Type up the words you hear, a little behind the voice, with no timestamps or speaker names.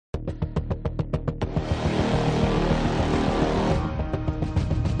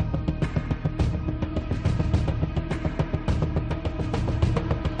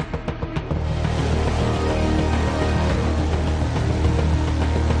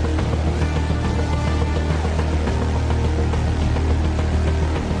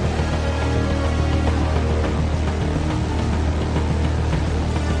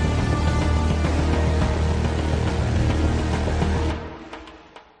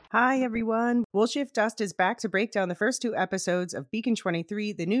Hi, everyone. Wolfshift Dust is back to break down the first two episodes of Beacon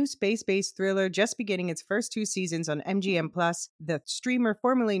 23, the new space-based thriller just beginning its first two seasons on MGM+, the streamer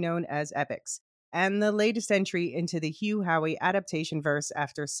formerly known as Epix, and the latest entry into the Hugh Howey adaptation verse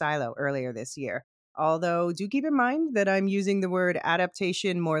after Silo earlier this year. Although, do keep in mind that I'm using the word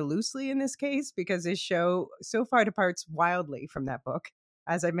adaptation more loosely in this case because this show so far departs wildly from that book.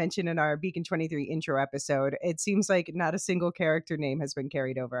 As I mentioned in our Beacon 23 intro episode, it seems like not a single character name has been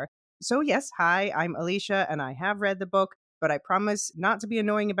carried over. So, yes, hi, I'm Alicia, and I have read the book, but I promise not to be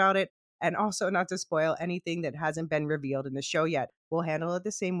annoying about it and also not to spoil anything that hasn't been revealed in the show yet. We'll handle it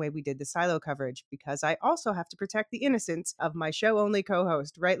the same way we did the Silo coverage, because I also have to protect the innocence of my show-only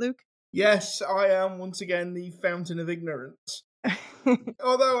co-host, right, Luke? Yes, I am once again the fountain of ignorance.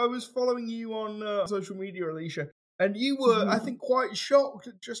 Although I was following you on social media, Alicia, and you were, I think, quite shocked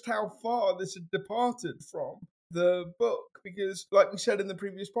at just how far this had departed from the book, because, like we said in the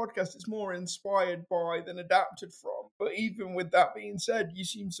previous podcast, it's more inspired by than adapted from. But even with that being said, you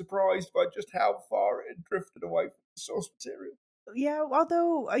seem surprised by just how far it had drifted away from the source material. Yeah,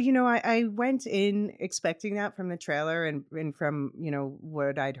 although, I went in expecting that from the trailer and from,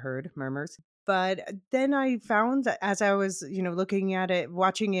 what I'd heard, murmurs. But then I found that as I was, looking at it,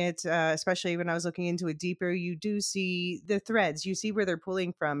 watching it, especially when I was looking into it deeper, you do see the threads. You see where they're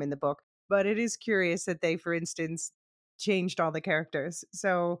pulling from in the book. But it is curious that they, for instance, changed all the characters.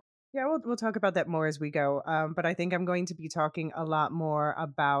 So, yeah, we'll talk about that more as we go. But I think I'm going to be talking a lot more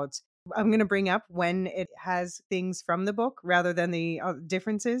about I'm going to bring up when it has things from the book rather than the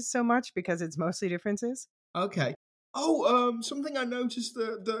differences so much because it's mostly differences. Okay. Something I noticed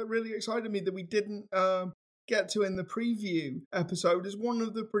that really excited me that we didn't get to in the preview episode is one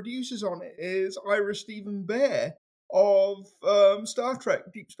of the producers on it is Ira Stephen Bear of Star Trek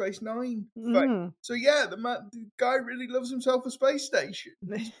Deep Space Nine. So yeah, the guy really loves himself a space station.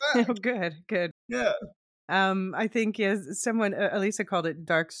 He's back. Oh, good. Yeah. I think someone Elisa called it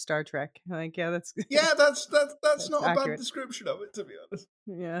Dark Star Trek. Like, yeah, that's That's not a bad accurate. description of it, to be honest.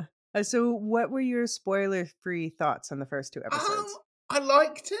 Yeah. So, what were your spoiler-free thoughts on the first two episodes? I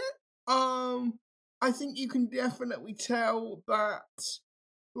liked it. I think you can definitely tell that,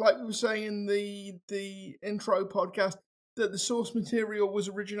 like we were saying in the intro podcast, that the source material was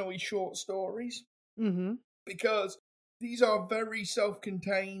originally short stories. Mm-hmm. Because these are very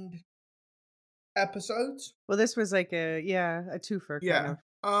self-contained episodes. Well, this was like a twofer kind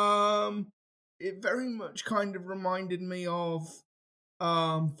of. It very much kind of reminded me of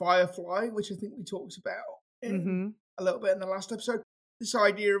Firefly, which I think we talked about in a little bit in the last episode. This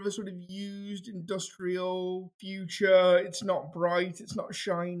idea of a sort of used industrial future. It's not bright, it's not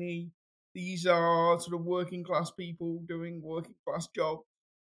shiny. These are sort of working class people doing working class jobs.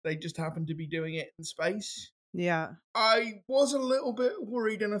 They just happen to be doing it in space. Yeah. I was a little bit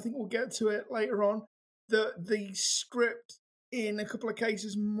worried, and I think we'll get to it later on, that the script in a couple of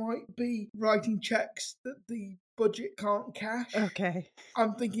cases might be writing checks that the budget can't cash. Okay.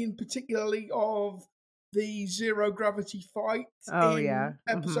 I'm thinking particularly of the zero gravity fight in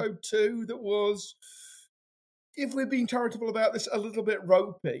episode 2 that was, if we're being charitable about this, a little bit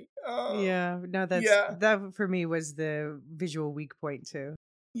ropey. That for me was the visual weak point too.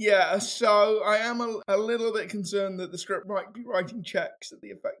 Yeah, so I am a little bit concerned that the script might be writing checks that the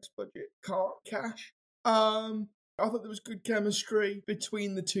effects budget can't cash. I thought there was good chemistry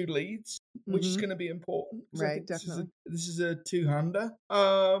between the two leads, which is going to be important. Right, definitely. This is a two-hander.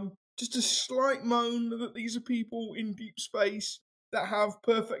 Just a slight moan that these are people in deep space that have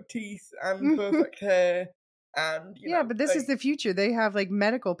perfect teeth and perfect hair. And but this is the future. They have like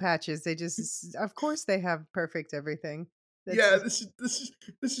medical patches. They just, of course, they have perfect everything. This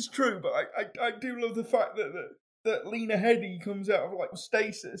is true, but I do love the fact that Lena Headey comes out of like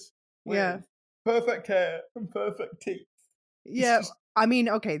stasis with perfect hair and perfect teeth. Yeah, I mean,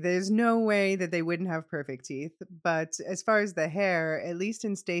 okay, there's no way that they wouldn't have perfect teeth, but as far as the hair, at least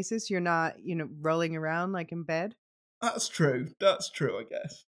in stasis, you're not, rolling around like in bed. That's true, I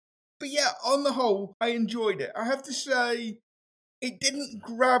guess. But yeah, on the whole, I enjoyed it. I have to say, it didn't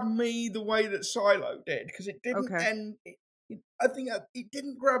grab me the way that Silo did, because it didn't end. I think it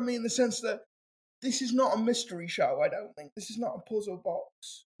didn't grab me in the sense that this is not a mystery show, I don't think. This is not a puzzle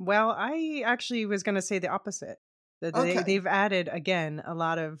box. Well, I actually was going to say the opposite. That they've added, again, a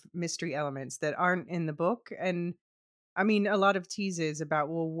lot of mystery elements that aren't in the book. And I mean, a lot of teases about,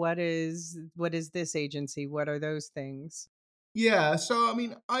 well, what is this agency? What are those things? Yeah, so I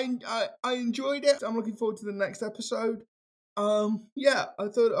mean, I enjoyed it. I'm looking forward to the next episode. I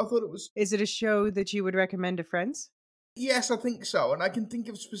thought it was. Is it a show that you would recommend to friends? Yes, I think so, and I can think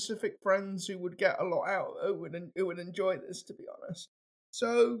of specific friends who would get a lot out, who would enjoy this. To be honest,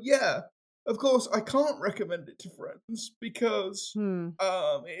 So yeah, of course I can't recommend it to friends because Hmm.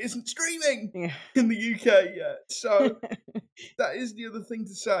 it isn't streaming Yeah. in the UK yet. So that is the other thing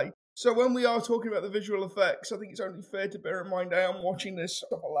to say. So when we are talking about the visual effects, I think it's only fair to bear in mind I am watching this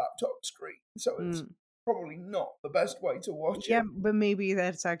on a laptop screen, so it's Mm. probably not the best way to watch Yeah, it. but maybe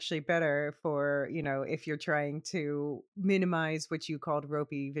that's actually better for, if you're trying to minimize what you called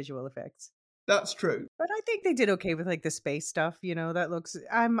ropey visual effects. That's true. But I think they did okay with like the space stuff, that looks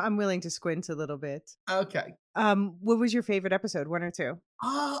I'm willing to squint a little bit. Okay. What was your favorite episode, 1 or 2?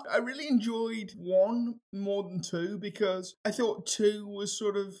 I really enjoyed one more than two because I thought two was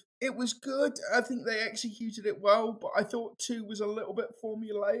it was good. I think they executed it well, but I thought two was a little bit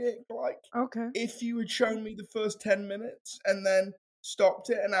formulaic. Like, Okay. if you had shown me the first 10 minutes and then stopped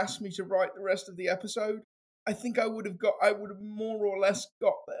it and asked me to write the rest of the episode, I think I would have more or less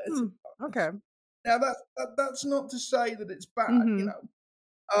got there, to Hmm. be honest. Okay. Now, that's not to say that it's bad, you Mhm.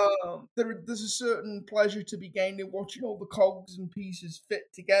 know. There's a certain pleasure to be gained in watching all the cogs and pieces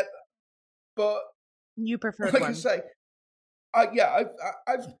fit together. But You preferred like I one. say,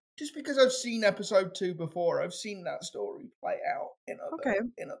 I've just because I've seen episode two before, I've seen that story play out Okay.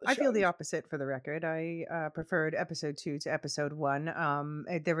 in other I feel the shows. opposite for the record. I preferred episode 2 to episode 1.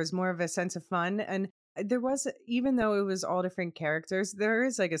 There was more of a sense of fun, and there was, even though it was all different characters, there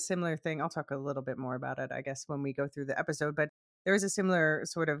is like a similar thing. I'll talk a little bit more about it, I guess, when we go through the episode, but there is a similar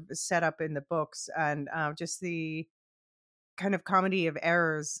sort of setup in the books, and just the kind of comedy of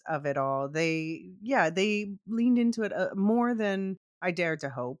errors of it all. They leaned into it more than I dared to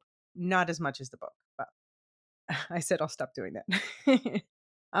hope. Not as much as the book, but I said I'll stop doing that.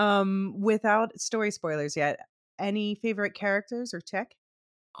 Without story spoilers yet, any favorite characters or tech?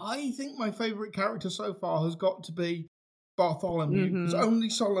 I think my favourite character so far has got to be Bartholomew, because Mhm. only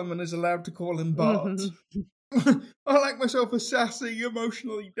Solomon is allowed to call him Bart. Mhm. I like myself a sassy,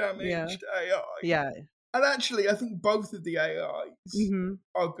 emotionally Yeah. damaged AI. Yeah. And actually, I think both of the AIs Mhm.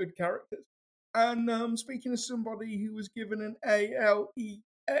 are good characters. And speaking of somebody who was given an ALEXA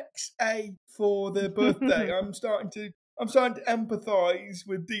for their birthday, I'm starting to empathise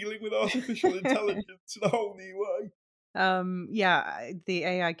with dealing with artificial intelligence in a whole new way. Yeah, the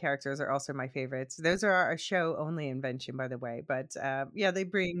AI characters are also my favorites. Those are a show only invention, by the way, but yeah, they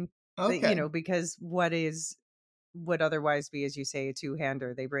bring Okay. because would otherwise be, as you say, a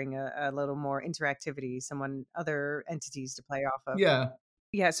two-hander. They bring a little more interactivity, other entities to play off of. Yeah.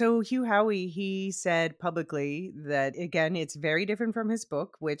 Yeah, so Hugh Howey, he said publicly that again, it's very different from his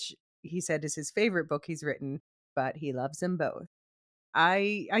book, which he said is his favorite book he's written, but he loves them both.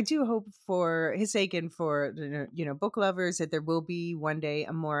 I do hope for his sake and for book lovers that there will be one day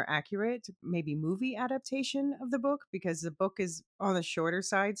a more accurate, maybe movie adaptation of the book, because the book is on the shorter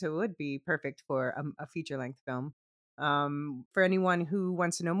side, so it would be perfect for a feature length film. For anyone who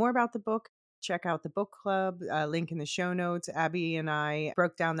wants to know more about the book, check out the book club. Link in the show notes. Abby and I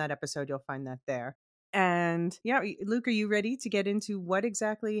broke down that episode. You'll find that there. And yeah, Luke, are you ready to get into what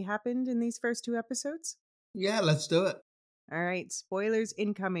exactly happened in these first two episodes? Yeah, let's do it. All right, spoilers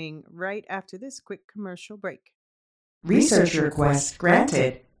incoming right after this quick commercial break. Research request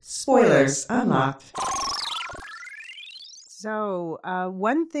granted. Spoilers unlocked. So,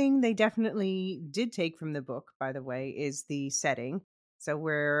 one thing they definitely did take from the book, by the way, is the setting. So,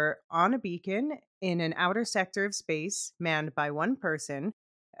 we're on a beacon in an outer sector of space manned by one person.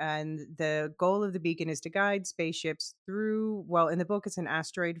 And the goal of the beacon is to guide spaceships through, well, in the book, it's an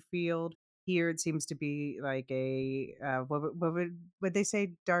asteroid field. Here, it seems to be like would they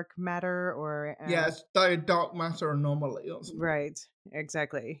say dark matter or Yeah, it's dark matter anomaly or something. right,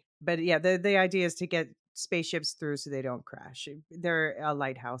 exactly. But yeah, the idea is to get spaceships through so they don't crash. They're a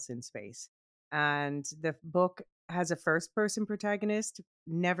lighthouse in space. And the book has a first person protagonist,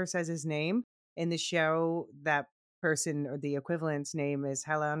 never says his name. In the show, that person or the equivalent's name is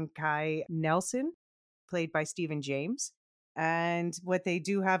Helen Kai Nelson, played by Stephen James. And what they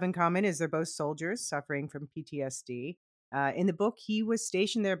do have in common is they're both soldiers suffering from PTSD. In the book, he was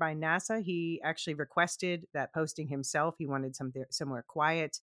stationed there by NASA. He actually requested that posting himself. He wanted somewhere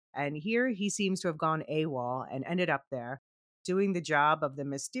quiet. And here he seems to have gone AWOL and ended up there doing the job of the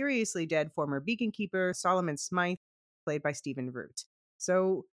mysteriously dead former beacon keeper, Solomon Smythe, played by Stephen Root.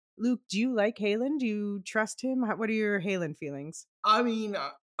 So, Luke, do you like Halen? Do you trust him? What are your Halen feelings? I mean,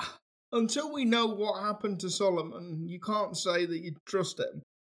 until we know what happened to Solomon, you can't say that you trust him.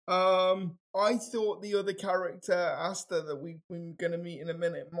 I thought the other character, Asta, that we're going to meet in a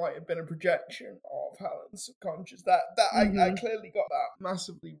minute, might have been a projection of Helen's subconscious. I Mm-hmm. clearly got that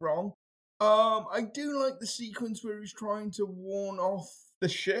massively wrong. I do like the sequence where he's trying to warn off the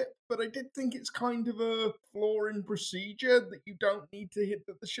ship, but I did think it's kind of a flaw in procedure that you don't need to hit,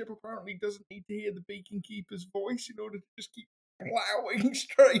 that the ship apparently doesn't need to hear the beacon keeper's voice in order to just keep plowing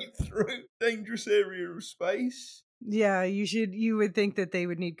straight through dangerous area of space. Yeah, you would think that they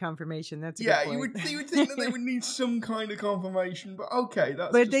would need confirmation. That's a good Yeah, you point. would think that they would need some kind of confirmation, but okay,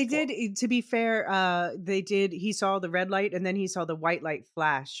 that's But just they did, to be fair, he saw the red light and then he saw the white light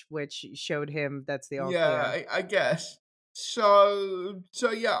flash, which showed him that's the all yeah, clear. I guess. So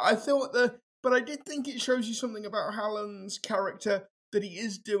yeah, I thought but I did think it shows you something about Hallen's character, that he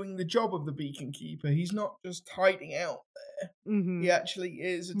is doing the job of the beacon keeper. He's not just hiding out there. Mm-hmm. He actually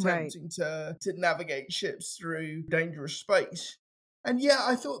is Right. attempting to navigate ships through dangerous space. And yeah,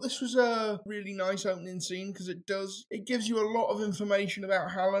 I thought this was a really nice opening scene because it gives you a lot of information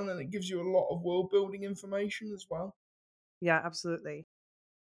about Hallen, and it gives you a lot of world building information as well. Yeah, absolutely.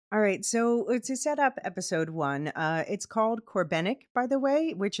 All right, so to set up episode 1, it's called Corbenic, by the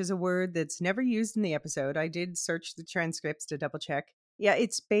way, which is a word that's never used in the episode. I did search the transcripts to double check. Yeah,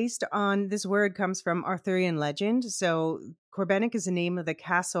 it's based on, this word comes from Arthurian legend. So Corbenic is the name of the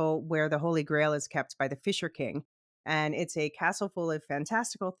castle where the Holy Grail is kept by the Fisher King. And it's a castle full of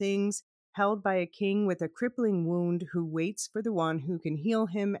fantastical things held by a king with a crippling wound who waits for the one who can heal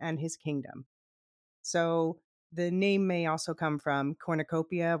him and his kingdom. So the name may also come from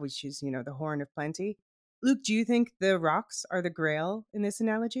cornucopia, which is, the horn of plenty. Luke, do you think the rocks are the grail in this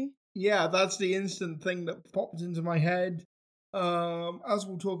analogy? Yeah, that's the instant thing that popped into my head. As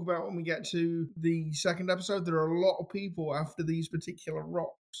we'll talk about when we get to the second episode, there are a lot of people after these particular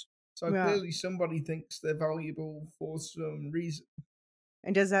rocks. So Yeah. clearly somebody thinks they're valuable for some reason.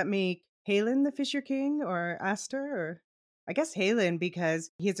 And does that make Halen the Fisher King or Aster? Or I guess Halen,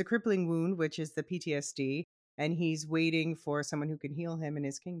 because he has a crippling wound, which is the PTSD, and he's waiting for someone who can heal him in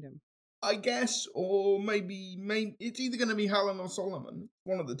his kingdom. I guess, or maybe it's either going to be Hallen or Solomon.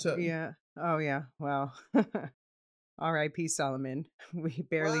 One of the two. Yeah. Oh, yeah. Well, R.I.P. Solomon. We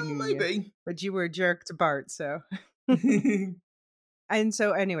barely knew maybe. you. But you were a jerk to Bart, so. And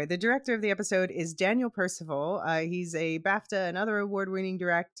so, anyway, the director of the episode is Daniel Percival. He's a BAFTA and other award-winning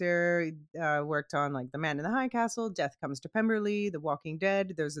director. Worked on like The Man in the High Castle, Death Comes to Pemberley, The Walking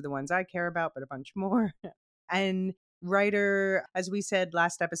Dead. Those are the ones I care about, but a bunch more. And writer, as we said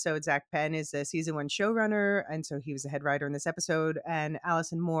last episode, Zach Penn is a season 1 showrunner, and so he was the head writer in this episode. And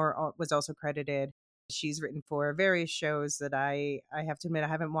Allison Moore was also credited. She's written for various shows that I have to admit I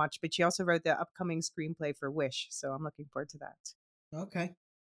haven't watched, but she also wrote the upcoming screenplay for Wish, so I'm looking forward to that. Okay.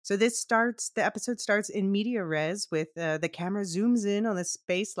 So the episode starts in media res with the camera zooms in on the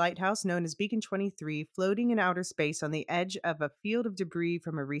space lighthouse known as Beacon 23, floating in outer space on the edge of a field of debris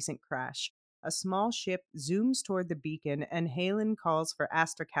from a recent crash. A small ship zooms toward the beacon, and Halen calls for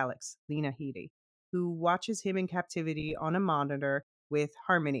Aster Calix, Lena Headey, who watches him in captivity on a monitor with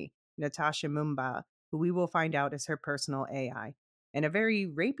Harmony, Natasha Mumba, who we will find out is her personal AI. In a very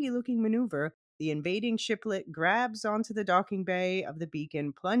rapey-looking maneuver, the invading shiplet grabs onto the docking bay of the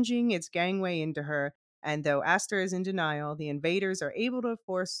beacon, plunging its gangway into her. And though Aster is in denial, the invaders are able to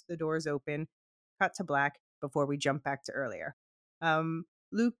force the doors open. Cut to black before we jump back to earlier.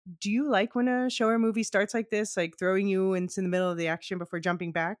 Luke, do you like when a show or movie starts like this, like throwing you into the middle of the action before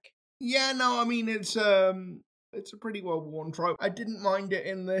jumping back? Yeah, no, I mean, it's a pretty well-worn trope. I didn't mind it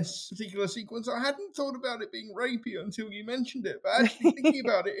in this particular sequence. I hadn't thought about it being rapey until you mentioned it, but actually thinking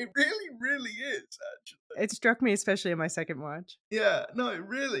about it, it really, really is, actually. It struck me, especially in my second watch. Yeah, no, it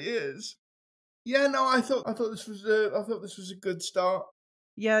really is. Yeah, no, I thought this was a good start.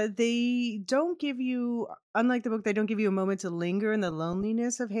 Yeah, they don't give you, unlike the book, they don't give you a moment to linger in the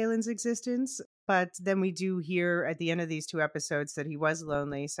loneliness of Halen's existence. But then we do hear at the end of these 2 episodes that he was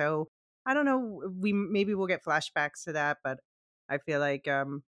lonely. So I don't know. Maybe we'll get flashbacks to that, but I feel like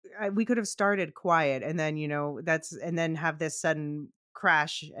we could have started quiet and then and then have this sudden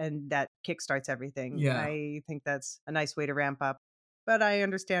crash and that kickstarts everything. Yeah. I think that's a nice way to ramp up. But I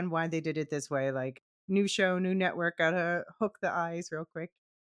understand why they did it this way. Like, new show, new network, gotta hook the eyes real quick.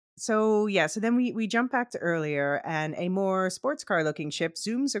 So then we jump back to earlier, and a more sports car looking ship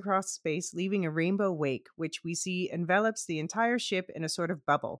zooms across space, leaving a rainbow wake, which we see envelops the entire ship in a sort of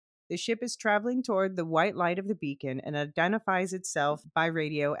bubble. The ship is traveling toward the white light of the beacon and identifies itself by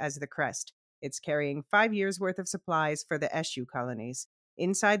radio as the Crest. It's carrying 5 years worth of supplies for the SU colonies.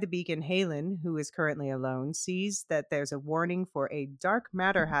 Inside the beacon, Halen, who is currently alone, sees that there's a warning for a dark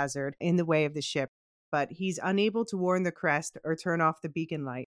matter hazard in the way of the ship, but he's unable to warn the Crest or turn off the beacon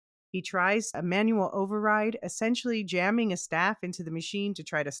light. He tries a manual override, essentially jamming a staff into the machine to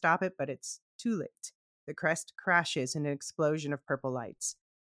try to stop it, but it's too late. The Crest crashes in an explosion of purple lights.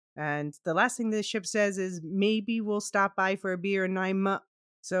 And the last thing the ship says is, maybe we'll stop by for a beer in 9 months.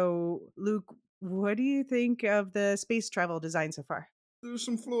 So, Luke, what do you think of the space travel design so far? There are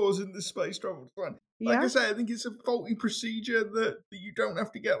some flaws in the space travel design. Like I Yeah? say, I think it's a faulty procedure that you don't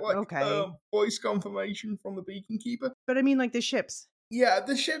have to get like Okay. voice confirmation from the beacon keeper. But I mean, like the ships. Yeah,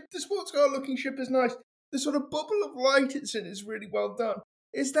 the sports car looking ship is nice. The sort of bubble of light it's in is really well done.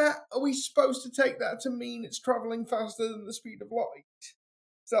 Are we supposed to take that to mean it's traveling faster than the speed of light?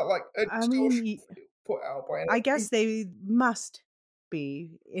 Is that like a I mean, distortion field put out by I anything? guess they must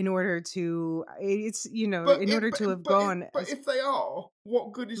be in order to, But in if order but, to have but if gone but as. if they are,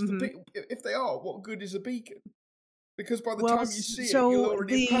 what good is the Mhm. if they are, what good is a beacon? Because by the Well, time you see it, you'll so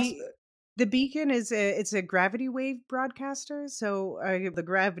already have passed the it. the beacon is it's a gravity wave broadcaster. So the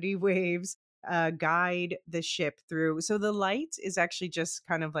gravity waves guide the ship through. So the light is actually just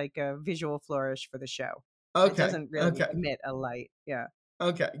kind of like a visual flourish for the show. It Okay, doesn't really okay, emit a light. Yeah.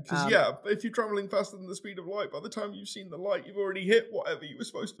 okay. Because Um, yeah, if you're traveling faster than the speed of light, by the time you've seen the light, you've already hit whatever you were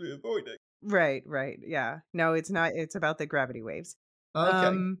supposed to be avoiding. right, right. Yeah. No, it's not. It's about the gravity waves. Okay,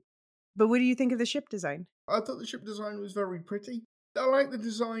 Um, but what do you think of the ship design? I thought the ship design was very pretty. I like the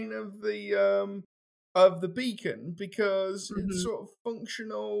design of the beacon because it's Hmm. sort of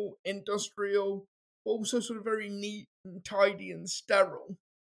functional, industrial, also sort of very neat and tidy and sterile,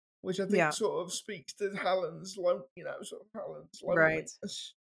 which I think Yeah. sort of speaks to sort of Helen's Right.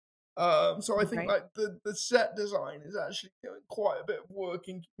 loneliness. So I think Right. like the set design is actually doing quite a bit of work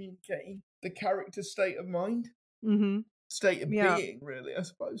in communicating the character's state of mind, Hmm. state of Yeah. being, really, I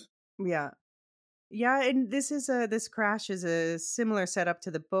suppose. Yeah. Yeah, and this crash is a similar setup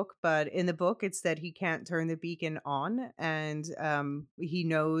to the book, but in the book it's that he can't turn the beacon on, and he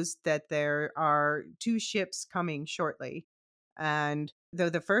knows that there are two ships coming shortly. And though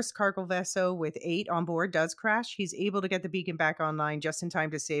the first cargo vessel with 8 on board does crash, he's able to get the beacon back online just in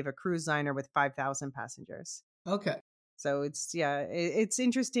time to save a cruise liner with 5,000 passengers. Okay. So it's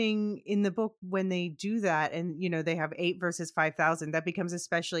interesting in the book when they do that, and they have 8 versus 5,000. That becomes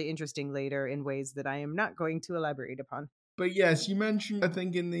especially interesting later in ways that I am not going to elaborate upon. But yes, you mentioned, I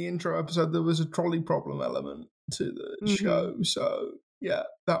think, in the intro episode, there was a trolley problem element to the Mhm. show. So, yeah,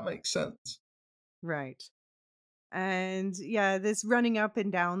 that makes sense. Right. And yeah, this running up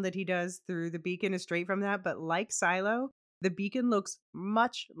and down that he does through the beacon is straight from that, but like Silo, the beacon looks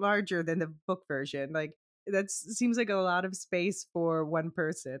much larger than the book version. Like that seems like a lot of space for one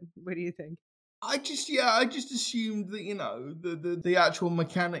person. What do you think? I just assumed that, the actual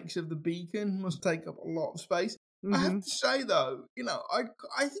mechanics of the beacon must take up a lot of space. I have Mhm. to say, though,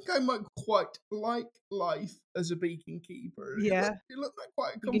 I think I might quite like life as a beacon keeper. Yeah, It looked like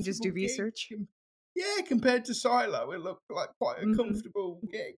quite a you can just do comfortable gig. research. Yeah, compared to Silo, it looked like quite a Mhm. comfortable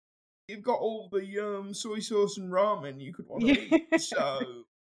gig. You've got all the soy sauce and ramen you could want to Yeah. eat, so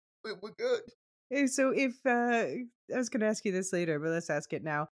we're good. So if I was going to ask you this later, but let's ask it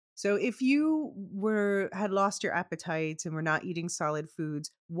now. So if you were had lost your appetite and were not eating solid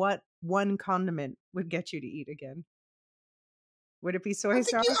foods, what one condiment would get you to eat again? Would it be I soy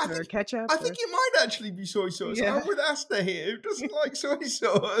think you, sauce I or think, ketchup I think or it might actually be soy sauce. yeah. I'm with Asta here, who doesn't like soy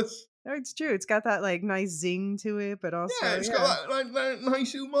sauce. No, it's true. It's got that like nice zing to it, but Yeah, also it's got that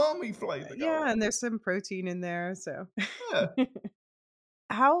nice umami flavour going yeah, and on. there's some protein in there, so Yeah,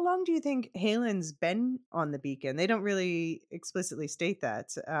 how long do you think Halen's been on the beacon? They don't really explicitly state that.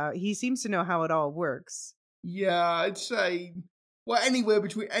 He seems to know how it all works. yeah, I'd say anywhere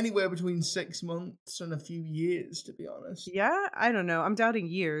between 6 months and a few years, to be honest. Yeah, I don't know. I'm doubting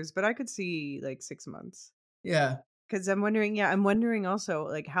years, but I could see like 6 months. Yeah, Because I'm wondering also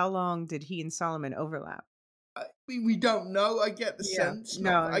like how long did he and Solomon overlap? I mean, we don't know. Yeah. I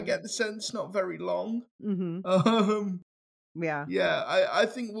No. get the sense not very long. Mhm. Um, Yeah. yeah, I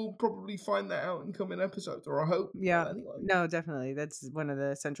think we'll probably find that out in coming episodes, or I hope we Yeah. will anyway. No, definitely. That's one of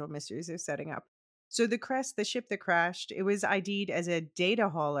the central mysteries they're setting up. So the Crest, the ship that crashed, it was ID'd as a data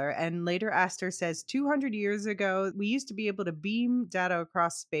hauler, and later Astor says 200 years ago we used to be able to beam data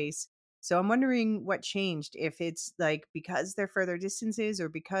across space. So I'm wondering what changed, if it's like because they're further distances or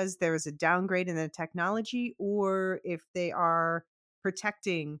because there was a downgrade in the technology, or if they are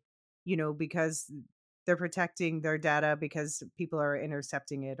protecting, because they're protecting their data because people are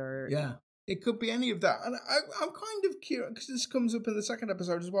intercepting it or Yeah, it could be any of that, and I'm kind of curious because this comes up in the second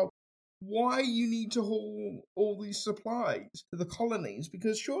episode as well. Why you need to haul all these supplies to the colonies?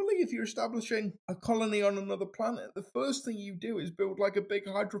 Because surely, if you're establishing a colony on another planet, the first thing you do is build like a big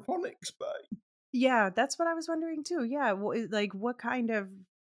hydroponics bay. yeah, that's what I was wondering too. Yeah, like what kind of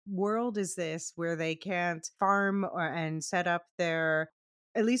world is this where they can't farm and set up their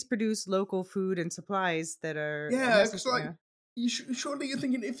at least produce local food and supplies that are Yeah, because necessary? like Yeah. Surely you're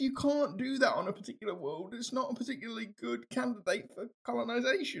thinking, if you can't do that on a particular world, it's not a particularly good candidate for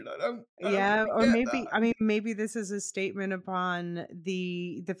colonization. I don't Yeah, really or get maybe that. I mean maybe this is a statement upon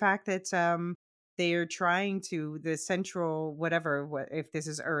the fact that they are trying to the central whatever what if this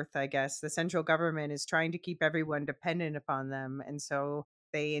is Earth, I guess. The central government is trying to keep everyone dependent upon them, and so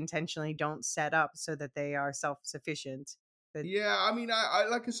they intentionally don't set up so that they are self-sufficient. That Yeah, I mean, I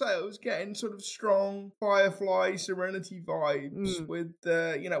like I say, I was getting sort of strong Firefly Serenity vibes mm, with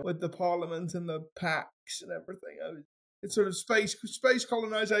the, with the Parliament and the packs and everything. It's sort of space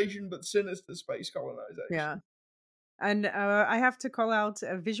colonization, but sinister space yeah. colonization. And I have to call out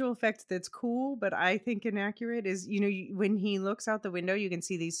a visual effect that's cool, but I think inaccurate is, when he looks out the window, you can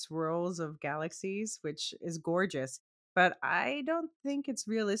see these swirls of galaxies, which is gorgeous. But I don't think it's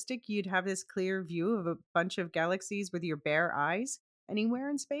realistic you'd have this clear view of a bunch of galaxies with your bare eyes anywhere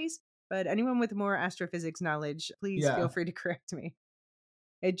in space. But anyone with more astrophysics knowledge, please feel Yeah, free to correct me.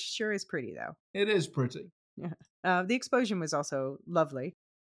 It sure is pretty, though. it is pretty. Yeah. The explosion was also lovely.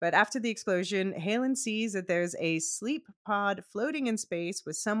 But after the explosion, Halen sees that there's a sleep pod floating in space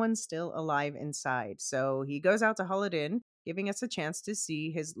with someone still alive inside. So he goes out to haul it in, giving us a chance to see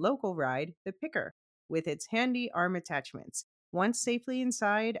his local ride, the Picker, with its handy arm attachments. Once safely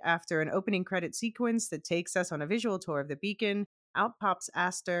inside, after an opening credit sequence that takes us on a visual tour of the beacon, out pops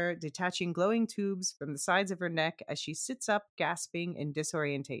Aster, detaching glowing tubes from the sides of her neck as she sits up, gasping in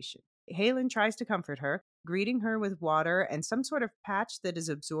disorientation. Halen tries to comfort her, greeting her with water and some sort of patch that is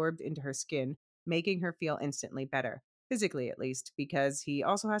absorbed into her skin, making her feel instantly better, physically at least, because he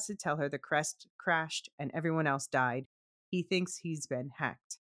also has to tell her the crest crashed and everyone else died. He thinks he's been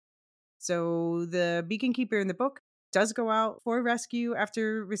hacked. So the beacon keeper in the book does go out for rescue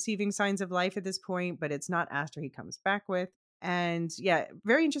after receiving signs of life at this point, but it's not after he comes back with. And yeah,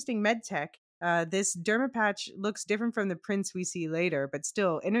 very interesting med tech. This derma patch looks different from the prints we see later, but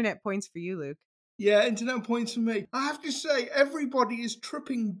still, internet points for you, Luke. Yeah, internet points for me. I have to say, everybody is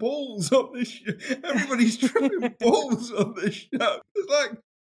tripping balls on this show. Everybody's tripping balls on this show. It's like,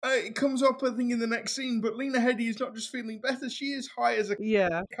 it comes up, I think, in the next scene, but Lena Headey is not just feeling better, she is high as a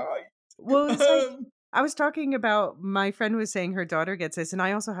Yeah. kite. Well, it's like Um, I was talking about my friend was saying her daughter gets this, and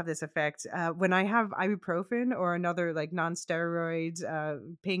I also have this effect. When I have ibuprofen or another like non-steroid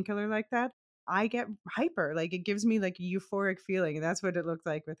painkiller like that, I get hyper. Like it gives me like a euphoric feeling, and that's what it looked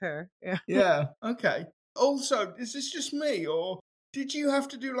like with her. Yeah. yeah, okay. Also, is this just me, or did you have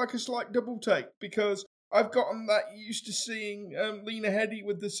to do like a slight double take? Because I've gotten that used to seeing Lena Headey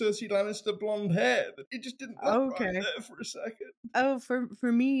with the Cersei Lannister blonde hair that it just didn't look right Okay. there for a second. Oh,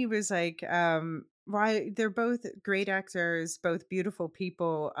 for me, it was like why they're both great actors, both beautiful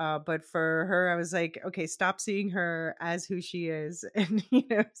people. But for her, I was like, okay, stop seeing her as who she is, and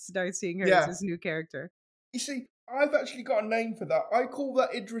start seeing her as Yeah. this new character. You see, I've actually got a name for that. I call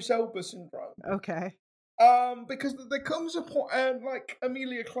that Idris Elba syndrome. Okay. Because there comes a point, and like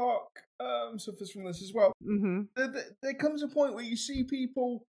Amelia Clark suffers from this as well. Mm-hmm. There comes a point where you see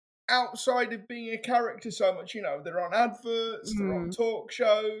people outside of being a character so much, they're on adverts, they're on Mm. talk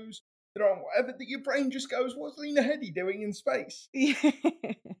shows, they're on whatever, that your brain just goes, what's Lena Headey doing in space?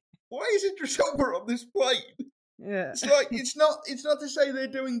 Why is Idris Elba on this plane? Yeah. It's like, it's not to say they're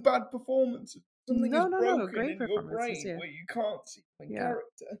doing bad performances. Something is No, no, no. broken Great in your performances. brain Yeah. where you can't see them in Yeah.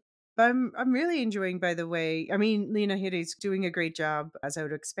 character. But I'm really enjoying, by the way. I mean, Lena Headey's doing a great job, as I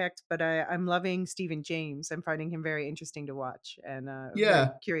would expect. But I'm loving Stephen James. I'm finding him very interesting to watch, and very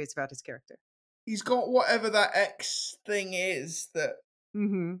Yeah. curious about his character. He's got whatever that X thing is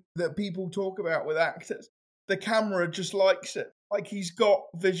Mm-hmm. that people talk about with actors. The camera just likes it. Like he's got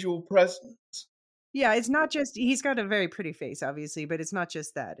visual presence. Yeah, it's not just he's got a very pretty face, obviously, but it's not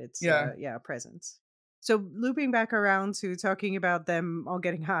just that. It's Yeah. presence. So looping back around to talking about them all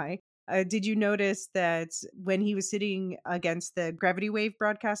getting high, did you notice that when he was sitting against the gravity wave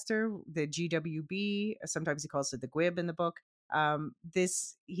broadcaster, the GWB, sometimes he calls it the GWIB in the book,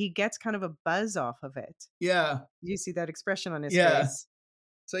 this he gets kind of a buzz off of it. Yeah. You see that expression on his Yeah. face.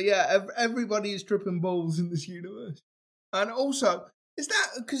 So yeah, everybody is tripping balls in this universe. And also, is that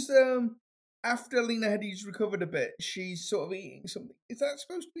because after Lena Headey's recovered a bit, she's sort of eating something? Is that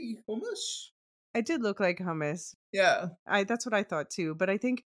supposed to be hummus? It did look like hummus. Yeah. That's what I thought too, but I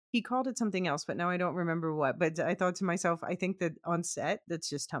think he called it something else, but now I don't remember what. But I thought to myself, I think that on set, that's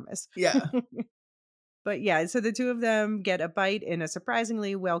just hummus. Yeah. But yeah, so the two of them get a bite in a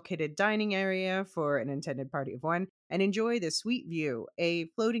surprisingly well-kitted dining area for an intended party of one and enjoy the sweet view. A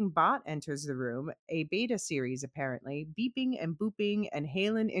floating bot enters the room, a beta series apparently, beeping and booping, and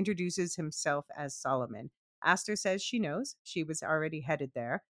Halen introduces himself as Solomon. Aster says she knows, she was already headed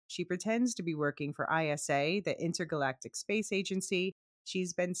there. She pretends to be working for ISA, the Intergalactic Space Agency.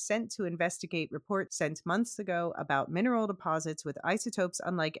 She's been sent to investigate reports sent months ago about mineral deposits with isotopes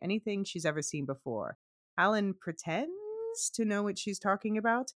unlike anything she's ever seen before. Alan pretends to know what she's talking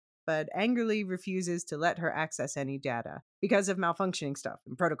about, but angrily refuses to let her access any data because of malfunctioning stuff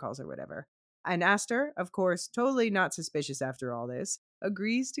and protocols or whatever. And Aster, of course, totally not suspicious after all this,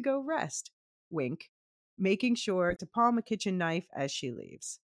 agrees to go rest. Wink. Making sure to palm a kitchen knife as she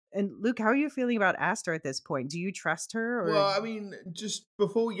leaves. And Luke, how are you feeling about Aster at this point? Do you trust her? Or... Well, I mean, just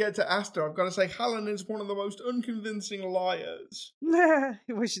before we get to Aster, I've got to say Helen is one of the most unconvincing liars.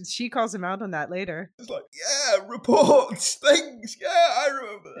 She calls him out on that later. It's like, yeah, reports, things, yeah, I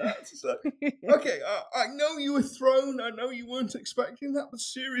remember that. It's like, okay, I know you were thrown, I know you weren't expecting that, but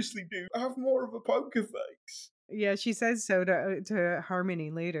seriously, dude, have more of a poker face. Yeah, she says so to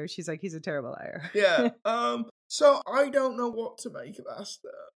Harmony later. She's like, he's a terrible liar. Yeah, so I don't know what to make of Aster.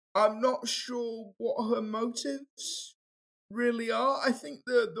 I'm not sure what her motives really are. I think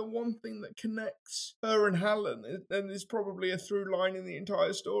the one thing that connects her and Helen, and is probably a through line in the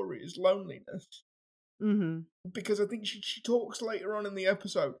entire story, is loneliness. Mm-hmm. Because I think she talks later on in the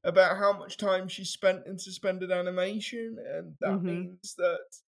episode about how much time she spent in suspended animation, and that means that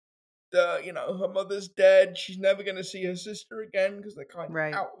her mother's dead. She's never going to see her sister again because they're kind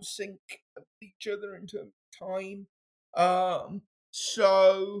of out of sync with each other in terms of time.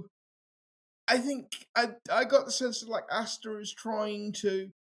 So I think I got the sense that like Aster is trying to.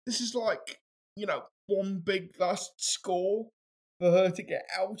 This is like one big last score for her to get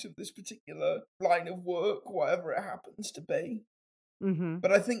out of this particular line of work, whatever it happens to be. Mm-hmm.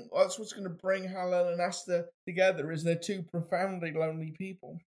 But I think that's what's going to bring Helen and Aster together, is they're two profoundly lonely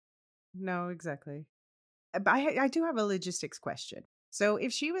people. No, exactly. But I do have a logistics question. So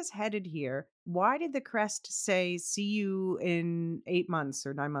if she was headed here, why did the crest say, see you in 8 months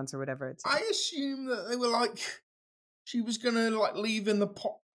or 9 months or whatever it's? I assume that they were like, she was going to like leave in the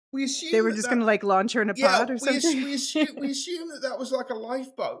pot. We assume they were just going to like launch her in a pod or something? we assume that was like a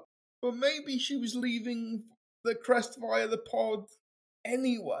lifeboat. But maybe she was leaving the crest via the pod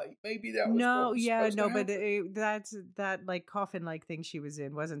anyway. Maybe that was what was supposed to happen. But that's that like coffin-like thing she was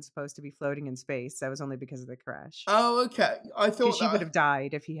in wasn't supposed to be floating in space. That was only because of the crash. Oh, okay. I thought she would have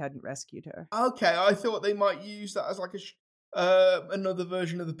died if he hadn't rescued her. Okay, I thought they might use that as like another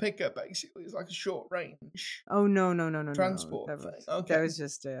version of the picker. Basically, it's like a short range. Oh no! Transport no. thing. Okay, that was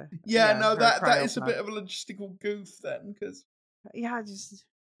just that is a bit of a logistical goof then, because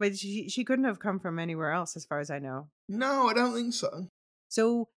but she couldn't have come from anywhere else, as far as I know. No, I don't think so.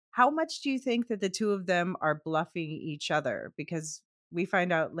 So how much do you think that the two of them are bluffing each other? Because we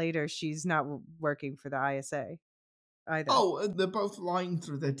find out later she's not working for the ISA either. Oh, they're both lying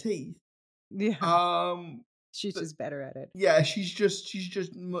through their teeth. Yeah. She's just better at it. Yeah, she's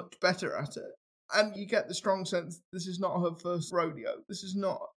just much better at it. And you get the strong sense this is not her first rodeo. This is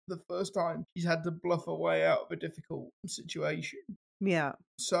not the first time she's had to bluff her way out of a difficult situation. Yeah.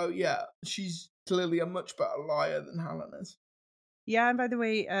 So, yeah, she's clearly a much better liar than Helen is. Yeah, and by the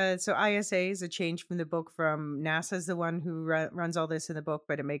way, so ISA is a change from the book. From NASA's the one who runs all this in the book,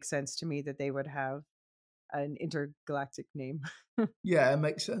 but it makes sense to me that they would have an intergalactic name. Yeah, it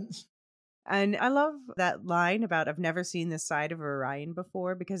makes sense. And I love that line about I've never seen this side of Orion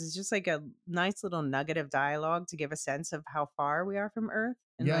before, because it's just like a nice little nugget of dialogue to give a sense of how far we are from Earth.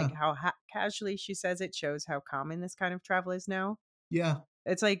 And like how casually she says it shows how common this kind of travel is now. Yeah.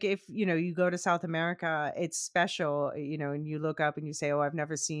 It's like if, you go to South America, it's special, and you look up and you say, oh, I've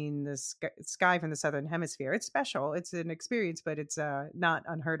never seen the sky from the Southern Hemisphere. It's special. It's an experience, but it's not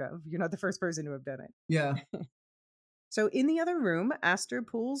unheard of. You're not the first person to have done it. Yeah. So in the other room, Aster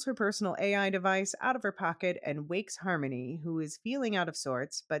pulls her personal AI device out of her pocket and wakes Harmony, who is feeling out of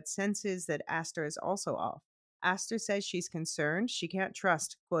sorts, but senses that Aster is also off. Aster says she's concerned she can't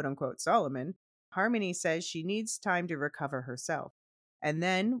trust, quote-unquote, Solomon. Harmony says she needs time to recover herself. And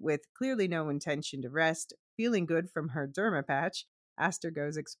then, with clearly no intention to rest, feeling good from her derma patch, Aster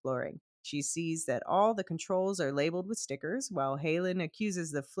goes exploring. She sees that all the controls are labeled with stickers, while Halen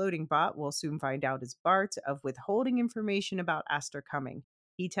accuses the floating bot we'll soon find out is Bart of withholding information about Aster coming.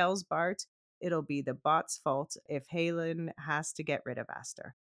 He tells Bart it'll be the bot's fault if Halen has to get rid of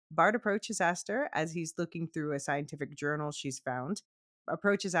Aster. Bart approaches Aster as she's looking through a scientific journal she's found,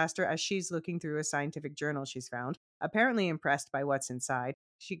 apparently impressed by what's inside.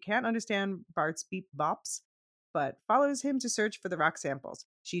 She can't understand Bart's beep bops, but follows him to search for the rock samples.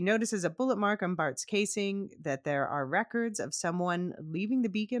 She notices a bullet mark on Bart's casing, that there are records of someone leaving the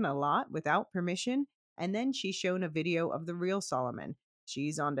beacon a lot without permission, and then she's shown a video of the real Solomon.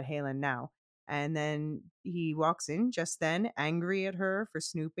 She's on to Halen now. And then he walks in just then, angry at her for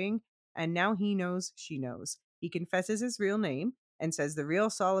snooping. And now he knows she knows. He confesses his real name and says the real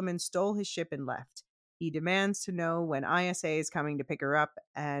Solomon stole his ship and left. He demands to know when ISA is coming to pick her up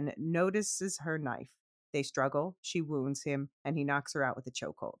and notices her knife. They struggle, she wounds him, and he knocks her out with a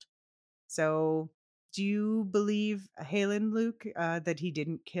chokehold. So, do you believe Halen, Luke, that he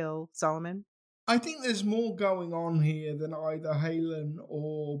didn't kill Solomon? I think there's more going on here than either Halen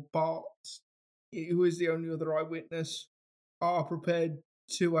or Bart, who is the only other eyewitness, are prepared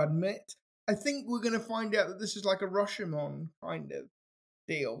to admit. I think we're going to find out that this is like a Rashomon kind of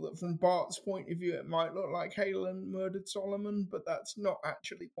deal, that from Bart's point of view, it might look like Halen murdered Solomon, but that's not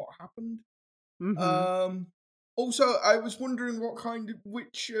actually what happened. Mm-hmm. Also, I was wondering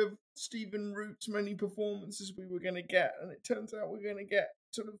which of Stephen Root's many performances we were going to get, and it turns out we're going to get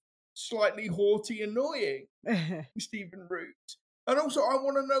sort of slightly haughty, annoying Stephen Root. And also, I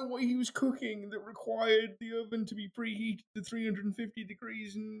want to know what he was cooking that required the oven to be preheated to 350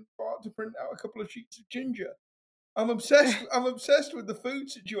 degrees and Bart to print out a couple of sheets of ginger. I'm obsessed. I'm obsessed with the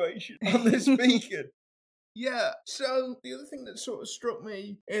food situation on this beacon. Yeah, so the other thing that sort of struck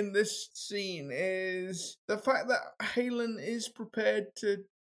me in this scene is the fact that Halen is prepared to.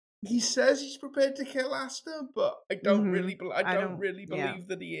 He says he's prepared to kill Asta, but I don't Mm-hmm. really. I don't really Yeah, believe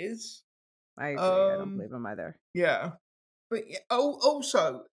that he is. I agree. I don't believe him either. Yeah, but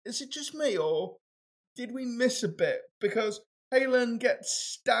also, is it just me or did we miss a bit? Because Halen gets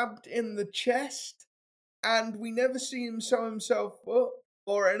stabbed in the chest, and we never see him sew himself up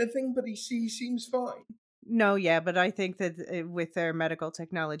or anything, but he seems fine. No, yeah, but I think that with their medical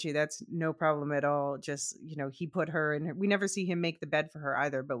technology, that's no problem at all. Just, he put her in. We never see him make the bed for her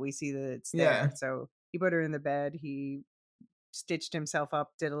either, but we see that it's Yeah. there. So he put her in the bed. He stitched himself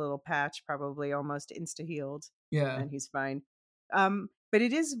up, did a little patch, probably almost insta healed, Yeah. and he's fine. But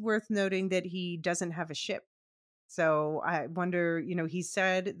it is worth noting that he doesn't have a ship. So I wonder, he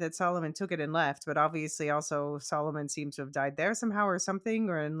said that Solomon took it and left, but obviously also Solomon seems to have died there somehow or something,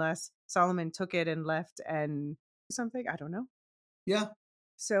 or unless Solomon took it and left and something, I don't know. Yeah.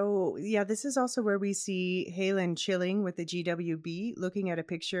 So yeah, this is also where we see Halen chilling with the GWB, looking at a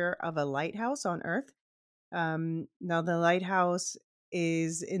picture of a lighthouse on Earth. Now the lighthouse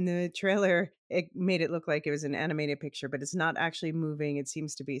is in the trailer. It made it look like it was an animated picture, but it's not actually moving. It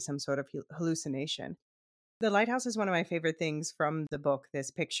seems to be some sort of hallucination. The lighthouse is one of my favorite things from the book, this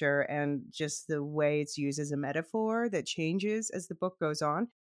picture, and just the way it's used as a metaphor that changes as the book goes on.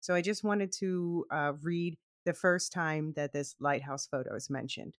 So I just wanted to read the first time that this lighthouse photo is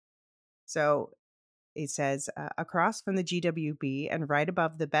mentioned. So it says, across from the GWB and right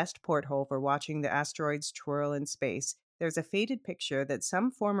above the best porthole for watching the asteroids twirl in space, there's a faded picture that some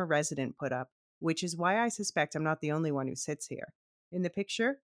former resident put up, which is why I suspect I'm not the only one who sits here. In the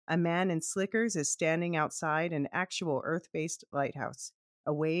picture, a man in slickers is standing outside an actual Earth based lighthouse.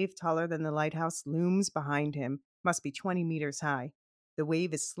 A wave taller than the lighthouse looms behind him, must be 20 meters high. The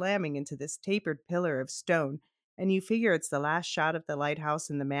wave is slamming into this tapered pillar of stone, and you figure it's the last shot of the lighthouse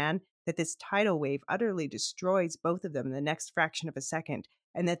and the man, that this tidal wave utterly destroys both of them in the next fraction of a second,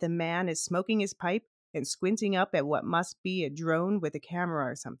 and that the man is smoking his pipe and squinting up at what must be a drone with a camera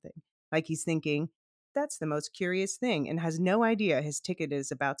or something, like he's thinking, that's the most curious thing, and has no idea his ticket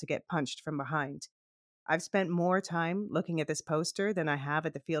is about to get punched from behind. I've spent more time looking at this poster than I have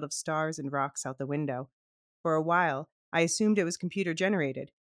at the field of stars and rocks out the window. For a while, I assumed it was computer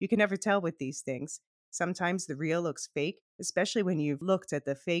generated. You can never tell with these things. Sometimes the real looks fake, especially when you've looked at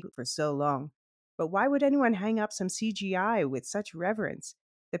the fake for so long. But why would anyone hang up some CGI with such reverence?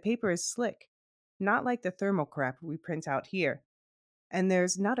 The paper is slick, not like the thermal crap we print out here. And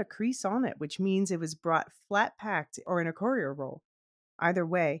there's not a crease on it, which means it was brought flat packed or in a courier roll. Either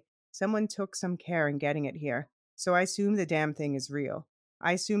way, someone took some care in getting it here, so I assume the damn thing is real.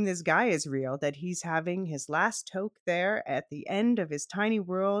 I assume this guy is real, that he's having his last toke there at the end of his tiny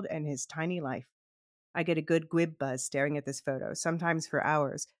world and his tiny life. I get a good gwib buzz staring at this photo, sometimes for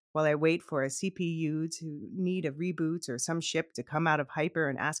hours, while I wait for a CPU to need a reboot or some ship to come out of hyper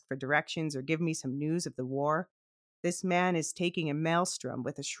and ask for directions or give me some news of the war. This man is taking a maelstrom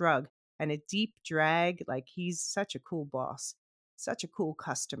with a shrug and a deep drag like he's such a cool boss, such a cool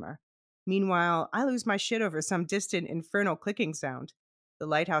customer. Meanwhile, I lose my shit over some distant infernal clicking sound. The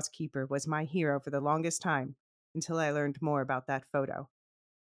lighthouse keeper was my hero for the longest time, until I learned more about that photo.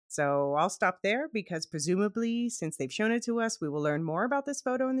 So I'll stop there because presumably, since they've shown it to us, we will learn more about this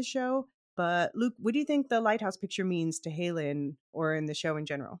photo in the show. But Luke, what do you think the lighthouse picture means to Halen or in the show in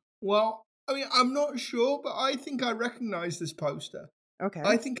general? Well, I mean, I'm not sure, but I think I recognize this poster. Okay.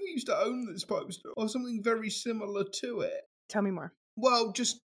 I think I used to own this poster or something very similar to it. Tell me more. Well,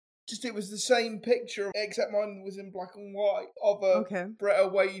 just Just it was the same picture, except mine was in black and white, of Okay. a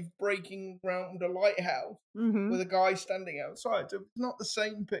wave breaking around a lighthouse Mm-hmm. with a guy standing outside. So it's not the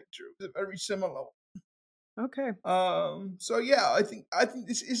same picture. It was a very similar Okay. one. So yeah, I think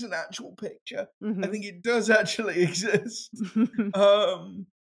this is an actual picture. I Mm-hmm. think it does actually exist.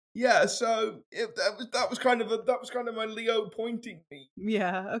 Yeah, so that was kind of my Leo pointing me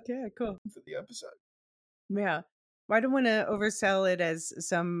Yeah. Okay. Cool. for the episode. Yeah. Well, I don't want to oversell it as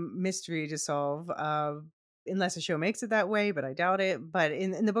some mystery to solve, unless the show makes it that way, but I doubt it. But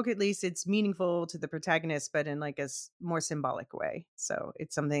in the book, at least, it's meaningful to the protagonist, but in like a more symbolic way. So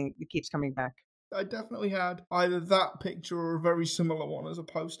it's something that keeps coming back. I definitely had either that picture or a very similar one as a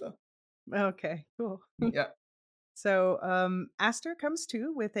poster. Okay, cool. Yeah. So, Aster comes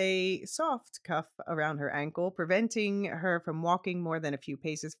to with a soft cuff around her ankle, preventing her from walking more than a few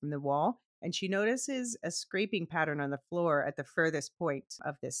paces from the wall. And she notices a scraping pattern on the floor at the furthest point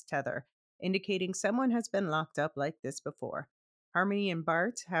of this tether, indicating someone has been locked up like this before. Harmony and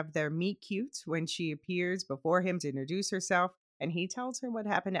Bart have their meet cute when she appears before him to introduce herself, and he tells her what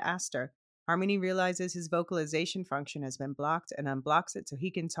happened to Aster. Harmony realizes his vocalization function has been blocked and unblocks it so he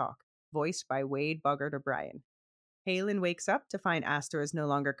can talk, voiced by Wade Bogart O'Brien. Halen wakes up to find Astor is no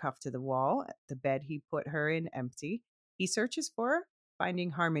longer cuffed to the wall, the bed he put her in empty. He searches for her,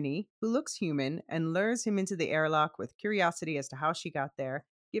 finding Harmony, who looks human, and lures him into the airlock with curiosity as to how she got there,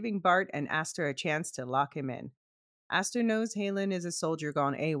 giving Bart and Astor a chance to lock him in. Astor knows Halen is a soldier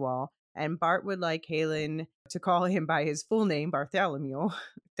gone AWOL, and Bart would like Halen to call him by his full name, Bartholomew.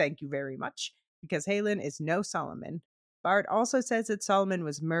 Thank you very much, because Halen is no Solomon. Bart also says that Solomon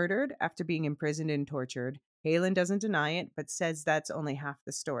was murdered after being imprisoned and tortured. Halen doesn't deny it, but says that's only half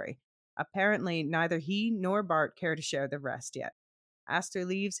the story. Apparently, neither he nor Bart care to share the rest yet. Astor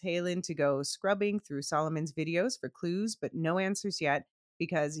leaves Halen to go scrubbing through Solomon's videos for clues, but no answers yet,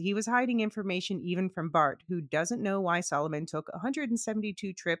 because he was hiding information even from Bart, who doesn't know why Solomon took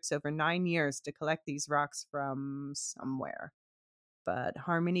 172 trips over 9 years to collect these rocks from somewhere. But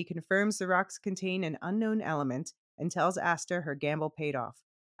Harmony confirms the rocks contain an unknown element and tells Astor her gamble paid off.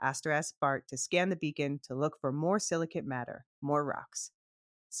 Astor asks Bart to scan the beacon to look for more silicate matter, more rocks.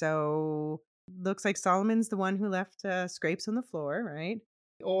 So, looks like Solomon's the one who left scrapes on the floor, right?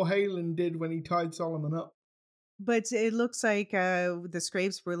 Or Halen did when he tied Solomon up. But it looks like the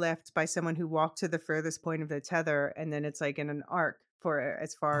scrapes were left by someone who walked to the furthest point of the tether, and then it's like in an arc for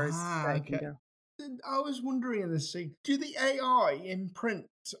as far as that can Okay. go. I was wondering in this scene, do the AI imprint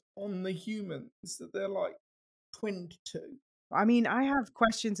on the humans that they're like twinned to? I mean, I have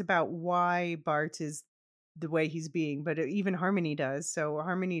questions about why Bart is the way he's being, but even Harmony does. So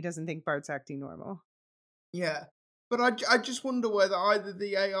Harmony doesn't think Bart's acting normal. Yeah. But I just wonder whether either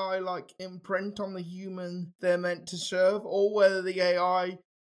the AI like imprint on the human they're meant to serve, or whether the AI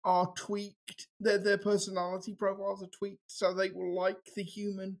are tweaked, their personality profiles are tweaked so they will like the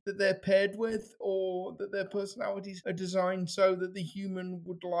human that they're paired with, or that their personalities are designed so that the human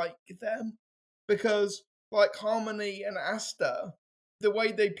would like them. Because like Harmony and Asta, the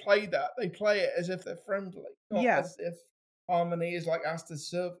way they play it as if they're friendly, not Yeah. as if Harmony is like Asta's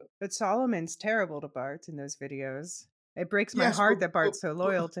servant. But Solomon's terrible to Bart in those videos. It breaks my Yes, heart but- that Bart's so but-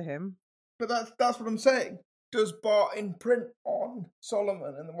 loyal to him. But that's what I'm saying. Does Bart imprint on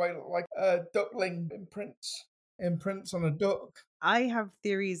Solomon in the way that like a duckling imprints on a duck? I have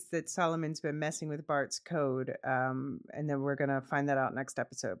theories that Solomon's been messing with Bart's code, and then we're gonna find that out next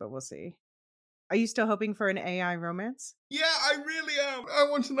episode, but we'll see. Are you still hoping for an AI romance? Yeah, I really am. I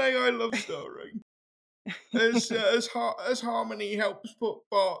want an AI love story. As Harmony helps put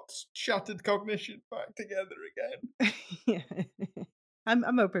Bart's shattered cognition back together again. Yeah.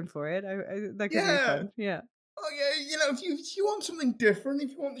 I'm open for it. That could be Yeah. fun. Yeah. Oh yeah, you know, if you want something different,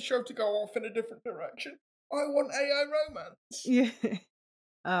 if you want the show to go off in a different direction, I want AI romance.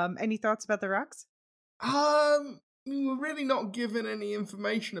 Yeah. Any thoughts about the rocks? We're really not given any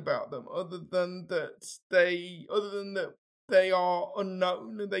information about them other than that they are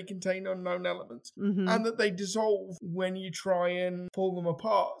unknown and they contain unknown elements, Mm-hmm. and that they dissolve when you try and pull them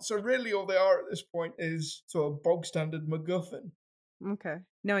apart. So really all they are at this point is sort of bog standard MacGuffin. Okay.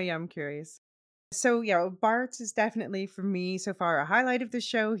 No, yeah, I'm curious. So yeah, Bart is definitely for me so far a highlight of the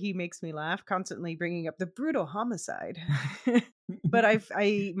show. He makes me laugh, constantly bringing up the brutal homicide. But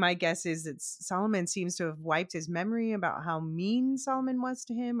my guess is that Solomon seems to have wiped his memory about how mean Solomon was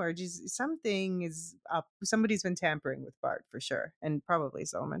to him, or just something is up. Somebody's been tampering with Bart for sure, and probably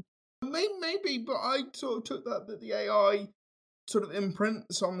Solomon. Maybe, but I sort of took that the AI sort of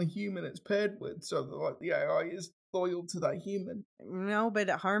imprints on the human it's paired with, so that like the AI is loyal to that human. No, but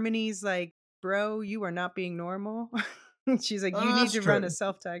Harmony's like, bro, you are not being normal. She's like, you need That's to run a true.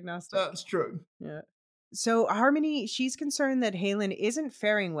 self-diagnostic. That's true. Yeah. So Harmony, she's concerned that Halen isn't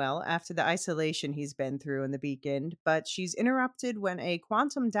faring well after the isolation he's been through in the beacon, but she's interrupted when a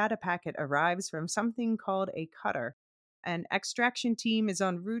quantum data packet arrives from something called a cutter. An extraction team is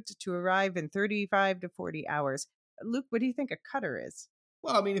en route to arrive in 35 to 40 hours. Luke, what do you think a cutter is?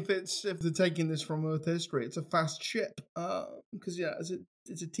 Well, I mean, if they're taking this from Earth history, it's a fast ship. Because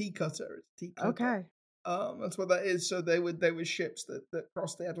it's a tea cutter. It's a tea cutter. Okay. That's what that is. So they were ships that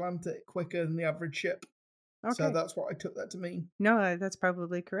crossed the Atlantic quicker than the average ship. Okay. So that's what I took that to mean. No, that's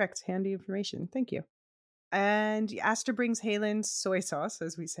probably correct. Handy information. Thank you. And Aster brings Halen soy sauce,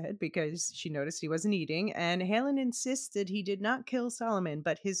 as we said, because she noticed he wasn't eating. And Halen insists that he did not kill Solomon,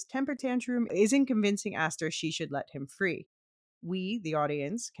 but his temper tantrum isn't convincing Aster she should let him free. We, the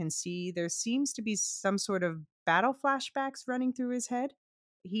audience, can see there seems to be some sort of battle flashbacks running through his head.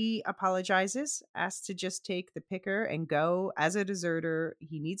 He apologizes, asks to just take the picker and go as a deserter.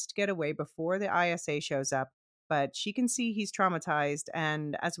 He needs to get away before the ISA shows up, but she can see he's traumatized.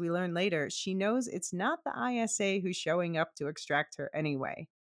 And as we learn later, she knows it's not the ISA who's showing up to extract her anyway.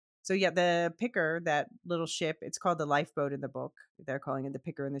 So, yeah, the picker, that little ship, it's called the lifeboat in the book. They're calling it the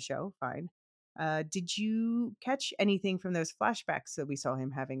picker in the show. Fine. Did you catch anything from those flashbacks that we saw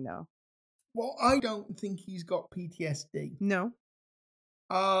him having, though? Well, I don't think he's got PTSD. No.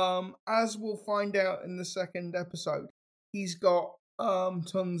 As we'll find out in the second episode, he's got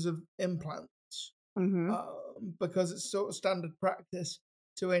tons of implants. Mm-hmm. Because it's sort of standard practice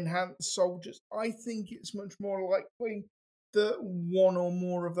to enhance soldiers. I think it's much more likely that one or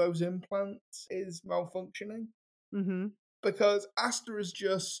more of those implants is malfunctioning. Mm-hmm. Because Aster is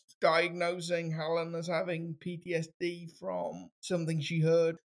just diagnosing Helen as having PTSD from something she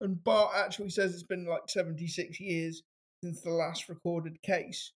heard. And Bart actually says it's been like 76 years since the last recorded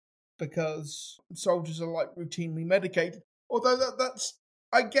case, because soldiers are like routinely medicated. Although that's,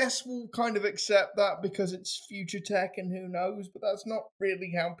 I guess we'll kind of accept that because it's future tech and who knows, but that's not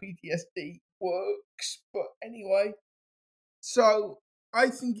really how PTSD works. But anyway, so I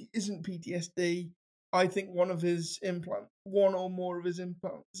think it isn't PTSD. I think one or more of his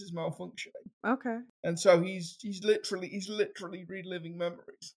implants is malfunctioning. Okay. And so he's literally reliving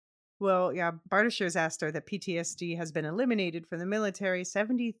memories. Well, yeah, Bart assures Aster that PTSD has been eliminated from the military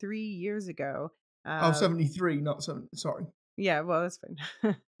 73 years ago. 73, not 7. Sorry. Yeah, well, that's fine.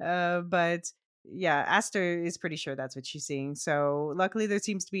 But yeah, Aster is pretty sure that's what she's seeing. So luckily, there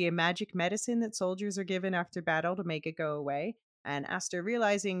seems to be a magic medicine that soldiers are given after battle to make it go away. And Aster,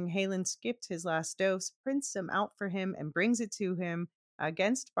 realizing Halen skipped his last dose, prints some out for him and brings it to him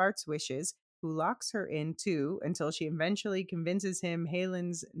against Bart's wishes, who locks her in too until she eventually convinces him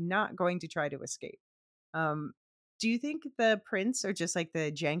Halen's not going to try to escape. Do you think the prints are just like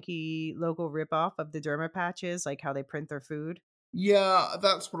the janky local ripoff of the derma patches, like how they print their food? Yeah,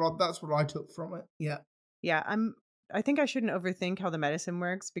 that's what I took from it. Yeah. Yeah, I think I shouldn't overthink how the medicine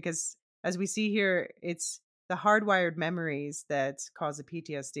works, because as we see here, it's the hardwired memories that cause the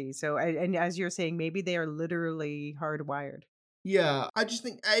PTSD. So, and as you're saying, maybe they are literally hardwired. Yeah, I just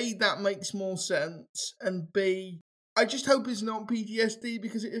think A, that makes more sense, and B, I just hope it's not PTSD,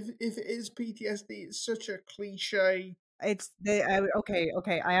 because if it is PTSD, it's such a cliche. Okay.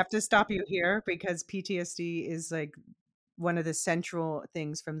 I have to stop you here because PTSD is like one of the central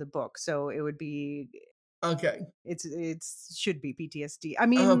things from the book. So it would be Okay. It's should be PTSD. I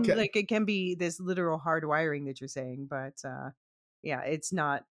mean, Okay. like it can be this literal hardwiring that you're saying, but yeah, it's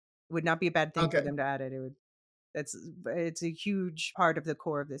not would not be a bad thing for Okay. them to add it. It would it's a huge part of the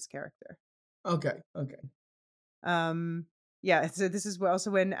core of this character. Okay. Yeah, so this is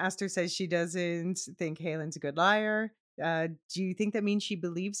also when Aster says she doesn't think Halen's a good liar. Do you think that means she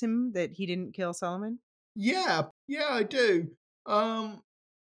believes him that he didn't kill Solomon? Yeah, I do. I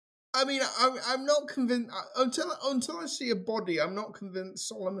mean, I'm not convinced until I see a body. I'm not convinced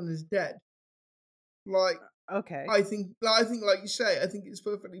Solomon is dead. Like, okay, I think, like you say, I think it's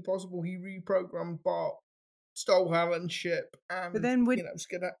perfectly possible he reprogrammed Bart, stole Helen's ship, and but then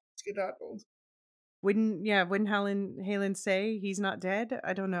skedaddled. Wouldn't Halen say he's not dead?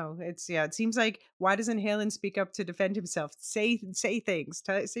 I don't know. It seems like, why doesn't Halen speak up to defend himself? Say things.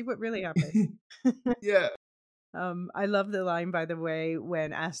 Say what really happened. Yeah. I love the line, by the way,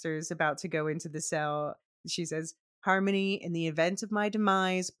 when Aster's about to go into the cell. She says, "Harmony, in the event of my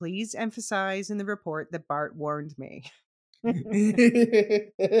demise, please emphasize in the report that Bart warned me." Some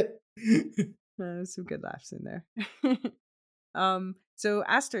good laughs in there. So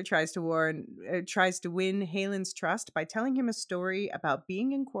Aster tries to win Halen's trust by telling him a story about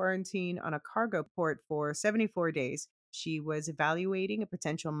being in quarantine on a cargo port for 74 days, She was evaluating a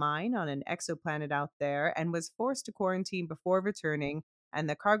potential mine on an exoplanet out there and was forced to quarantine before returning, and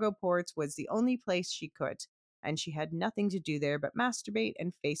the cargo ports was the only place she could. And she had nothing to do there but masturbate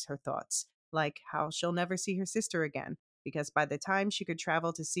and face her thoughts, like how she'll never see her sister again, because by the time she could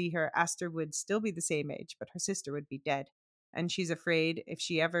travel to see her, Aster would still be the same age, but her sister would be dead. And she's afraid if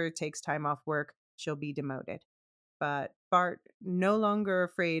she ever takes time off work, she'll be demoted. But Bart, no longer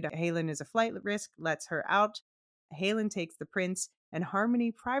afraid Halen is a flight risk, lets her out. Halen takes the prince, and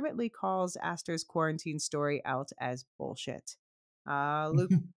Harmony privately calls Aster's quarantine story out as bullshit.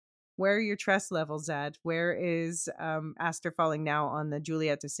 Luke, where are your trust levels at? Where is Aster falling now on the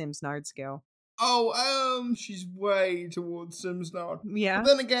Juliet to Sims Nard scale? She's way towards Simsnard. Yeah. But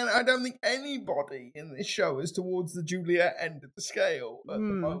then again, I don't think anybody in this show is towards the Juliet end of the scale at the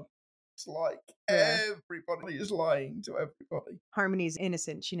moment. It's like everybody is lying to everybody. Harmony's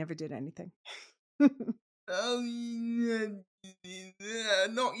innocent. She never did anything.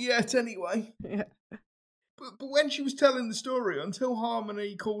 Not yet, anyway. Yeah. But when she was telling the story, until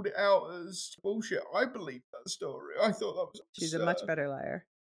Harmony called it out as bullshit, I believed that story. I thought that was She's a much better liar.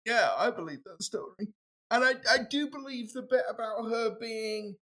 Yeah, I believe that story. And I do believe the bit about her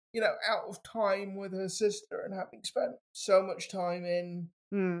being, out of time with her sister and having spent so much time in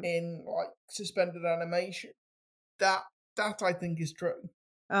like suspended animation. That I think is true.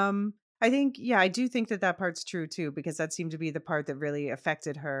 I think, I do think that part's true too, because that seemed to be the part that really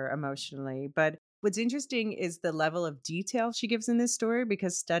affected her emotionally. But what's interesting is the level of detail she gives in this story,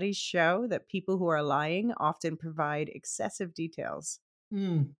 because studies show that people who are lying often provide excessive details.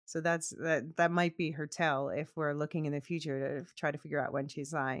 So that might be her tell if we're looking in the future to try to figure out when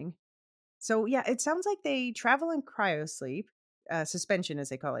she's lying. So yeah, it sounds like they travel in cryosleep, suspension as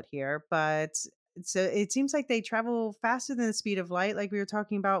they call it here, but so it seems like they travel faster than the speed of light, like we were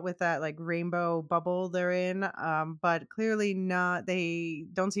talking about with that like rainbow bubble they're in. But clearly not. They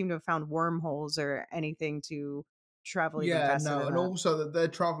don't seem to have found wormholes or anything to travel even faster than and that. also that they're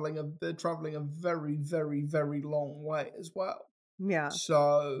traveling a very, very, very long way as well. Yeah.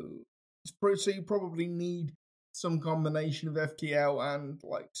 So you probably need some combination of FTL and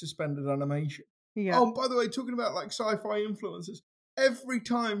like suspended animation. Yeah. Oh, by the way, talking about like sci-fi influences, every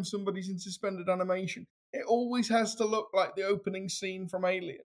time somebody's in suspended animation, it always has to look like the opening scene from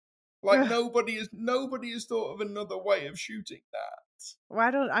Alien. Like nobody has thought of another way of shooting that.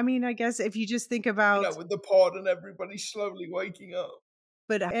 Well, I guess if you just think about with the pod and everybody slowly waking up.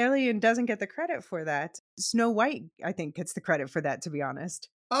 But Alien doesn't get the credit for that. Snow White, I think, gets the credit for that, to be honest.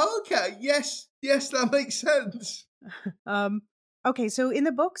 Okay, yes, that makes sense. Okay, so in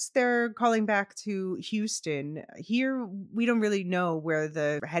the books, they're calling back to Houston. Here, we don't really know where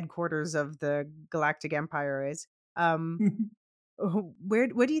the headquarters of the Galactic Empire is.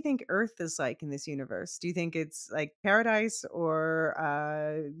 What do you think Earth is like in this universe? Do you think it's like paradise or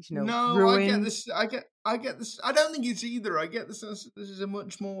No, ruin? I get this. I don't think it's either. I get the sense that this is a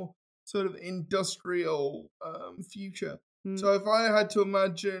much more sort of industrial future. So if I had to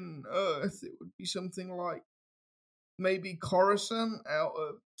imagine Earth, it would be something like maybe Coruscant out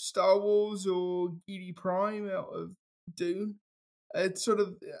of Star Wars or Gidi Prime out of Dune. It's sort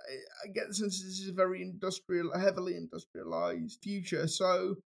of, I get the sense this is a very heavily industrialized future.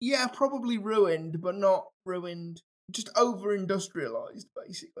 So yeah, probably ruined, but not ruined. Just over-industrialized,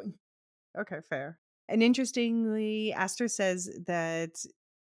 basically. Okay, fair. And interestingly, Aster says that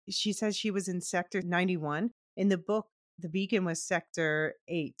she says she was in Sector 91. In the book, the beacon was Sector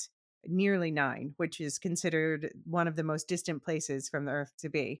 8, nearly 9, which is considered one of the most distant places from the Earth to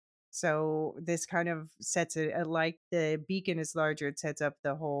be. So this kind of sets it, like the beacon is larger, it sets up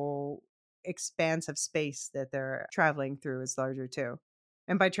the whole expanse of space that they're traveling through is larger too.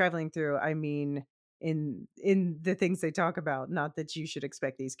 And by traveling through, I mean in the things they talk about, not that you should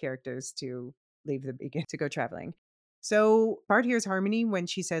expect these characters to leave the beacon to go traveling. So Bart hears Harmony when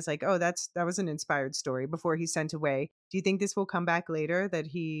she says like, "Oh, that was an inspired story," before he's sent away. Do you think this will come back later, that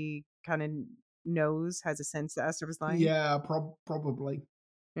he kind of has a sense that Aster was lying? Yeah, probably.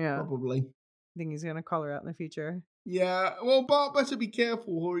 Yeah. Probably. I think he's going to call her out in the future. Yeah, well, Bart better be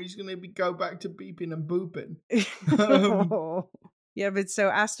careful or he's going to go back to beeping and booping. Yeah, but so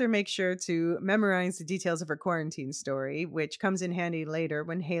Aster makes sure to memorize the details of her quarantine story, which comes in handy later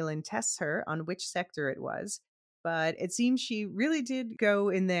when Halen tests her on which sector it was. But it seems she really did go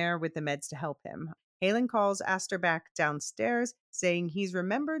in there with the meds to help him. Halen calls Aster back downstairs, saying he's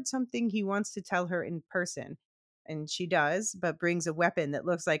remembered something he wants to tell her in person. And she does, but brings a weapon that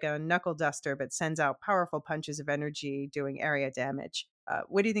looks like a knuckle duster but sends out powerful punches of energy doing area damage.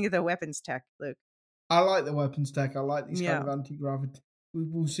 What do you think of the weapons tech, Luke? I like the weapons tech. I like these kind of anti-gravity.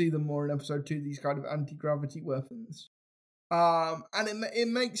 We'll see them more in episode 2, these kind of anti-gravity weapons. And it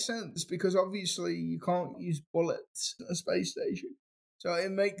makes sense because obviously you can't use bullets at a space station. So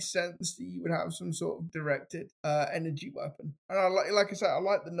it makes sense that you would have some sort of directed energy weapon. And like I said, I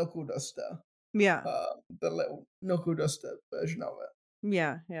like the knuckle duster, Yeah. the little knuckle duster version of it.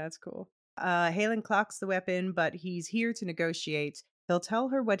 Yeah, it's cool. Halen clocks the weapon, but he's here to negotiate. He'll tell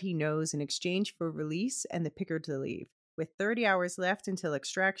her what he knows in exchange for release and the picker to leave. With 30 hours left until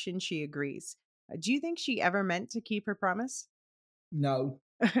extraction, she agrees. Do you think she ever meant to keep her promise? No,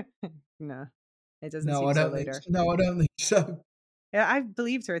 No, it doesn't no, seem I so don't think. later. No, I don't think so. Yeah, I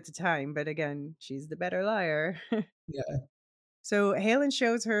believed her at the time, but again, she's the better liar. Yeah, So Halen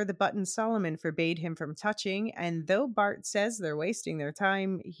shows her the button Solomon forbade him from touching, and though Bart says they're wasting their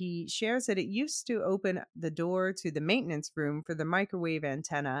time, he shares that it used to open the door to the maintenance room for the microwave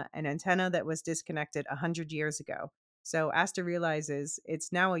antenna, an antenna that was disconnected 100 years ago. So Asta realizes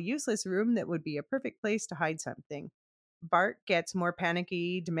it's now a useless room that would be a perfect place to hide something. Bart gets more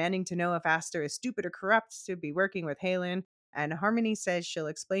panicky, demanding to know if Asta is stupid or corrupt to be working with Halen, and Harmony says she'll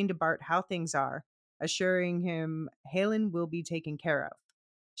explain to Bart how things are, assuring him Halen will be taken care of.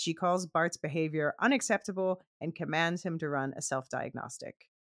 She calls Bart's behavior unacceptable and commands him to run a self diagnostic.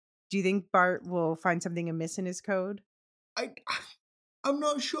 Do you think Bart will find something amiss in his code? I I'm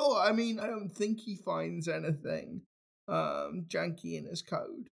not sure. I mean, I don't think he finds anything janky in his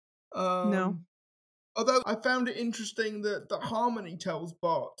code. No. Although I found it interesting that Harmony tells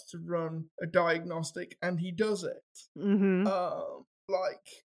Bart to run a diagnostic and he does it. Mm-hmm. Like,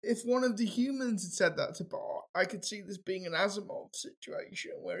 if one of the humans had said that to Bart, I could see this being an Asimov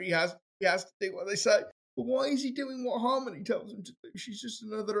situation where he has to do what they say. But why is he doing what Harmony tells him to do? She's just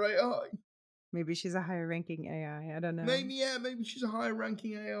another AI. Maybe she's a higher ranking AI. I don't know. Maybe she's a higher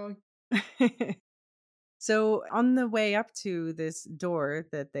ranking AI. So, on the way up to this door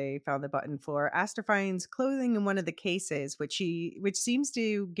that they found the button for, Aster finds clothing in one of the cases, which seems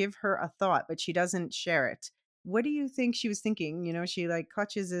to give her a thought, but she doesn't share it. What do you think she was thinking? She like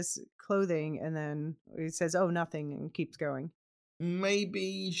clutches this clothing and then it says, "Oh, nothing," and keeps going.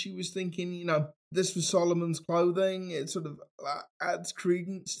 Maybe she was thinking, this was Solomon's clothing. It sort of adds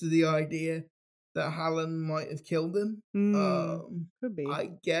credence to the idea that Hallen might have killed him. Could be.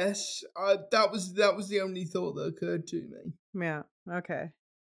 I guess that was the only thought that occurred to me. Yeah. Okay.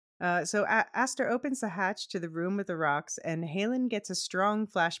 So Aster opens the hatch to the room with the rocks, and Halen gets a strong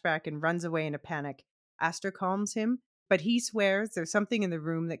flashback and runs away in a panic. Aster calms him, but he swears there's something in the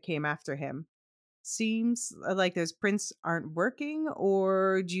room that came after him. Seems like those prints aren't working,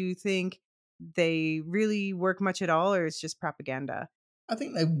 or do you think they really work much at all, or it's just propaganda? I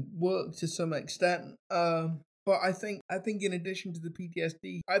think they work to some extent. But I think in addition to the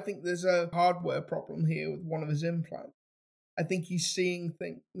PTSD, I think there's a hardware problem here with one of his implants. I think he's seeing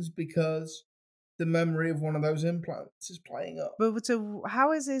things because the memory of one of those implants is playing up. But so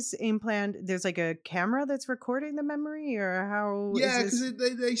how is this implant? There's like a camera that's recording the memory, or how? Yeah, is because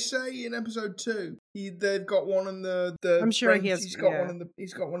this? they say in episode 2 they've got one in the I'm sure brain. he has. He's got Yeah,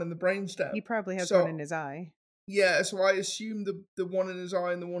 one in the brainstem. he probably has So one in his eye. yeah, so I assume the one in his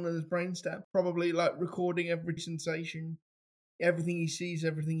eye and the one in his brainstem probably like recording every sensation, everything he sees,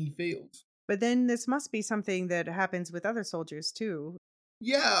 everything he feels. But then this must be something that happens with other soldiers too.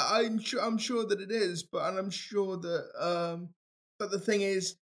 Yeah, I'm sure that it is, and I'm sure that but the thing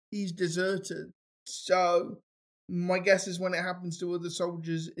is, he's deserted. So my guess is when it happens to other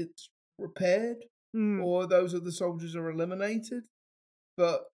soldiers, it's repaired, Mm, or those other soldiers are eliminated.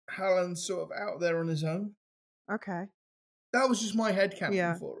 But Hallen's sort of out there on his own. okay. That was just my headcanon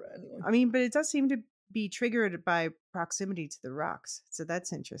Yeah. for it, anyway. I mean, but it does seem to be triggered by proximity to the rocks. So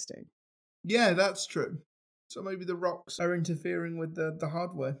that's interesting. Yeah, that's true. So maybe the rocks are interfering with the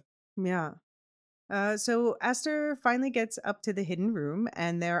hardware. Yeah. So Esther finally gets up to the hidden room,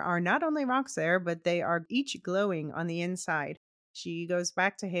 and there are not only rocks there, but they are each glowing on the inside. She goes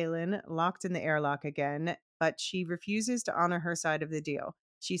back to Halen, locked in the airlock again, but she refuses to honor her side of the deal.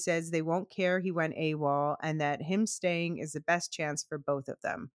 She says they won't care he went AWOL and that him staying is the best chance for both of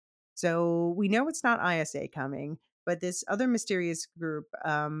them. So we know it's not ISA coming, but this other mysterious group,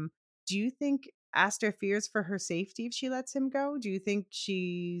 do you think Aster fears for her safety if she lets him go? Do you think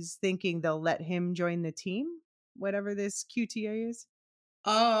she's thinking they'll let him join the team? Whatever this QTA is?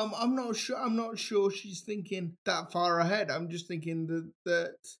 I'm not sure. I'm not sure she's thinking that far ahead. I'm just thinking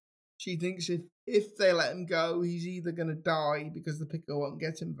that she thinks if they let him go, he's either going to die because the picker won't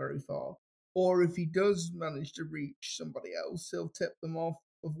get him very far, or if he does manage to reach somebody else, he'll tip them off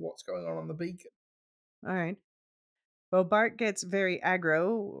of what's going on the beacon. All right. Well, Bart gets very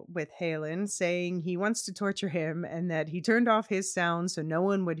aggro with Halen, saying he wants to torture him and that he turned off his sound so no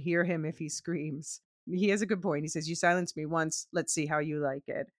one would hear him if he screams. He has a good point. He says, "You silenced me once. Let's see how you like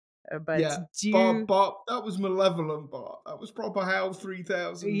it." But Yeah, do you? Bart, that was malevolent Bart. That was proper HAL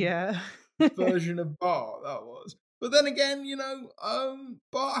 3000 Yeah. version of Bart, that was. But then again,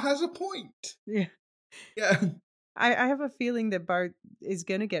 Bart has a point. Yeah. Yeah. I have a feeling that Bart is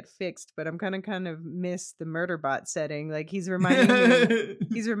gonna get fixed, but I'm gonna kind of miss the murder bot setting. Like he's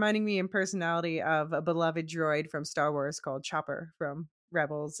reminding me in personality of a beloved droid from Star Wars called Chopper from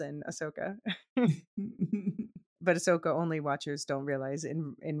Rebels and Ahsoka. But Ahsoka only watchers don't realize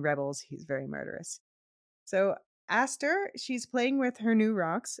in Rebels he's very murderous. So Aster, she's playing with her new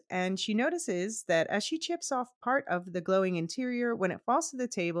rocks, and she notices that as she chips off part of the glowing interior, when it falls to the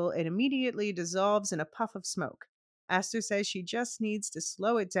table, it immediately dissolves in a puff of smoke. Aster says she just needs to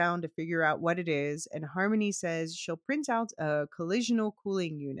slow it down to figure out what it is, and Harmony says she'll print out a collisional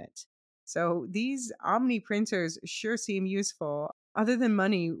cooling unit. So these Omni printers sure seem useful. Other than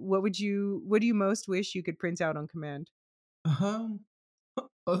money, what do you most wish you could print out on command? um,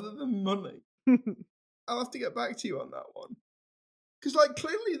 Other than money, I'll have to get back to you on that one. Because, like,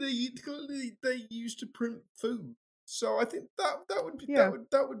 clearly they used to print food, so I think that would be Yeah.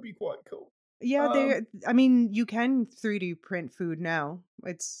 that would be quite cool. Yeah, Um, I mean, you can 3D print food now.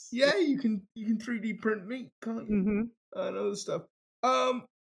 yeah, you can 3D print meat, can't you? Mhm. And other stuff. Um,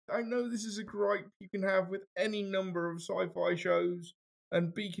 I know this is a gripe you can have with any number of sci-fi shows,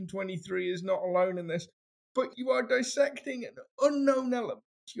 and Beacon 23 is not alone in this. But you are dissecting an unknown element.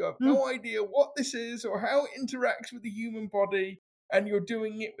 You have Mm. no idea what this is or how it interacts with the human body, and you're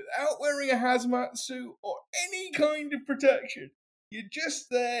doing it without wearing a hazmat suit or any kind of protection. You're just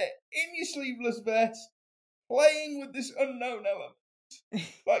there in your sleeveless vest, playing with this unknown element.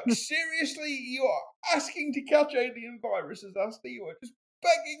 Like, seriously, you are asking to catch alien viruses, Asta. You are just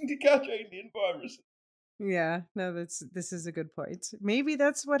begging to catch alien viruses. Yeah, no, this is a good point. Maybe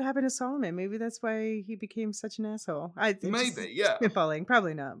that's what happened to Solomon. Maybe that's why he became such an asshole. It's just Maybe, yeah. spitballing,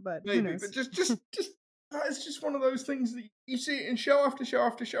 probably not, but who Maybe. But knows? it's just one of those things that you see it in show after show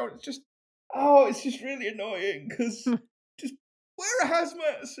after show, and it's just really annoying, because just wear a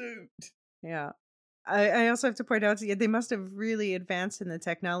hazmat suit. Yeah. I also have to point out, yeah, they must have really advanced in the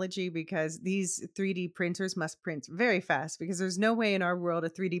technology because these 3D printers must print very fast because there's no way in our world a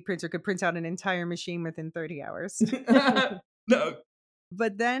 3D printer could print out an entire machine within 30 hours. No.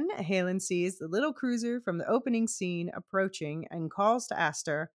 But then Halen sees the little cruiser from the opening scene approaching and calls to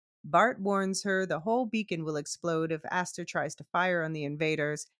Aster. Bart warns her the whole beacon will explode if Aster tries to fire on the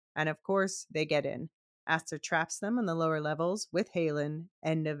invaders, and of course, they get in. Aster traps them on the lower levels with Halen.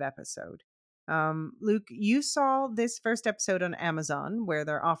 End of episode. Luke, you saw this first episode on Amazon where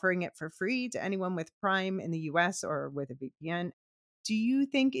they're offering it for free to anyone with Prime in the US or with a VPN. Do you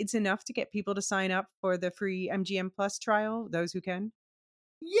think it's enough to get people to sign up for the free MGM Plus trial, those who can?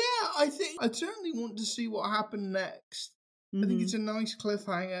 Yeah, I think I certainly want to see what happened next. I think it's Mhm. a nice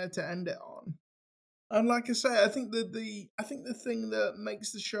cliffhanger to end it on. And like I say, I think that the thing that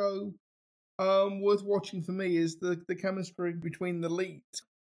makes the show worth watching for me is the chemistry between the leads.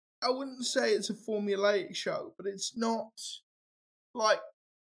 I wouldn't say it's a formulaic show, but it's not like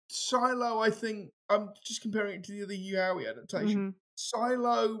Silo. I think I'm just comparing it to the other Yowie adaptation. Mhm.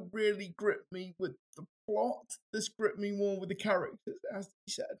 Silo really gripped me with the plot. This gripped me more with the characters, as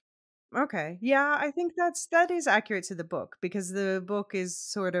he said. Okay. Yeah, I think that is accurate to the book because the book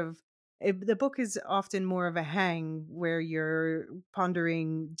is the book is often more of a hang where you're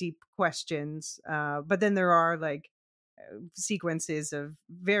pondering deep questions. But then there are like sequences of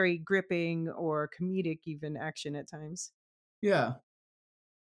very gripping or comedic even action at times. Yeah.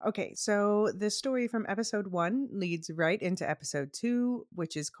 Okay, so the story from episode 1 leads right into episode 2,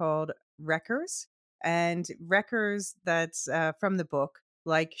 which is called Wreckers. And Wreckers, that's from the book,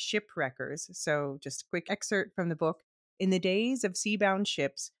 like shipwreckers. So, just a quick excerpt from the book. In the days of sea-bound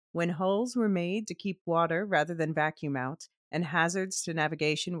ships, when hulls were made to keep water rather than vacuum out, and hazards to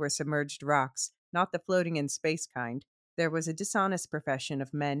navigation were submerged rocks, not the floating in space kind, there was a dishonest profession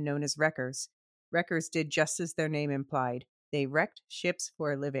of men known as wreckers. Wreckers did just as their name implied. They wrecked ships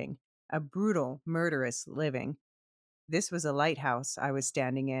for a living, a brutal, murderous living. This was a lighthouse I was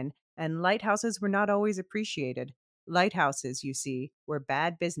standing in, and lighthouses were not always appreciated. Lighthouses, you see, were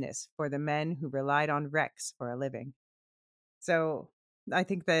bad business for the men who relied on wrecks for a living. So I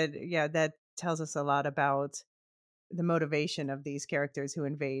think that, yeah, that tells us a lot about the motivation of these characters who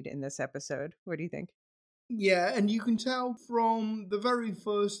invade in this episode. What do you think? Yeah, and you can tell from the very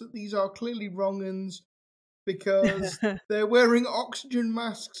first that these are clearly wrong uns, because they're wearing oxygen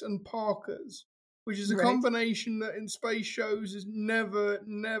masks and parkas, which is a Right? combination that in space shows is never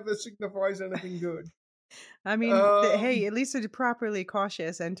signifies anything good. I mean, hey, Um, at least they're properly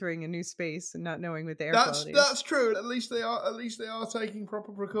cautious entering a new space and not knowing what the air that's quality is. that's true. At least they are taking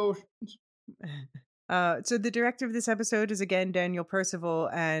proper precautions. So the director of this episode is again Daniel Percival,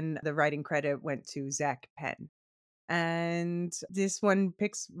 and the writing credit went to Zach Penn. And this one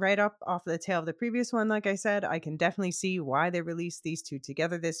picks right up off the tail of the previous one. Like I said, I can definitely see why they released these two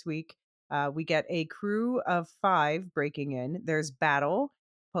together this week. We get a crew of 5 breaking in. There's Battle,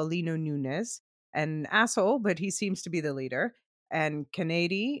 Paulino Nunez, an asshole, but he seems to be the leader. And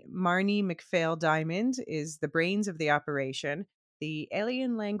Kennedy, Marnie McPhail Diamond, is the brains of the operation. The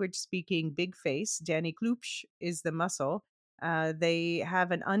alien language speaking big face, Danny Klupsch, is the muscle. They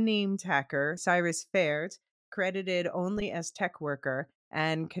have an unnamed hacker, Cyrus Faird, credited only as tech worker,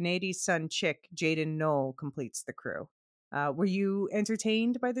 and Kennedy's son Chick, Jaden Knoll, completes the crew. Were you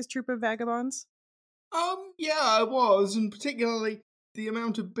entertained by this troop of vagabonds? Yeah, I was, and particularly the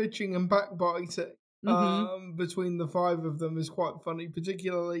amount of bitching and backbiting Mm-hmm. between the 5 of them is quite funny.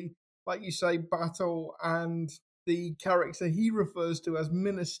 Particularly, like you say, Battle and the character he refers to as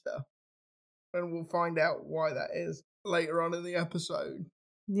Minister, and we'll find out why that is later on in the episode.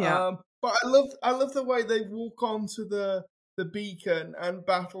 Yeah. But I love the way they walk onto the beacon and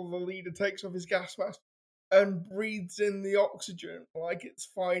Battle, the leader, takes off his gas mask and breathes in the oxygen like it's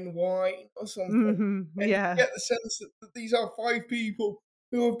fine wine or something. Mm-hmm. And you Yeah. get the sense that these are 5 people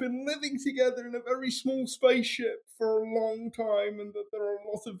who have been living together in a very small spaceship for a long time, and that there are a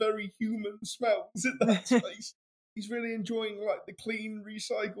lot of very human smells in that space. He's really enjoying like the clean,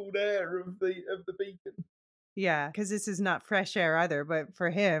 recycled air of the beacon. Yeah, because this is not fresh air either. But for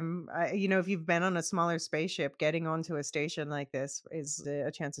him, if you've been on a smaller spaceship, getting onto a station like this is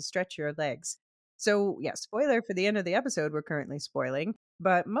a chance to stretch your legs. So, yeah, spoiler for the end of the episode, we're currently spoiling,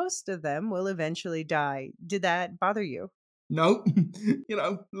 but most of them will eventually die. Did that bother you? No,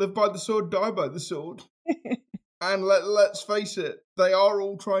 live by the sword, die by the sword. And let's face it, they are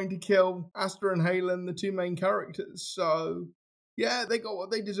all trying to kill Asta and Halen, the 2 main characters. So, yeah, they got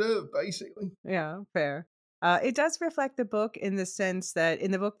what they deserve, basically. Yeah, fair. It does reflect the book in the sense that in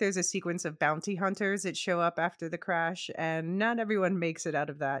the book, there's a sequence of bounty hunters that show up after the crash, and not everyone makes it out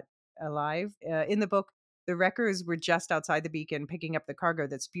of that alive. In the book, the wreckers were just outside the beacon picking up the cargo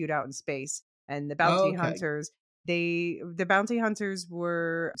that spewed out in space, and Okay. the bounty hunters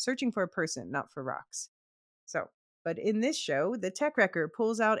were searching for a person, not for rocks. So, but in this show, the tech wrecker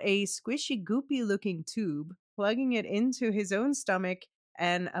pulls out a squishy, goopy looking tube, plugging it into his own stomach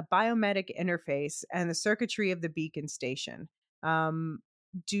and a biometric interface and the circuitry of the beacon station. Um,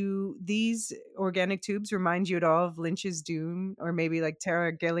 do these organic tubes remind you at all of Lynch's Dune or maybe like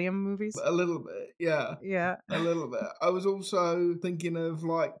Tara Gilliam movies? A little bit, yeah. Yeah. A little bit. I was also thinking of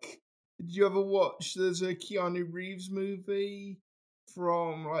like, did you ever watch? There's a Keanu Reeves movie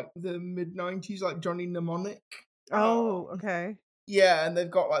from like the mid '90s, like Johnny Mnemonic. Oh, Um, okay. yeah, and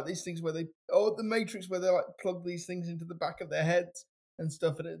they've got like these things where the Matrix, where they like plug these things into the back of their heads and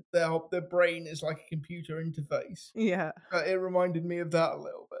stuff, and their brain is like a computer interface. Yeah. It reminded me of that a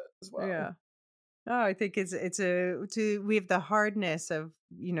little bit as well. Yeah. Oh, I think we have the hardness of,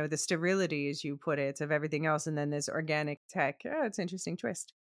 the sterility as you put it of everything else and then this organic tech. Oh, it's an interesting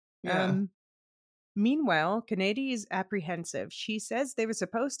twist. Yeah. Um Meanwhile, Kennedy is apprehensive. She says they were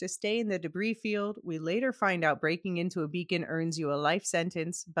supposed to stay in the debris field. We later find out breaking into a beacon earns you a life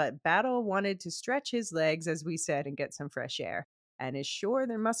sentence, but Battle wanted to stretch his legs, as we said, and get some fresh air, and is sure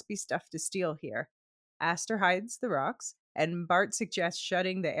there must be stuff to steal here. Aster hides the rocks, and Bart suggests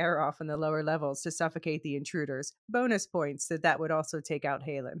shutting the air off in the lower levels to suffocate the intruders. Bonus points that would also take out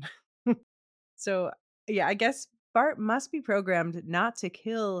Halen. So, yeah, I guess Bart must be programmed not to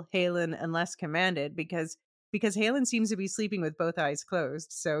kill Halen unless commanded because Halen seems to be sleeping with both eyes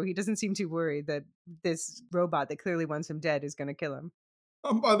closed. So he doesn't seem too worried that this robot that clearly wants him dead is going to kill him.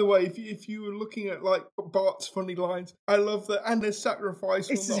 By the way, if you were looking at like Bart's funny lines, I love that, and his sacrifice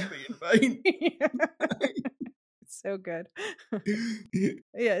will It's not be in vain. It's so good.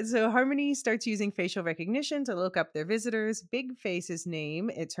 Yeah, so Harmony starts using facial recognition to look up their visitors. Big Face's name,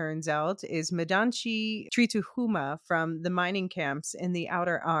 it turns out, is Madanchi Trituhuma from the mining camps in the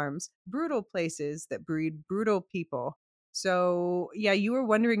Outer Arms, brutal places that breed brutal people. So, yeah, you were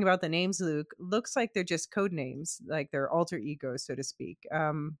wondering about the names, Luke. Looks like they're just code names, like they're alter egos, so to speak.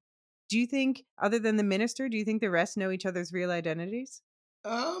 Do you think, other than the minister, do you think the rest know each other's real identities?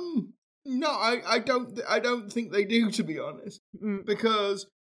 Um, no, I don't think they do, to be honest, Mm, because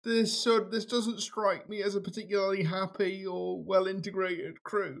this doesn't strike me as a particularly happy or well integrated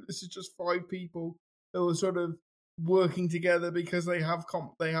crew. This is just 5 people who are sort of working together because they have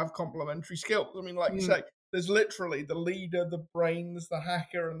complementary skills. I mean, like you mm, say, there's literally the leader, the brains, the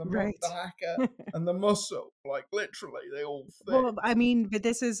hacker, and Right. the hacker and the muscle. Like literally, they all fit. Well, I mean, but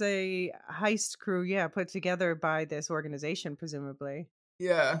this is a heist crew, yeah, put together by this organization, presumably.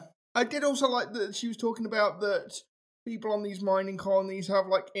 Yeah. I did also like that she was talking about that people on these mining colonies have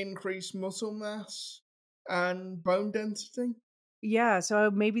like increased muscle mass and bone density. Yeah, so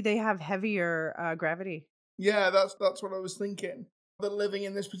maybe they have heavier gravity. Yeah, that's what I was thinking. That living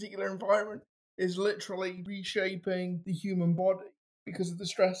in this particular environment is literally reshaping the human body because of the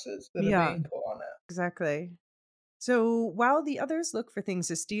stresses that are Yeah, being put on it. exactly. So while the others look for things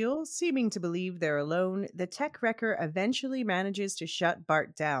to steal, seeming to believe they're alone, the tech wrecker eventually manages to shut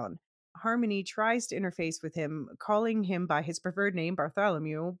Bart down. Harmony tries to interface with him, calling him by his preferred name,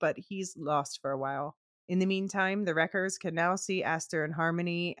 Bartholomew, but he's lost for a while. In the meantime, the wreckers can now see Aster and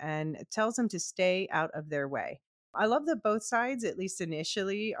Harmony and tells them to stay out of their way. I love that both sides, at least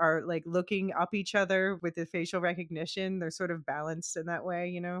initially, are like looking up each other with the facial recognition. They're sort of balanced in that way,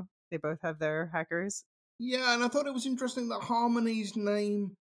 you know? They both have their hackers. Yeah, and I thought it was interesting that Harmony's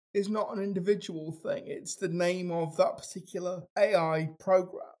name is not an individual thing. It's the name of that particular AI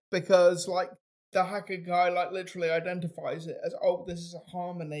program. Because like the hacker guy like literally identifies it as, oh, this is a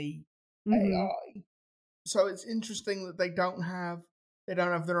Harmony Mhm. AI. So it's interesting that they don't have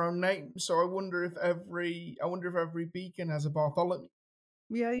their own name. So I wonder if every beacon has a Bartholomew.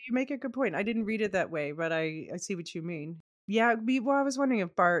 Yeah, you make a good point. I didn't read it that way, but I see what you mean. Yeah, well, I was wondering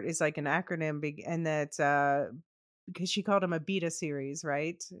if BART is like an acronym and that because she called him a beta series,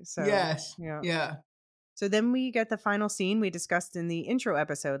 right? So, Yes. yeah. Yeah. So then we get the final scene we discussed in the intro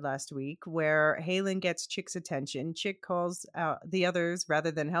episode last week where Halen gets Chick's attention. Chick calls out the others rather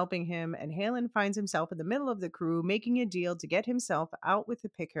than helping him, and Halen finds himself in the middle of the crew making a deal to get himself out with the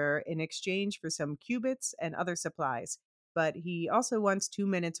picker in exchange for some qubits and other supplies. But he also wants 2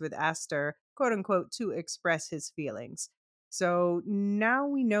 minutes with Aster, quote unquote, to express his feelings. So now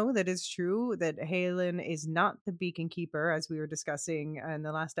we know that it's true that Halen is not the beacon keeper, as we were discussing in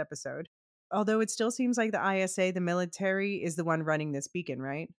the last episode. Although it still seems like the ISA, the military, is the one running this beacon,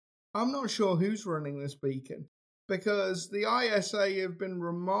 right? I'm not sure who's running this beacon because the ISA have been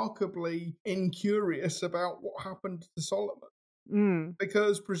remarkably incurious about what happened to Solomon. Mm.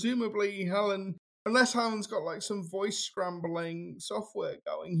 Because presumably unless Helen's got like some voice scrambling software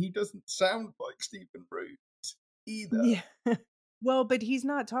going, he doesn't sound like Stephen Root either. Yeah. Well, but he's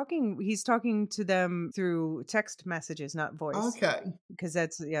talking to them through text messages, not voice, Okay. because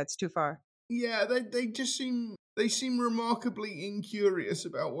it's too far. Yeah, they seem remarkably incurious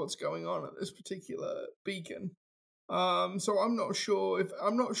about what's going on at this particular beacon. So I'm not sure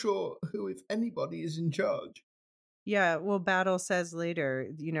who, if anybody, is in charge. Yeah, well, Battle says later,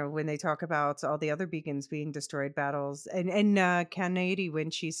 when they talk about all the other beacons being destroyed, Battles and Kennedy, when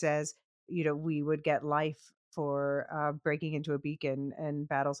she says, we would get life for breaking into a beacon, and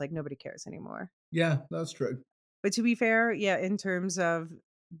Battle's like, nobody cares anymore. Yeah, that's true. But to be fair, yeah, in terms of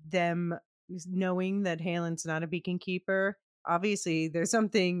them knowing that Halen's not a beacon keeper, obviously there's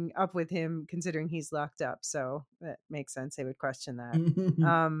something up with him considering he's locked up. So that makes sense. They would question that.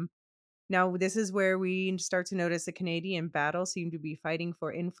 Um, Now, this is where we start to notice the Canadian battle seem to be fighting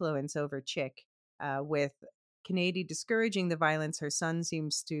for influence over Chick, with Canady discouraging the violence her son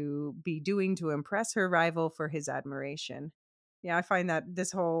seems to be doing to impress her rival for his admiration. Yeah, I find that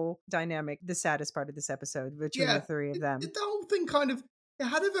this whole dynamic the saddest part of this episode between the Yeah, three of them. the whole thing kind of it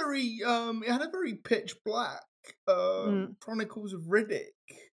had a very pitch black Mm, Chronicles of Riddick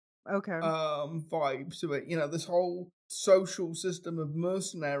okay. vibe to it. You know, this whole social system of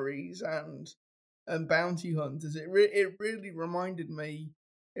mercenaries and bounty hunters. It really reminded me.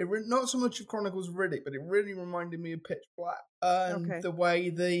 Not so much of Chronicles of Riddick, but it really reminded me of Pitch Black and Okay. the way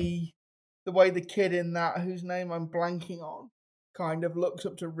the kid in that, whose name I'm blanking on, kind of looks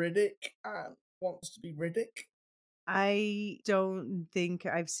up to Riddick and wants to be Riddick. I don't think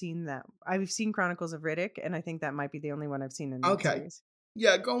I've seen that. I've seen Chronicles of Riddick, and I think that might be the only one I've seen in that Okay, series.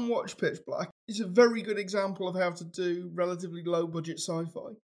 yeah, go and watch Pitch Black. It's a very good example of how to do relatively low budget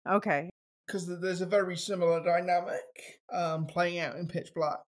sci-fi Okay. because there's a very similar dynamic playing out in Pitch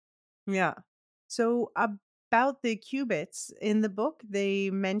Black. Yeah. So about the qubits in the book, they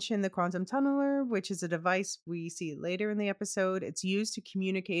mention the quantum tunneler, which is a device we see later in the episode. It's used to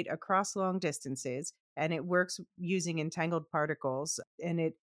communicate across long distances, and it works using entangled particles.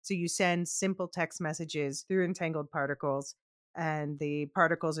 So you send simple text messages through entangled particles, and the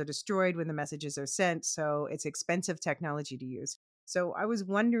particles are destroyed when the messages are sent. So it's expensive technology to use. So I was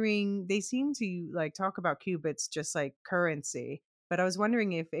wondering, they seem to like talk about qubits just like currency. but I was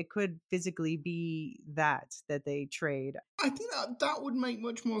wondering if it could physically be that they trade. I think that would make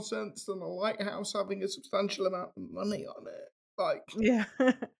much more sense than a lighthouse having a substantial amount of money on it. Like Yeah.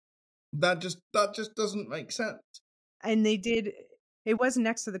 that just doesn't make sense. And it was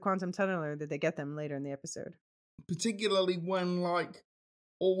next to the quantum tunneler that they get them later in the episode. Particularly when like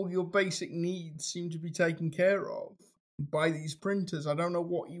all your basic needs seem to be taken care of by these printers. I don't know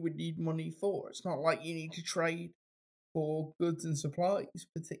what you would need money for. It's not like you need to trade for goods and supplies,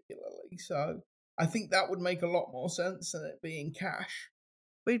 particularly. So I think that would make a lot more sense than it being cash.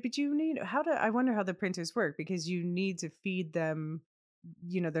 Wait, but I wonder how the printers work, because you need to feed them,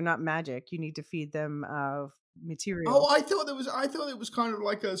 they're not magic. You need to feed them Oh, material. I thought it was kind of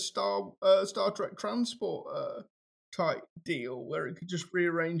like a Star Trek transport type deal where it could just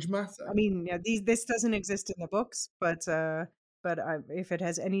rearrange I matter. mean, yeah, this doesn't exist in the books, but if it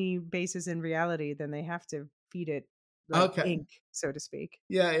has any basis in reality, then they have to feed it like Okay. ink, so to speak.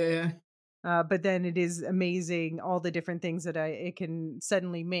 Yeah, yeah, yeah. But then it is amazing all the different things that it can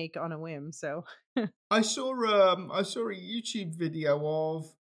suddenly make on a whim. So, I saw a YouTube video of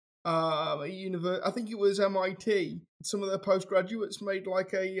I think it was MIT. Some of their postgraduates made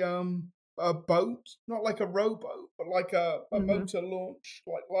like a boat, not like a rowboat, but like a mhm. motor launch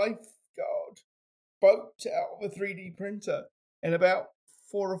like lifeguard boat out of a 3D printer in about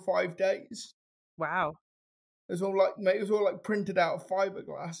 4 or 5 days. Wow, It was all like printed out of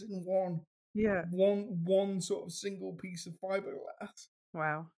fiberglass in one yeah. one one sort of single piece of fiberglass.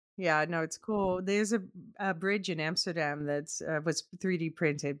 Wow. Yeah, no, it's cool. There's a bridge in Amsterdam that's was 3D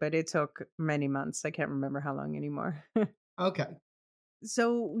printed, but it took many months. I can't remember how long anymore. Okay.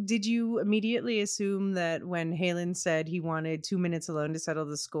 So, did you immediately assume that when Halen said he wanted 2 minutes alone to settle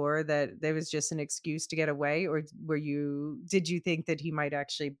the score, that there was just an excuse to get away, or did you think that he might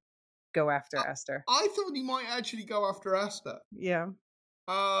actually go after I, Esther? I thought he might actually go after Asta. Yeah.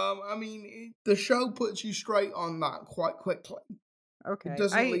 I mean, the show puts you straight on that quite quickly. It Okay.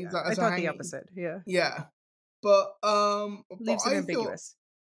 doesn't leave that I as a thought the hanging. opposite. Yeah. Yeah, but Leaves it I thought, ambiguous.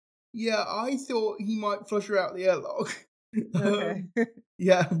 yeah, I thought he might flush her out the airlock. Okay.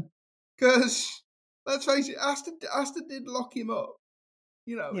 Yeah, because let's face it, Asta did lock him up.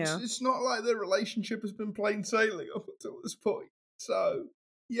 Yeah. It's not like their relationship has been plain sailing up until this point. So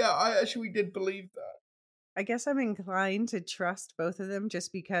yeah, I actually did believe that. I guess I'm inclined to trust both of them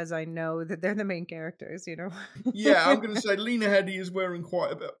just because I know that they're the main characters. Yeah, I'm going to say Lena Headey is wearing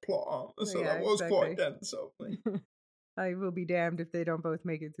quite a bit of plot armor, so Yeah, that was quite exactly. dense of me. I will be damned if they don't both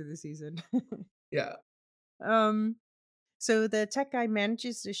make it through the season. Yeah. um So the tech guy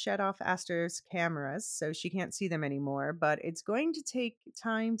manages to shut off Aster's cameras so she can't see them anymore, but it's going to take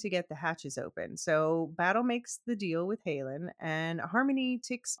time to get the hatches open. So Battle makes the deal with Halen, and Harmony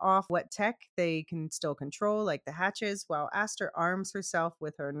ticks off what tech they can still control, like the hatches, while Aster arms herself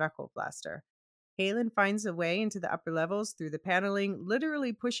with her knuckle blaster. Halen finds a way into the upper levels through the paneling,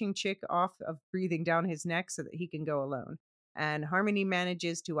 literally pushing Chick off of breathing down his neck so that he can go alone. And Harmony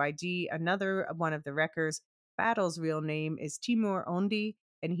manages to ID another one of the wreckers. Battle's real name is Timur Ondi,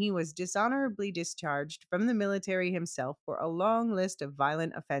 and he was dishonorably discharged from the military himself for a long list of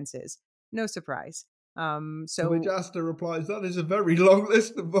violent offenses. No surprise. To which So, Asta replies, "That is a very long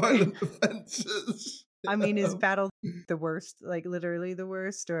list of violent offences." I mean, is Battle the worst? Like literally the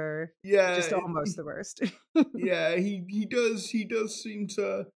worst, or just Yeah, almost the worst? yeah. He does seem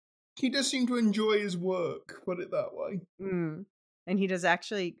to enjoy his work. Put it that way. Mm. And he does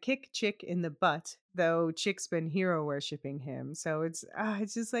actually kick Chick in the butt, though Chick's been hero worshipping him. So it's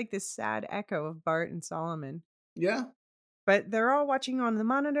just like this sad echo of Bart and Solomon. Yeah, But they're all watching on the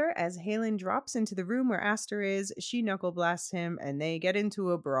monitor as Halen drops into the room where Aster is. She knuckle blasts him, and they get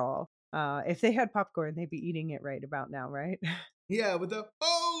into a brawl. If they had popcorn, they'd be eating it right about now, right? yeah. With the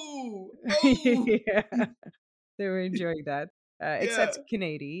oh, Yeah, they were enjoying that. yeah. Except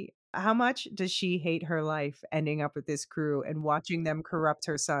Kennedy. How much does she hate her life ending up with this crew and watching them corrupt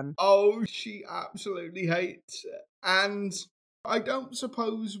her son? Oh, she absolutely hates it. And I don't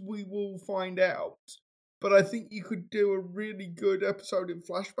suppose we will find out, but I think you could do a really good episode in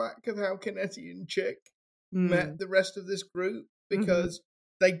flashback of how Kinetti and Chick met Mm. the rest of this group Hmm. because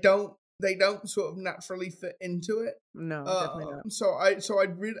they don't sort of naturally fit into it. No, definitely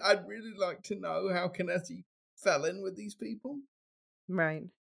not. I'd really like to know how Kinetti fell in with these people. Right.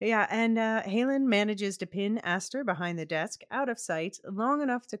 Yeah, and Halen manages to pin Aster behind the desk out of sight long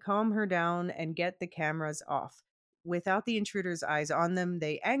enough to calm her down and get the cameras off. Without the intruder's eyes on them,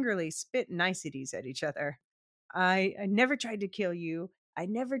 they angrily spit niceties at each other. I never tried to kill you. I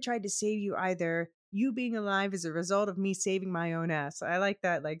never tried to save you either. you being alive is a result of me saving my own ass. I like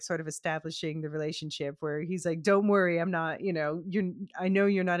that, like, sort of establishing the relationship where he's like, don't worry, I'm not, I know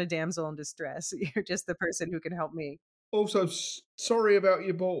you're not a damsel in distress. You're just the person who can help me. Also, sorry about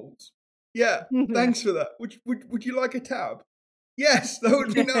your balls. Yeah, Yeah. thanks for that. Would you like a tab? Yes, that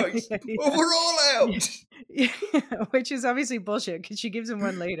would be nice. Yeah, Well, we're all yeah. out. Yeah, which is obviously bullshit because she gives him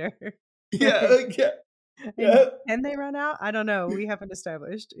one later. Yeah, yeah, And yeah. can they run out? I don't know. We haven't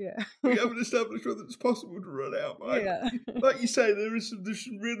established. Yeah. We haven't established whether it's possible to run out, but Yeah. like you say, there's some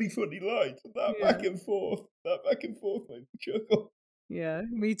really funny lines. That Yeah. back and forth made me chuckle. Yeah.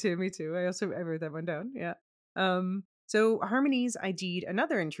 Me too. Me too. I wrote that one down. Yeah. So Harmony's ID'd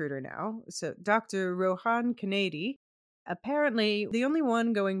another intruder now. So Dr. Rohan Kennedy, apparently the only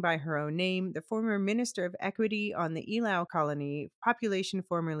one going by her own name, the former Minister of Equity on the Elau colony, population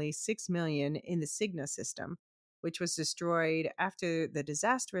formerly 6 million in the Cygna system, which was destroyed after the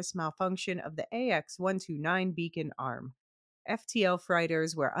disastrous malfunction of the AX-129 beacon arm. FTL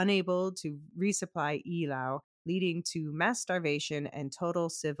freighters were unable to resupply Elau, leading to mass starvation and total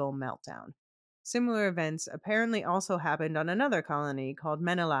civil meltdown. Similar events apparently also happened on another colony called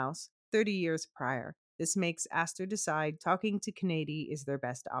Menelaus 30 years prior. This makes Aster decide talking to Kennedy is their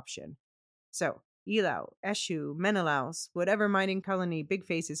best option. So, Elau, Eshu, Menelaus, whatever mining colony Big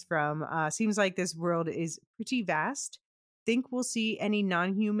Face is from, seems like this world is pretty vast. Think we'll see any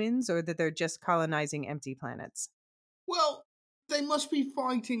non-humans or that they're just colonizing empty planets? Well, they must be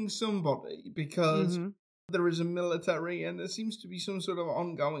fighting somebody because Mm-hmm. there is a military and there seems to be some sort of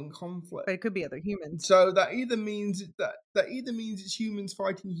ongoing conflict. But it could be other humans. So that either means it's humans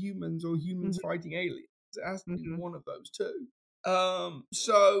fighting humans or humans Mhm. fighting aliens. It has to be Mhm. one of those two.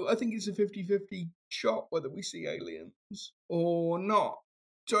 So I think it's a 50-50 shot whether we see aliens or not.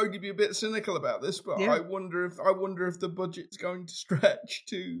 Sorry to be a bit cynical about this, but Yeah. I wonder if the budget's going to stretch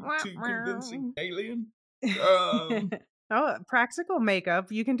to convincing alien. Oh, practical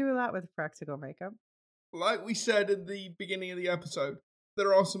makeup. You can do a lot with practical makeup. Like we said at the beginning of the episode,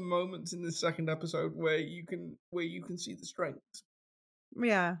 there are some moments in this second episode where you can see the strengths.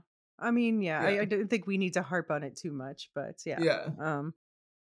 Yeah. I mean, yeah, Yeah. I don't think we need to harp on it too much, but yeah. Yeah.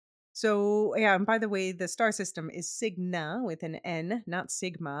 So yeah, and by the way, the star system is Cygna with an N, not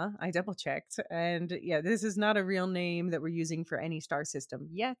Sigma. I double checked. And yeah, this is not a real name that we're using for any star system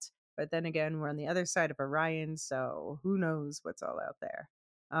yet. But then again, we're on the other side of Orion, so who knows what's all out there.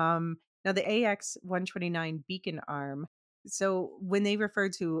 Now the AX-129 beacon arm. So when they refer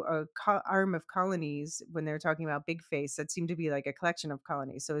to a arm of colonies, when they're talking about Big Face, that seemed to be like a collection of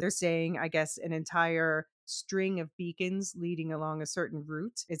colonies. So they're saying, I guess, an entire string of beacons leading along a certain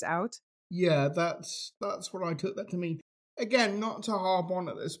route is out. Yeah, that's what I took that to mean. Again, not to harp on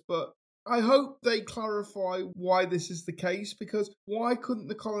at this, but I hope they clarify why this is the case, because why couldn't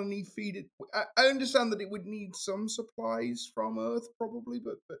the colony feed it? I understand that it would need some supplies from Earth, probably,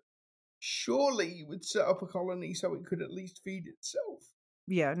 but surely you would set up a colony so it could at least feed itself.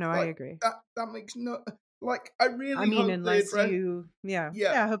 Yeah, no, I agree. That makes no... Like, I really I mean, hope unless they address... you, yeah,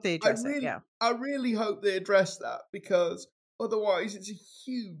 Yeah, I hope they address it. Yeah. I really hope they address that, because otherwise it's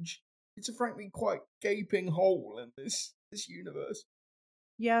a frankly quite gaping hole in this universe.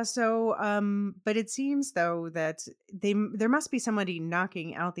 Yeah, so but it seems though that there must be somebody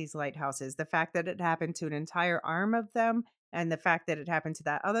knocking out these lighthouses. The fact that it happened to an entire arm of them and the fact that it happened to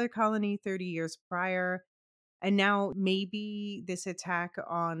that other colony 30 years prior, and now maybe this attack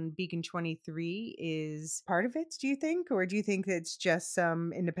on Beacon 23 is part of it, do you think? Or do you think it's just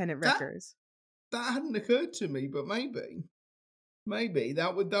some independent That wreckers? that hadn't occurred to me, but maybe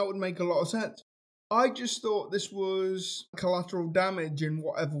that would make a lot of sense. I just thought this was collateral damage in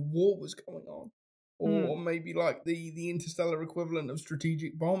whatever war was going on, or Mhm. maybe like the interstellar equivalent of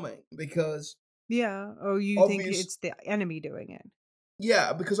strategic bombing, because Yeah. Oh, you think obvious it's the enemy doing it?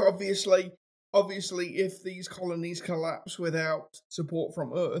 yeah, because obviously if these colonies collapse without support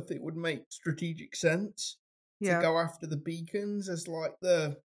from Earth, it would make strategic sense to Yeah. go after the beacons as like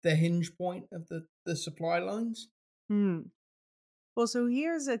the hinge point of the supply lines. Hmm. Well, so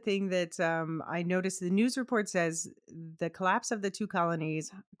here's a thing that I noticed. The news report says the collapse of the two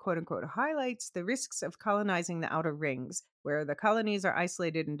colonies, quote unquote, highlights the risks of colonizing the outer rings, where the colonies are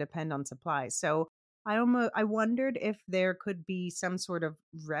isolated and depend on supplies. So I wondered if there could be some sort of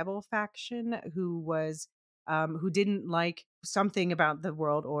rebel faction who didn't like something about the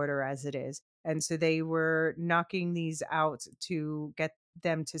world order as it is, and so they were knocking these out to get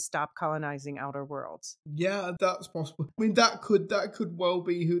them to stop colonizing outer worlds. Yeah, that's possible. I mean, that could well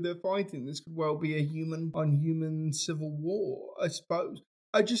be who they're fighting. This could well be a human on human civil war, I suppose.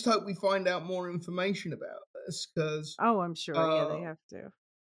 I just hope we find out more information about this, because Oh, I'm sure. Yeah, they have to.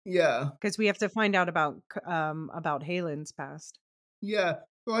 Yeah. Because we have to find out about Halen's past. Yeah.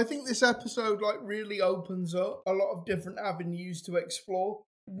 So I think this episode like really opens up a lot of different avenues to explore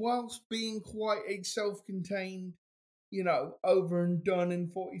whilst being quite a self-contained, over and done in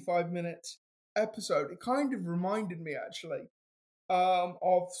 45 minutes episode. It kind of reminded me actually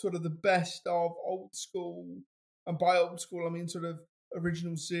of sort of the best of old school, and by old school I mean sort of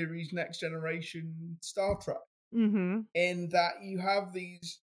original series, next generation Star Trek, Mm-hmm. in that you have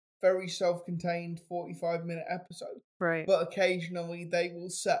these very self-contained 45-minute episodes, Right. but occasionally they will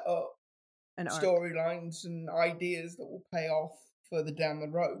set up An arc. storylines and ideas that will pay off further down the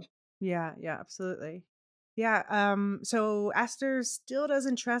road. Yeah, absolutely. Yeah, so Aster still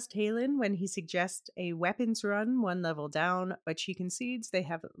doesn't trust Halen when he suggests a weapons run one level down, but she concedes they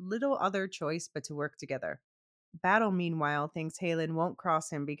have little other choice but to work together. Battle, meanwhile, thinks Halen won't cross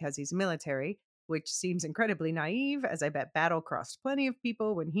him because he's military, which seems incredibly naive, as I bet Battle crossed plenty of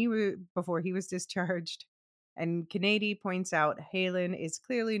people before he was discharged. And Kennedy points out Halen is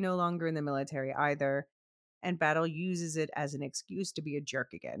clearly no longer in the military either, and Battle uses it as an excuse to be a jerk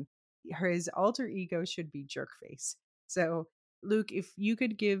again. His alter ego should be Jerkface. So, Luke, if you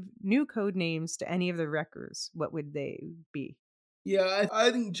could give new code names to any of the wreckers, what would they be? Yeah, I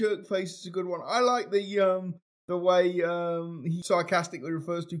think Jerkface is a good one. I like the way he sarcastically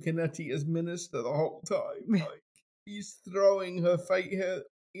refers to Kennedy as minister the whole time. Like he's throwing her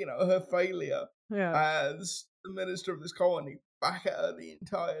her failure Yeah. as the minister of this colony back at her the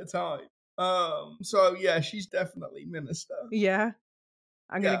entire time. So yeah, she's definitely minister. Yeah.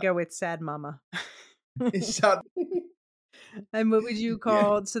 I'm going Yeah. to go with Sad Mama. It's sad. And what would you Yeah.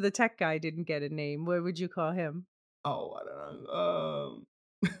 call, so the tech guy didn't get a name. What would you call him? Oh, I don't know.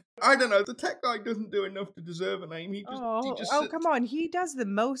 I don't know. The tech guy doesn't do enough to deserve a name. He just sits. Come on. He does the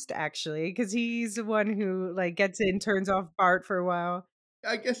most, actually, because he's the one who like gets in, turns off Bart for a while.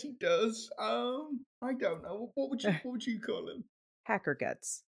 I guess he does. I don't know. What would you call him? Hacker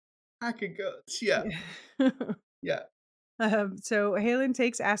Guts. Hacker Guts. Yeah. Yeah. So Halen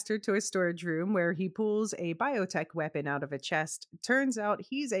takes Aster to a storage room where he pulls a biotech weapon out of a chest. Turns out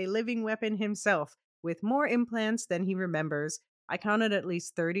he's a living weapon himself, with more implants than he remembers. I counted at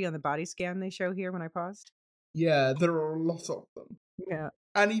least 30 on the body scan they show here when I paused. Yeah, there are a lot of them. Yeah.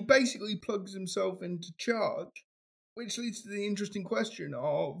 And he basically plugs himself into charge, which leads to the interesting question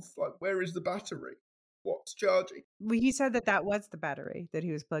of, like, where is the battery? What's charging? Well, he said that was the battery that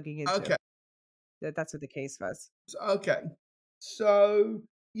he was plugging into. Okay. That's what the case was. Okay. So,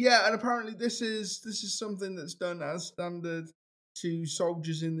 yeah, and apparently this is something that's done as standard to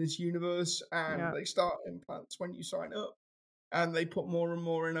soldiers in this universe, and they start implants when you sign up. And they put more and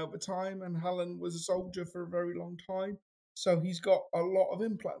more in over time, and Helen was a soldier for a very long time, so he's got a lot of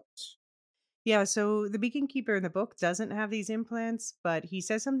implants. Yeah, so the Beacon Keeper in the book doesn't have these implants, but he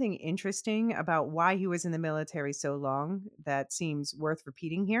says something interesting about why he was in the military so long that seems worth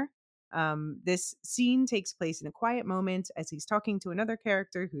repeating here. This scene takes place in a quiet moment as he's talking to another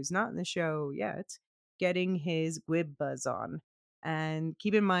character who's not in the show yet, getting his Gwib buzz on. And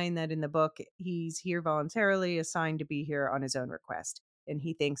keep in mind that in the book, he's here voluntarily, assigned to be here on his own request. And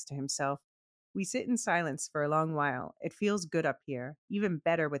he thinks to himself, "We sit in silence for a long while. It feels good up here, even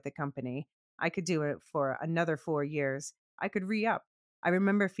better with the company. I could do it for another 4 years. I could re up. I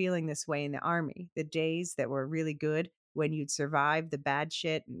remember feeling this way in the army, the days that were really good when you'd survived the bad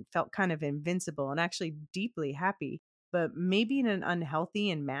shit and felt kind of invincible and actually deeply happy, but maybe in an unhealthy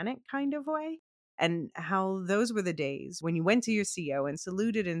and manic kind of way. And how those were the days when you went to your CO and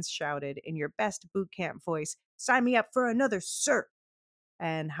saluted and shouted in your best boot camp voice, 'Sign me up for another, sir!'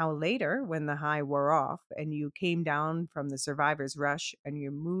 And how later, when the high wore off and you came down from the survivor's rush and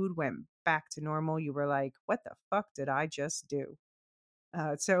your mood went back to normal, you were like, 'What the fuck did I just do?'"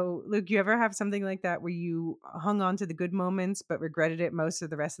 So, Luke, you ever have something like that where you hung on to the good moments but regretted it most of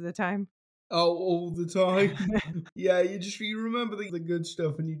the rest of the time? Oh, all the time. Yeah, you remember the good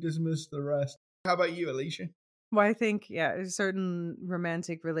stuff and you dismiss the rest. How about you, Alicia? Well, I think, yeah, certain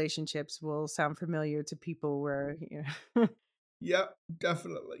romantic relationships will sound familiar to people where, Yep,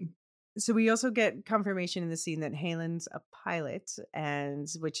 definitely. So we also get confirmation in the scene that Halen's a pilot, and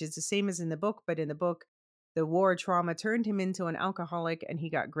which is the same as in the book, but in the book, the war trauma turned him into an alcoholic and he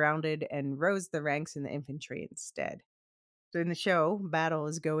got grounded and rose the ranks in the infantry instead. So in the show, Battle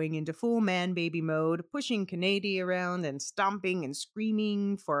is going into full man baby mode, pushing Kennedy around and stomping and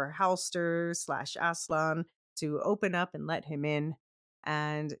screaming for Halster/Aslan to open up and let him in.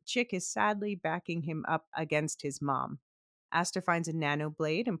 And Chick is sadly backing him up against his mom. Aster finds a nano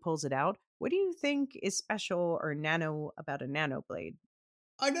blade and pulls it out. What do you think is special or nano about a nano blade?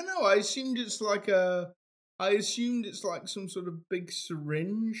 I don't know. I assumed it's like a I assumed it's like some sort of big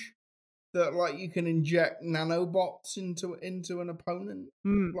syringe that like you can inject nanobots into an opponent,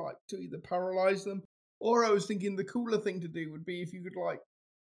 Mm. like to either paralyze them. Or I was thinking the cooler thing to do would be if you could like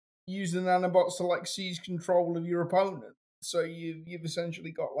use the nanobots to like seize control of your opponent. So you've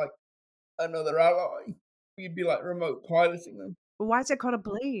essentially got like another ally. You'd be like remote piloting them. But why is it called a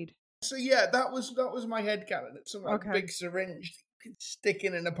blade? So yeah, that was my headcanon. It's some like Okay. big syringe that you can stick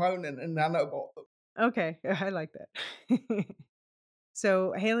in an opponent and nanobot them. Okay, I like that.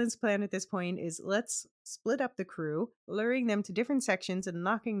 So Halen's plan at this point is let's split up the crew, luring them to different sections and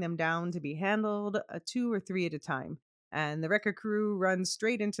locking them down to be handled 2 or 3 at a time. And the wrecker crew runs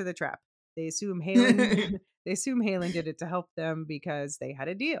straight into the trap. They assume Halen did it to help them because they had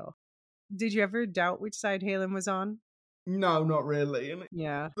a deal. Did you ever doubt which side Halen was on? No, not really. And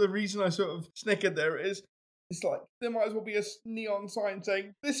Yeah. the reason I sort of snickered there is it's like there might as well be a neon sign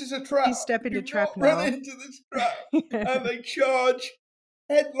saying this is a trap. You step into Do trap not run now. into this trap, and they charge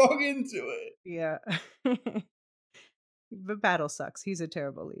headlong into it. Yeah. But Battle sucks. He's a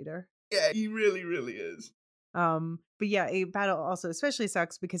terrible leader. Yeah, he really, really is. But yeah, a Battle also especially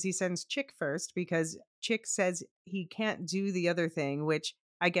sucks because he sends Chick first because Chick says he can't do the other thing, which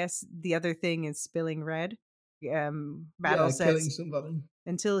I guess the other thing is spilling red. Battle killing says somebody.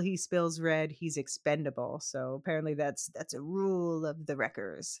 until he spills red, he's expendable. So apparently that's a rule of the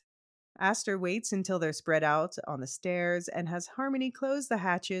wreckers. Aster waits until they're spread out on the stairs and has Harmony close the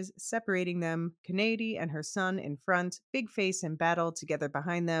hatches, separating them, Kanady and her son in front, Big Face and Battle together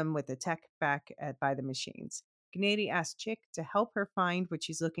behind them with the tech back by the machines. Kanady asks Chick to help her find what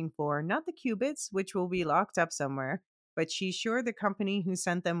she's looking for, not the qubits, which will be locked up somewhere, but she's sure the company who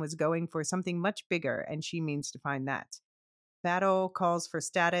sent them was going for something much bigger, and she means to find that. Battle calls for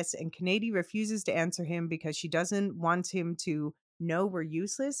status, and Kanady refuses to answer him because she doesn't want him to know we're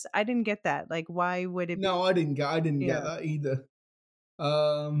useless. I didn't get that. Like, why would it be? No, I didn't get that either.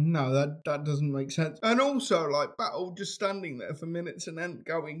 No, that doesn't make sense. And also, like, Battle just standing there for minutes and then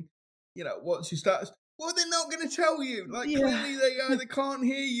going, what's your status? Well, they're not going to tell you. Like, clearly they either can't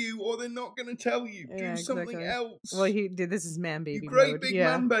hear you or they're not going to tell you. Do something else. Well, this is man baby You great mode. big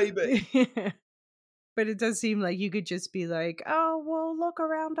man baby. But it does seem like you could just be like, oh, well, look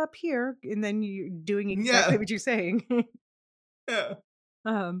around up here. And then you're doing exactly what you're saying.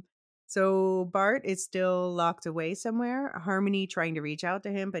 Yeah. So Bart is still locked away somewhere. Harmony trying to reach out to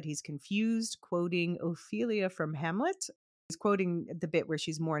him, but he's confused, quoting Ophelia from Hamlet. He's quoting the bit where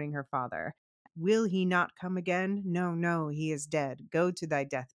she's mourning her father. Will he not come again? No, no, he is dead. Go to thy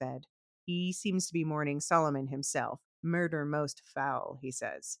deathbed. He seems to be mourning Solomon himself. Murder most foul, he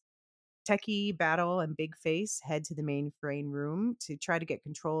says. Techie, Battle, and Big Face head to the mainframe room to try to get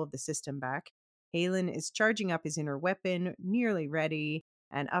control of the system back. Halen is charging up his inner weapon, nearly ready,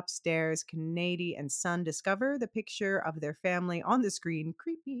 and upstairs, Kanady and Son discover the picture of their family on the screen.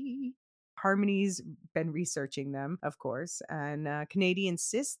 Creepy. Harmony's been researching them, of course, and Kanady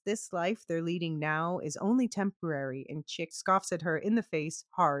insists this life they're leading now is only temporary, and Chick scoffs at her in the face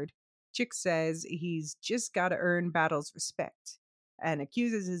hard. Chick says he's just got to earn Battle's respect and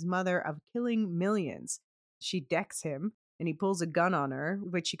accuses his mother of killing millions. She decks him, and he pulls a gun on her,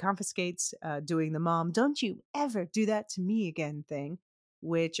 which she confiscates, doing the mom, don't you ever do that to me again thing,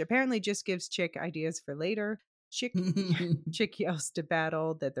 which apparently just gives Chick ideas for later. Chick yells to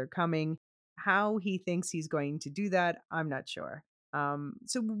Battle that they're coming. How he thinks he's going to do that, I'm not sure.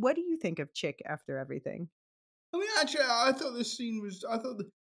 So what do you think of Chick after everything? I mean, actually, I thought this scene was,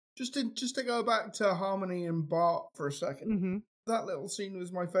 just to go back to Harmony and Bart for a second, that little scene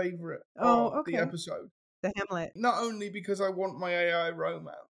was my favourite of the episode. The Hamlet. Not only because I want my AI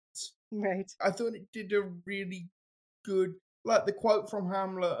romance. Right. I thought it did a really good, like the quote from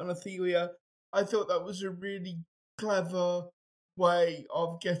Hamlet and Ophelia, I thought that was a really clever way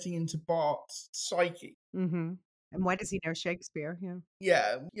of getting into Bart's psyche. Mm-hmm. And why does he know Shakespeare?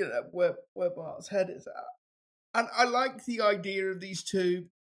 Yeah, where Bart's head is at. And I like the idea of these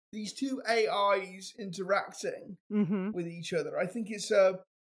two AIs interacting with each other. I think it's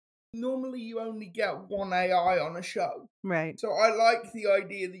normally you only get one AI on a show. Right. So I like the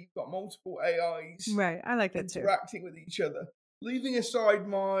idea that you've got multiple AIs. Right. I like that interacting with each other. Leaving aside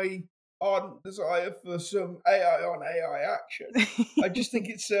my ardent desire for some AI on AI action, I just think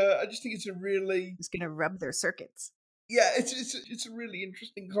it's a really just gonna rub their circuits. Yeah, it's a really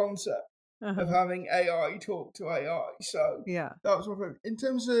interesting concept. Of having AI talk to AI. So yeah, that was my favorite. In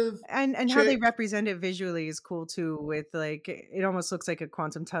terms of and how they represent it visually is cool too, with like it almost looks like a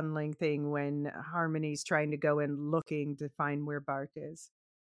quantum tunneling thing when Harmony's trying to go in looking to find where Bart is.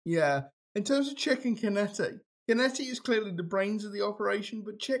 Yeah. In terms of Chick and Kanety is clearly the brains of the operation,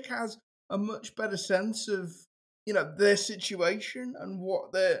 but Chick has a much better sense of, their situation and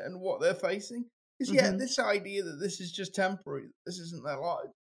what they're facing. Because Mm-hmm. this idea that this is just temporary, this isn't their life,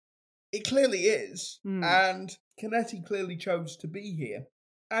 it clearly is. Mm, And Canetti clearly chose to be here,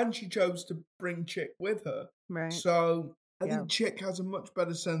 and she chose to bring Chick with her. right. So I Yeah. think Chick has a much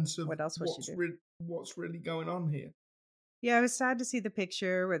better sense of What else will she do? what's really going on here. Yeah, I was sad to see the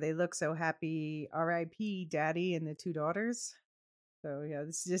picture where they look so happy. R.I.P. Daddy and the two daughters. So yeah,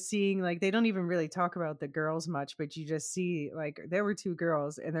 this is just seeing like they don't even really talk about the girls much, but you just see like there were two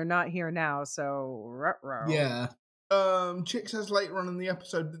girls and they're not here now. So ruh-roh. Yeah. Chick says later on in the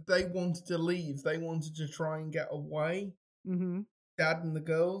episode that they wanted to leave. They wanted to try and get away, Mm-hmm. Dad and the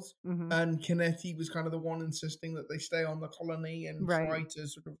girls. Mm-hmm. And Canetti was kind of the one insisting that they stay on the colony and Right. try to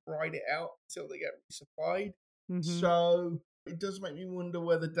sort of ride it out until they get resupplied. Mm-hmm. So it does make me wonder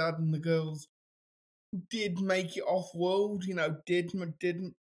whether Dad and the girls did make it off world.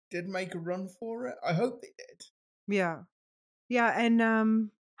 Did make a run for it. I hope they did. Yeah. Yeah, and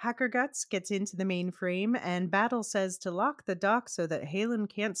Hacker Guts gets into the mainframe, and Battle says to lock the dock so that Halen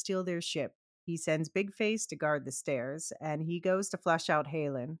can't steal their ship. He sends Big Face to guard the stairs, and he goes to flush out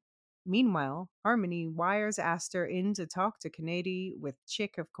Halen. Meanwhile, Harmony wires Aster in to talk to Kennedy, with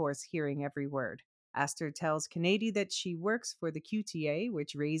Chick, of course, hearing every word. Aster tells Kennedy that she works for the QTA,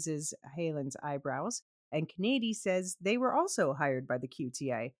 which raises Halen's eyebrows, and Kennedy says they were also hired by the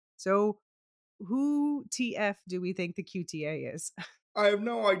QTA. So who TF do we think the QTA is? I have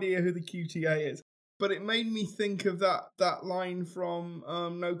no idea who the QTA is, but it made me think of that line from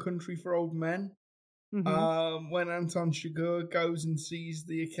No Country for Old Men. Mm-hmm. When Anton Chigurh goes and sees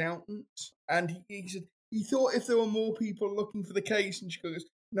the accountant, and he said he thought if there were more people looking for the case, and Chigurh goes,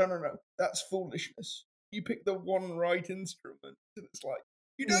 no, that's foolishness. You picked the one right instrument, and it's like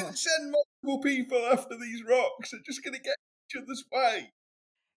you Yeah. don't send multiple people after these rocks; they're just going to get each other's way.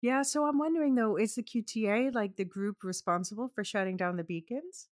 Yeah, so I'm wondering though, is the QTA like the group responsible for shutting down the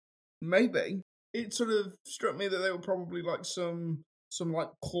beacons? Maybe it sort of struck me that they were probably like some like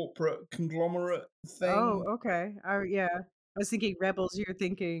corporate conglomerate Oh, thing. okay. Yeah. I was thinking rebels, you're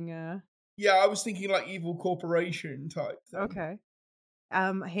thinking Yeah, I was thinking like evil corporation type thing. okay.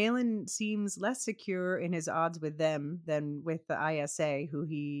 Halen seems less secure in his odds with them than with the ISA who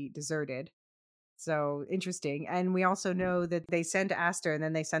he deserted. So interesting. And we also know that they sent Aster and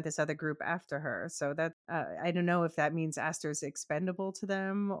then they sent this other group after her. So that I don't know if that means Aster's expendable to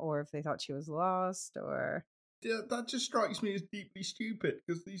them or if they thought she was lost or. Yeah, that just strikes me as deeply stupid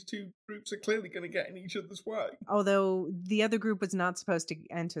because these two groups are clearly going to get in each other's way. Although the other group was not supposed to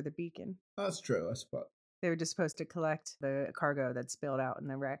enter the beacon. That's true, I suppose. They were just supposed to collect the cargo that spilled out in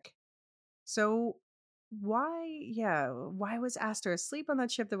the wreck. So why was Aster asleep on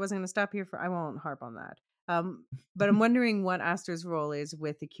that ship that wasn't going to stop here for? I won't harp on that. But I'm wondering what Aster's role is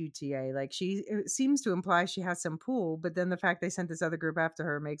with the QTA. Like it seems to imply she has some pull, but then the fact they sent this other group after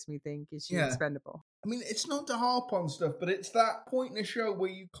her makes me think, is she Yeah. expendable? I mean, it's not to harp on stuff, but it's that point in a show where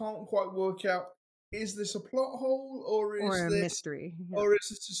you can't quite work out, is this a plot hole or Or a this mystery. Yeah. or is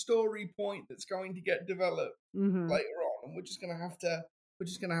this a story point that's going to get developed Mm-hmm. later on, and we're just gonna have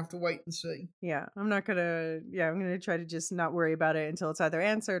to wait and see. Yeah, I'm gonna try to just not worry about it until it's either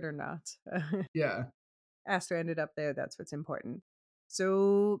answered or not. Yeah. Aster ended up there. That's what's important.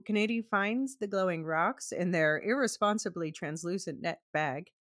 So Kennedy finds the glowing rocks in their irresponsibly translucent net bag,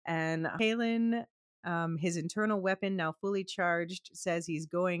 and Halen, his internal weapon now fully charged, says he's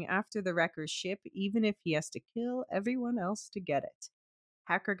going after the wrecker's ship, even if he has to kill everyone else to get it.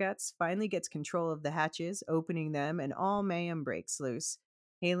 Hacker Guts finally gets control of the hatches, opening them, and all mayhem breaks loose.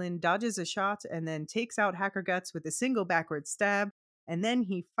 Halen dodges a shot and then takes out Hacker Guts with a single backward stab, and then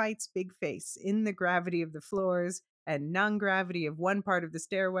he fights Big Face in the gravity of the floors and non-gravity of one part of the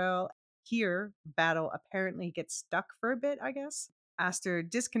stairwell. Here, Battle apparently gets stuck for a bit, I guess. Aster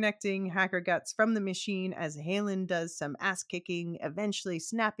disconnecting Hacker Guts from the machine as Halen does some ass kicking, eventually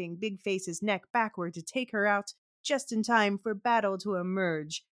snapping Big Face's neck backward to take her out, just in time for Battle to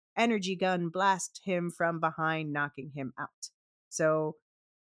emerge. Energy gun blast him from behind, knocking him out. So,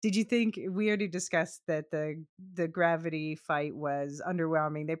 did you think we already discussed that the gravity fight was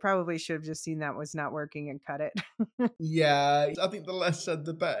underwhelming? They probably should have just seen that was not working and cut it. Yeah, I think the less said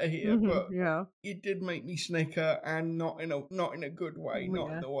the better here, but Yeah. it did make me snicker, and not in a good way, not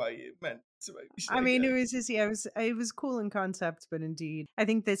in Yeah. the way it meant to make me snicker. I mean, it was just it was cool in concept, but indeed, I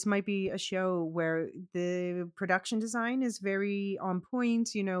think this might be a show where the production design is very on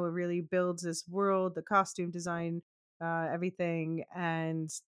point. You know, it really builds this world, the costume design, everything, and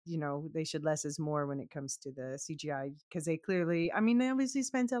you know they should less is more when it comes to the CGI because they clearly, I mean, they obviously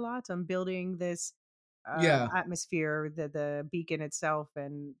spent a lot on building this Yeah. atmosphere, the beacon itself,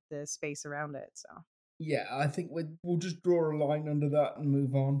 and the space around it. So, Yeah, I think we'll just draw a line under that and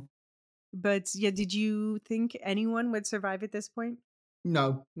move on. but yeah, did you think anyone would survive at this point?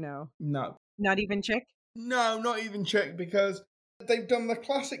 No, No, no. not even Chick. No, not even check because they've done the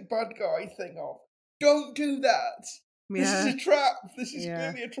classic bad guy thing of don't do that. This is Yeah, a trap. This is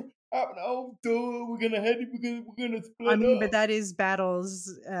yeah. clearly a trap. Oh, duh, we're gonna I split mean, but up. that is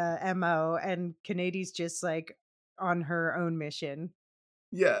Battle's MO, and Kanady's just like on her own mission.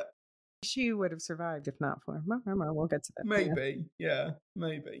 Yeah, She would have survived if not for him. We'll get to that. Yeah. maybe. Yeah,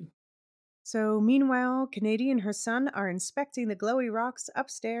 maybe. So, meanwhile, Canady and her son are inspecting the glowy rocks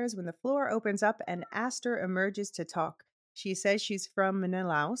upstairs when the floor opens up and Aster emerges to talk. She says she's from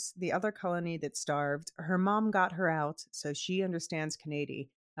Menelaus, the other colony that starved. Her mom got her out, so she understands Canady.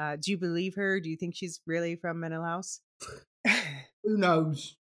 Do you believe her? Do you think she's really from Menelaus? Who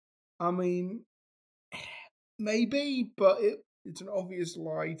knows? I mean, maybe, but it's an obvious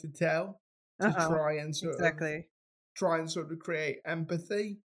lie to tell to Uh-huh. Exactly. try and sort of create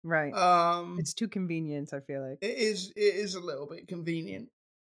empathy. Right. Um, It's too convenient, I feel like. it is a little bit convenient.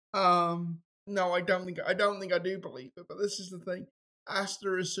 No, I don't think I do believe it, but this is the thing.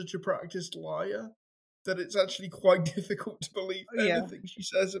 Aster is such a practiced liar that it's actually quite difficult to believe Yeah. anything she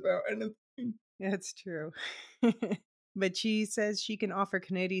says about anything. It's true. But she says she can offer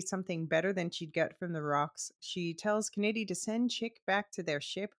Kennedy something better than she'd get from the rocks. She tells Kennedy to send Chick back to their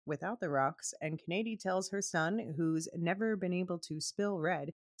ship without the rocks, and Kennedy tells her son, who's never been able to spill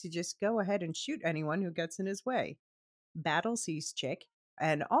red, to just go ahead and shoot anyone who gets in his way. Battle sees Chick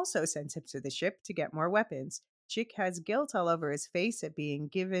and also sends him to the ship to get more weapons. Chick has guilt all over his face at being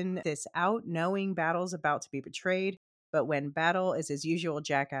given this out, knowing Battle's about to be betrayed. But when Battle is his usual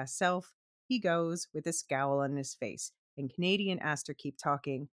jackass self, he goes with a scowl on his face. And Canadian Aster keep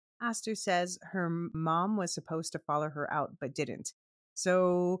talking. Aster says her mom was supposed to follow her out, but didn't.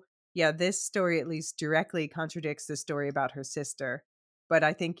 So, yeah, this story at least directly contradicts the story about her sister. But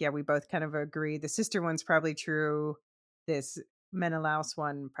I think, yeah, we both kind of agree. The sister one's probably true. This Menelaus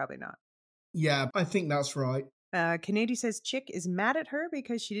one, probably not. Yeah, I think that's right. Canady says Chick is mad at her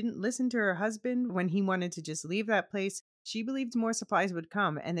because she didn't listen to her husband when he wanted to just leave that place. She believed more supplies would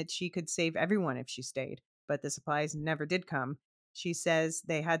come and that she could save everyone if she stayed, but the supplies never did come. She says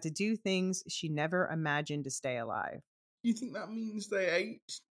they had to do things she never imagined to stay alive. Do you think that means they ate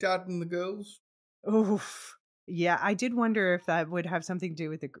Dad and the girls? Oof. Yeah, I did wonder if that would have something to do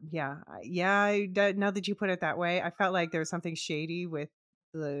with the. Now that you put it that way, I felt like there was something shady with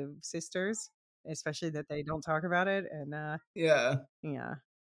the sisters, especially that they don't talk about it. And Yeah, yeah,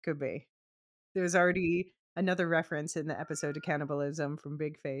 could be. There was already another reference in the episode to cannibalism from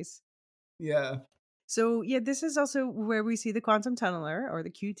Big Face. yeah, So, yeah, this is also where we see the quantum tunneler, or the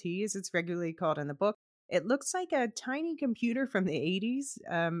QT as it's regularly called in the book. It looks like a tiny computer from the 80s.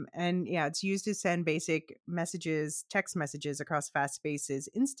 And yeah, it's used to send basic messages, text messages across fast spaces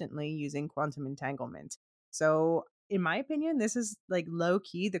instantly using quantum entanglement. So, in my opinion, this is like low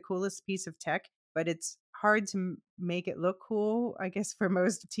key the coolest piece of tech, but it's hard to make it look cool, I guess, for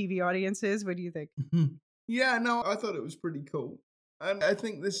most TV audiences. What do you think? yeah. No, I thought it was pretty cool, and I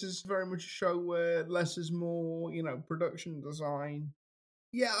think this is very much a show where less is more. Production design.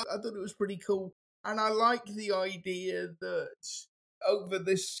 Yeah, I thought it was pretty cool, and I like the idea that over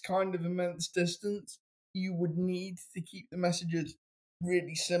this kind of immense distance, you would need to keep the messages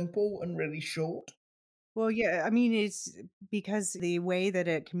really simple and really short. Well, yeah, I mean, it's because the way that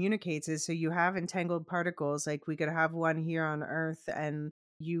it communicates is so you have entangled particles, like we could have one here on Earth, and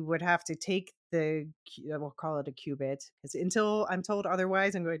you would have to take we'll call it a qubit, because until I'm told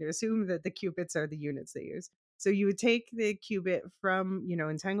otherwise, I'm going to assume that the qubits are the units they use. So you would take the qubit from,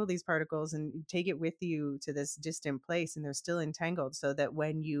 entangle these particles and take it with you to this distant place, and they're still entangled, so that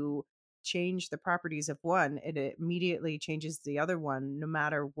when you change the properties of one, it immediately changes the other one, no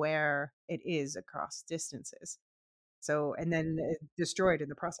matter where it is across distances. So, and then destroyed in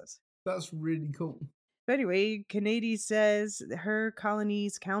the process. That's really cool. But anyway, Canady says her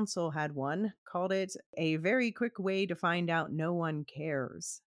colony's council had one, called it a very quick way to find out no one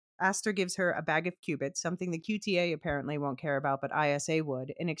cares. Aster gives her a bag of qubits, something the QTA apparently won't care about, but ISA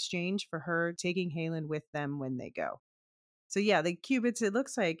would, in exchange for her taking Halen with them when they go. So yeah, the qubits, it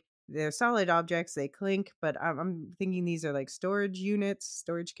looks like they're solid objects. They clink, but I'm thinking these are like storage units,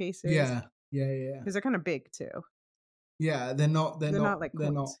 storage cases, Yeah, yeah, yeah, because they're kind of big too. yeah. They're not. They're They're not. not like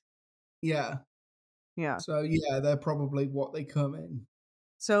They're not. coins. Yeah. Yeah. So yeah, they're probably what they come in.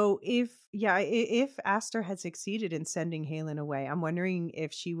 So if Aster had succeeded in sending Halen away, I'm wondering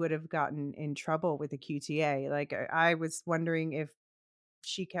if she would have gotten in trouble with the QTA. Like I was wondering if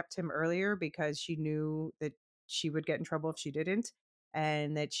she kept him earlier because she knew that she would get in trouble if she didn't,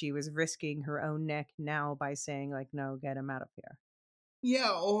 and that she was risking her own neck now by saying, like, no, get him out of here.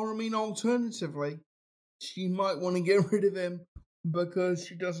 Yeah, or I mean, alternatively, she might want to get rid of him because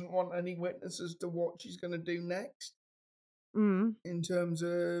she doesn't want any witnesses to what she's going to do next Mm. in terms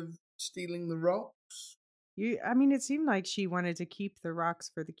of stealing the rocks. I mean, it seemed like she wanted to keep the rocks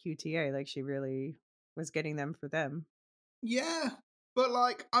for the QTA, like she really was getting them for them. Yeah, but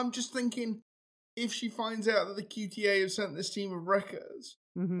like, I'm just thinking, if she finds out that the QTA have sent this team of wreckers,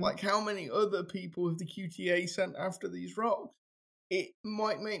 Mm-hmm. like how many other people have the QTA sent after these rocks? It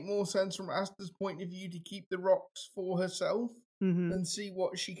might make more sense from Asta's point of view to keep the rocks for herself Mm-hmm. and see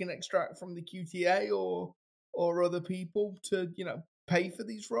what she can extract from the QTA or other people to, pay for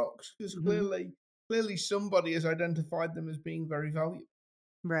these rocks, because Mm-hmm. clearly somebody has identified them as being very valuable.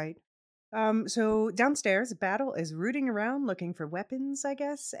 Right. So downstairs, Battle is rooting around looking for weapons, I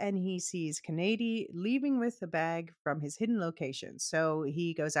guess, and he sees Kanady leaving with a bag from his hidden location. So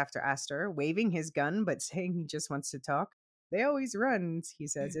he goes after Aster, waving his gun, but saying he just wants to talk. They always run, he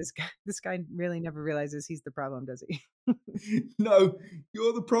says. This guy really never realizes he's the problem, does he? No,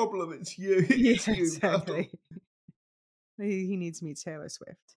 you're the problem. It's you. Yes, It's you, Battle. exactly. He needs to meet Taylor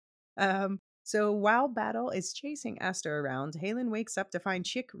Swift. So while Battle is chasing Aster around, Halen wakes up to find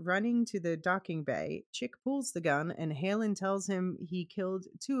Chick running to the docking bay. Chick pulls the gun, and Halen tells him he killed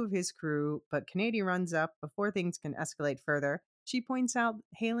 2 of his crew, but Kanady runs up before things can escalate further. She points out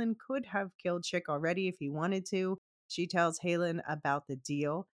Halen could have killed Chick already if he wanted to. She tells Halen about the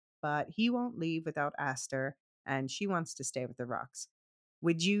deal, but he won't leave without Aster, and she wants to stay with the rocks.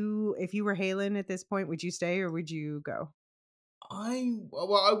 Would you, if you were Halen at this point, would you stay or would you go? I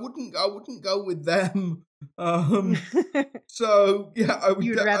wouldn't go with them. So yeah, I would.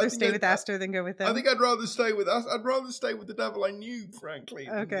 You would I rather think stay with Aster than go with I them? think I'd rather stay with us. I'd rather stay with the devil I knew, frankly,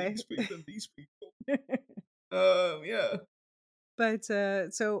 than Okay. these people. Yeah. But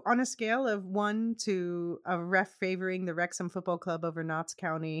so on a scale of 1 to a ref favoring the Wrexham Football Club over Notts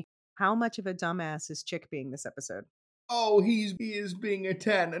County, how much of a dumbass is Chick being this episode? Oh, he is being a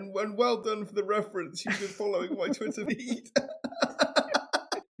 10, and well done for the reference. You've been following my Twitter feed.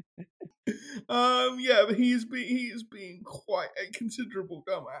 Yeah, but he is being quite a considerable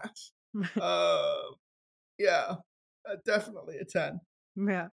dumbass. Yeah, definitely a 10.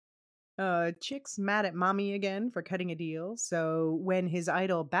 Yeah. Chick's mad at mommy again for cutting a deal. So when his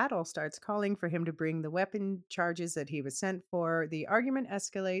idol Battle starts calling for him to bring the weapon charges that he was sent for, the argument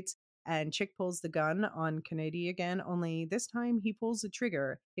escalates and Chick pulls the gun on Kanady again, only this time he pulls the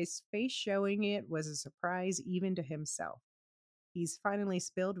trigger. His face showing it was a surprise even to himself. He's finally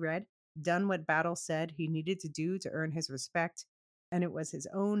spilled red, done what Battle said he needed to do to earn his respect, and it was his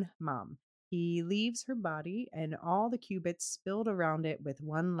own mom. He leaves her body and all the cubits spilled around it with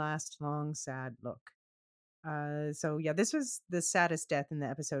one last long, sad look. So yeah, this was the saddest death in the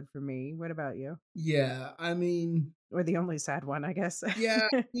episode for me. What about you? Yeah, I mean, Or the only sad one, I guess. yeah,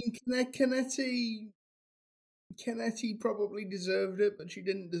 I mean, Canetti probably deserved it, but she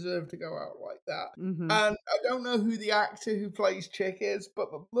didn't deserve to go out like that. Mm-hmm. And I don't know who the actor who plays Chick is,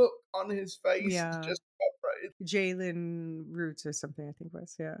 but the look on his face is Yeah. just operated. Jalen Roots or something, I think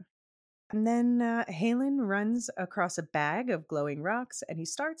was, yeah. And then Halen runs across a bag of glowing rocks and he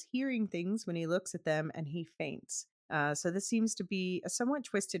starts hearing things when he looks at them and he faints. So this seems to be a somewhat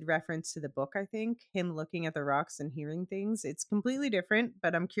twisted reference to the book, I think, him looking at the rocks and hearing things. It's completely different,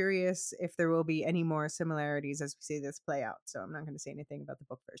 but I'm curious if there will be any more similarities as we see this play out. So I'm not going to say anything about the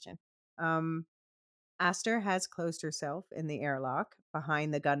book version. Um, Aster has closed herself in the airlock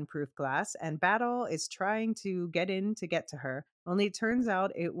behind the gunproof glass, and Battle is trying to get in to get to her. Only it turns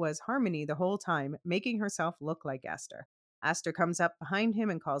out it was Harmony the whole time, making herself look like Aster. Aster comes up behind him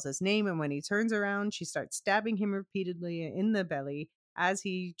and calls his name, and when he turns around, she starts stabbing him repeatedly in the belly as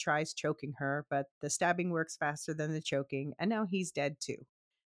he tries choking her, but the stabbing works faster than the choking, and now he's dead too.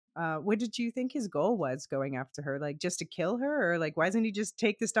 What did you think his goal was going after her? Like just to kill her, or like why doesn't he just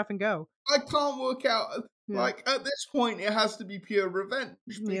take the stuff and go? I can't work out. Yeah. Like at this point, it has to be pure revenge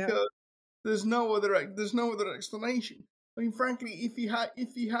Yeah. because there's no other explanation. I mean, frankly, if he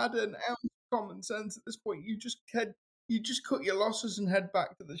had an ounce of common sense at this point, you just cut your losses and head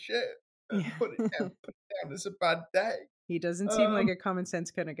back to the ship and Yeah. put it down as a bad day. He doesn't seem like a common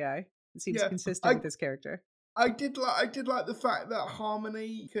sense kind of guy. It seems Yeah, consistent with his character. I did like the fact that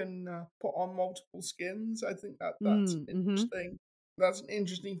Harmony can put on multiple skins. I think that's interesting. That's an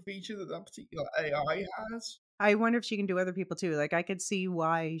interesting feature that particular AI has. I wonder if she can do other people too. Like I could see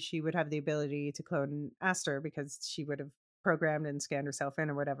why she would have the ability to clone Aster because she would have programmed and scanned herself in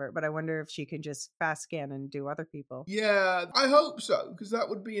or whatever. But I wonder if she can just fast scan and do other people. Yeah, I hope so, because that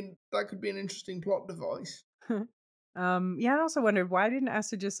could be an interesting plot device. Yeah, I also wondered why didn't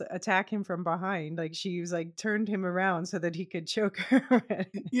Esther just attack him from behind? Like she was like turned him around so that he could choke her.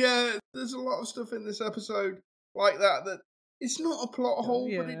 Yeah, there's a lot of stuff in this episode like that it's not a plot hole,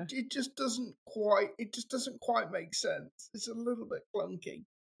 but Yeah. it just doesn't quite make sense. It's a little bit clunky.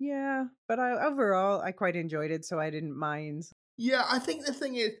 Yeah, but overall I quite enjoyed it, so I didn't mind. Yeah, I think the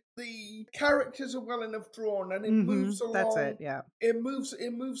thing is the characters are well enough drawn, and it Mm-hmm. moves That's along. it. Yeah. It moves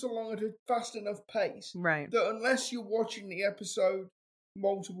along at a fast enough pace Right. that unless you're watching the episode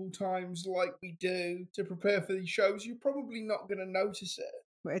multiple times like we do to prepare for these shows, you're probably not going to notice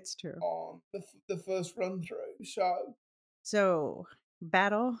it It's true. on the first run through. So,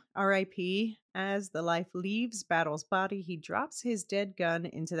 Battle, RIP, as the life leaves Battle's body, he drops his dead gun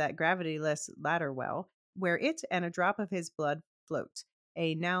into that gravityless ladder well, where it and a drop of his blood float.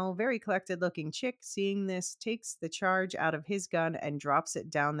 A now very collected looking chick, seeing this, takes the charge out of his gun and drops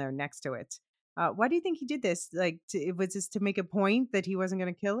it down there next to it. Why do you think he did this? Like, was this to make a point that he wasn't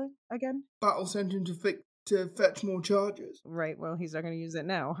going to kill it again? Battle sent him to fetch more charges. Right. Well, he's not going to use it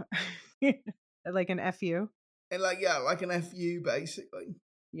now. Like an FU. And like an FU basically.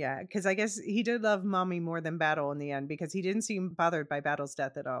 Yeah, because I guess he did love Mommy more than Battle in the end because he didn't seem bothered by Battle's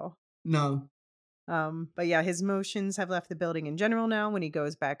death at all. No. But yeah, his motions have left the building in general now when he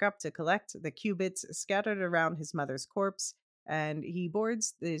goes back up to collect the qubits scattered around his mother's corpse. And he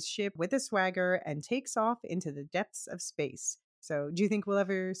boards his ship with a swagger and takes off into the depths of space. So, do you think we'll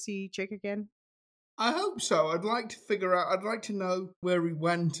ever see Chick again? I hope so. I'd like to know where he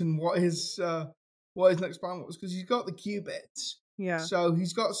went and what his next plan was, because he's got the qubits. Yeah. So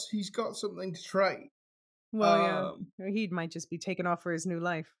he's got something to trade. Well, yeah. He might just be taken off for his new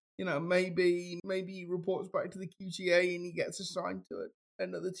life. Maybe he reports back to the QTA and he gets assigned to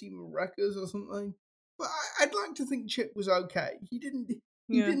another team of wreckers or something. But I'd like to think Chip was okay. He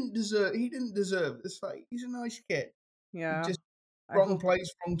didn't deserve this fate. He's a nice kid. Yeah. Just wrong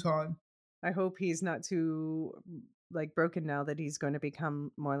place, wrong time. I hope he's not too like broken now that he's going to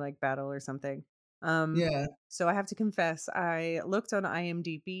become more like Battle or something. Yeah. So I have to confess, I looked on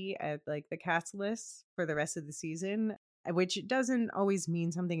IMDb at like the cast list for the rest of the season, which doesn't always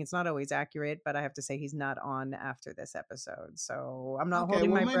mean something. It's not always accurate, but I have to say he's not on after this episode. So I'm not holding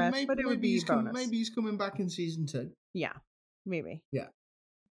my breath, but it would be a bonus. Maybe he's coming back in season 2. Yeah, maybe. Yeah.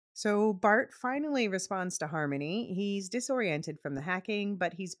 So Bart finally responds to Harmony. He's disoriented from the hacking,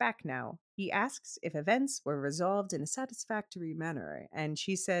 but he's back now. He asks if events were resolved in a satisfactory manner, and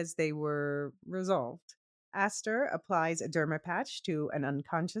she says they were resolved. Aster applies a derma patch to an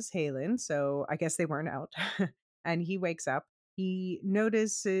unconscious Halen, so I guess they weren't out. And he wakes up. He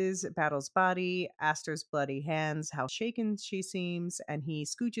notices Battle's body, Aster's bloody hands, how shaken she seems, and he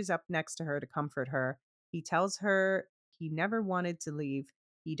scooches up next to her to comfort her. He tells her he never wanted to leave.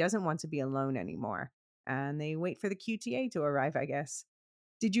 He doesn't want to be alone anymore. And they wait for the QTA to arrive, I guess.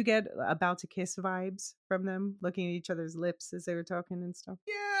 Did you get about to kiss vibes from them, looking at each other's lips as they were talking and stuff?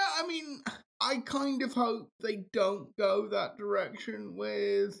 Yeah, I mean, I kind of hope they don't go that direction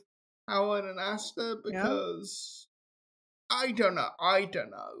with Howard and Aster, because I don't know.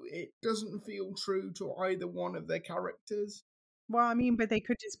 It doesn't feel true to either one of their characters. Well, I mean, but they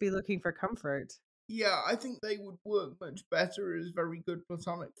could just be looking for comfort. Yeah, I think they would work much better as very good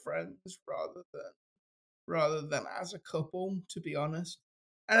platonic friends rather than as a couple, to be honest.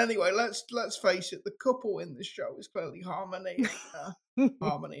 And anyway, let's face it, the couple in this show is clearly Harmony and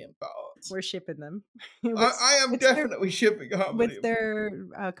Harmony and Bart. We're shipping them. I am definitely shipping Harmony. What's their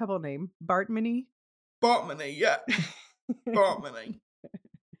couple name? Bartmany? Bartmany, yeah. Bartmany.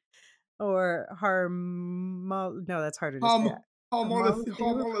 Or No, that's harder to say.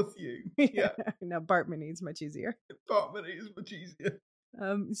 Harmolithu. Yeah. No, Bartmany is much easier. Bartmany is much easier.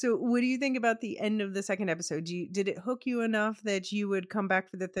 So what do you think about the end of the second episode? Did it hook you enough that you would come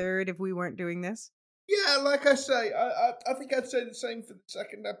back for the third if we weren't doing this? Yeah, like I say, I think I'd say the same for the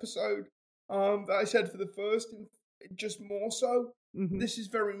second episode that I said for the first, just more so. Mm-hmm. This is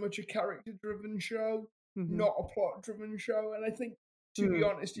very much a character-driven show, not a plot-driven show, and I think, to be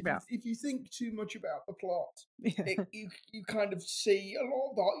honest, if you think too much about the plot, you kind of see a lot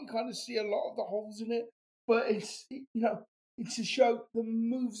of the holes in it. But it's a show that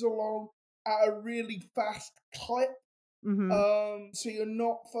moves along at a really fast clip. Mm-hmm. So you're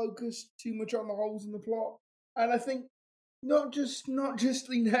not focused too much on the holes in the plot. And I think not just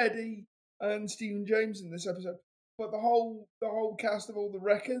Lee Neddy and Stephen James in this episode, but the whole cast of all the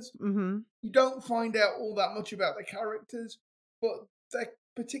wreckers. Mm-hmm. You don't find out all that much about the characters, but they're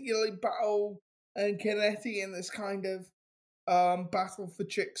particularly Battle and Canetti in this kind of battle for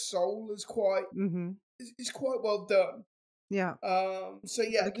Chick's soul is quite Mm-hmm. is quite well done. Yeah. So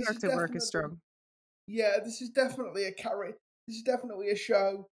yeah, The character work is strong. this is definitely this is definitely a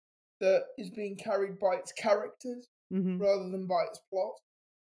show that is being carried by its characters Mm-hmm. rather than by its plot.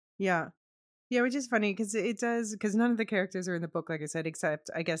 Yeah. Yeah, which is funny because it does, because none of the characters are in the book, like I said, except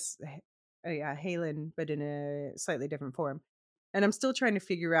I guess, yeah, Halen, but in a slightly different form. And I'm still trying to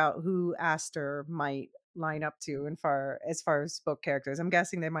figure out who Aster might line up to as far as book characters. I'm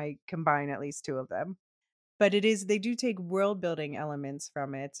guessing they might combine at least two of them. But they do take world building elements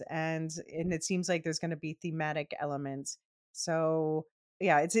from it, and it seems like there's going to be thematic elements. So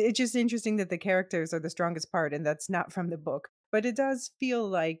yeah, it's just interesting that the characters are the strongest part, and that's not from the book, but it does feel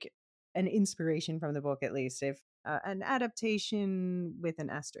like an inspiration from the book, at least, if an adaptation with an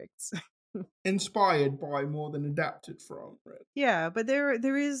asterisk. Inspired by more than adapted from. Right? Yeah, but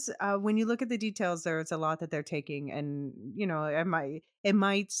there is, when you look at the details, there's a lot that they're taking, and it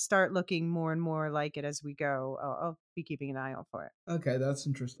might start looking more and more like it as we go. I'll be keeping an eye out for it. Okay, that's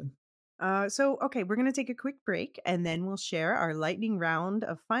interesting. So okay, we're gonna take a quick break, and then we'll share our lightning round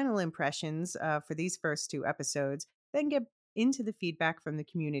of final impressions for these first two episodes. Then get into the feedback from the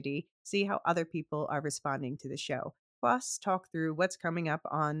community, see how other people are responding to the show. Plus, talk through what's coming up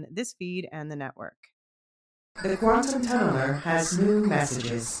on this feed and the network. The Quantum Tunneler has new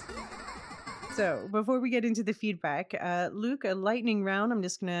messages. So, before we get into the feedback, Luke, a lightning round. I'm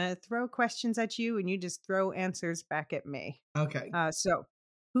just going to throw questions at you and you just throw answers back at me. Okay. So,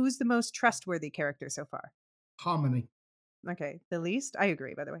 who's the most trustworthy character so far? Harmony. Okay. The least? I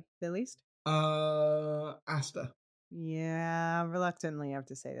agree, by the way. The least? Asta. Yeah, reluctantly, I have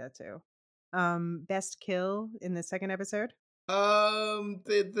to say that too. Best kill in the second episode?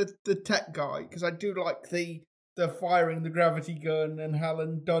 The tech guy, because I do like the firing the gravity gun and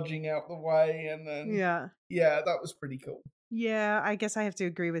Helen dodging out the way, and then yeah, that was pretty cool. Yeah, I guess I have to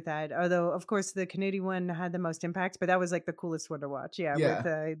agree with that. Although, of course, the Canadian one had the most impact, but that was like the coolest one to watch. Yeah,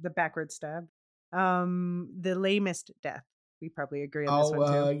 with the backward stab. The lamest death. We probably agree on this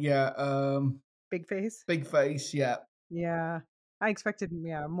one too. Yeah. Big face. Big face. Yeah. Yeah, I expected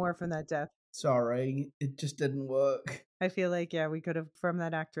more from that death. Sorry, it just didn't work. I feel like we could have, from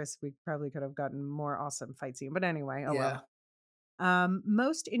that actress, we probably could have gotten more awesome fight scene. But anyway, well.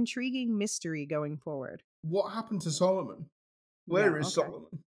 Most intriguing mystery going forward. What happened to Solomon? Where is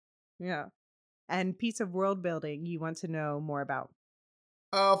Solomon? Yeah. And piece of world building you want to know more about?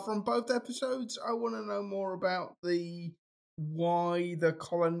 From both episodes, I want to know more about why the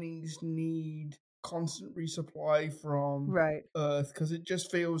colonies need constant resupply from Earth, because it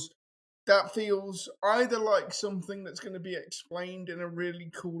just feels either like something that's going to be explained in a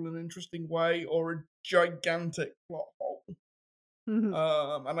really cool and interesting way, or a gigantic plot hole.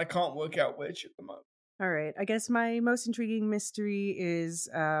 Mm-hmm. And I can't work out which at the moment. All right. I guess my most intriguing mystery is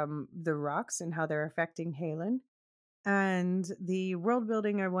the rocks and how they're affecting Halen. And the world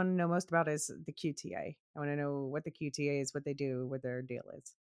building I want to know most about is the QTA. I want to know what the QTA is, what they do, what their deal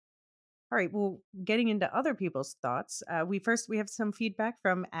is. All right. Well, getting into other people's thoughts, we have some feedback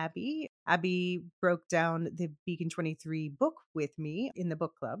from Abby. Abby broke down the Beacon 23 book with me in the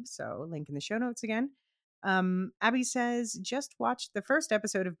book club. So link in the show notes again. Abby says, just watched the first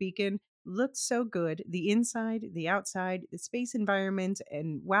episode of Beacon. Looked so good. The inside, the outside, the space environment,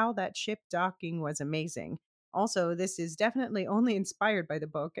 and wow, that ship docking was amazing. Also, this is definitely only inspired by the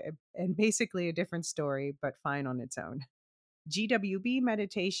book and basically a different story, but fine on its own. GWB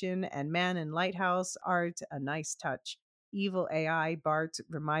meditation and man in lighthouse art, a nice touch. Evil AI Bart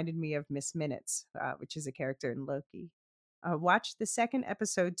reminded me of Miss Minutes, which is a character in Loki. Watch the second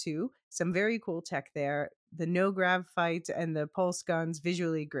episode too. Some very cool tech there. The no grab fight and the pulse guns,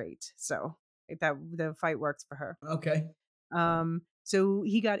 visually great. So that the fight works for her. Okay. So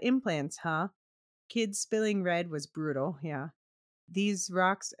he got implants, huh? Kids spilling red was brutal. Yeah. These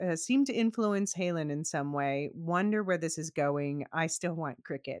rocks seem to influence Halen in some way. Wonder where this is going. I still want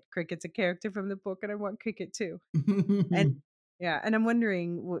Cricket. Cricket's a character from the book, and I want Cricket too. And I'm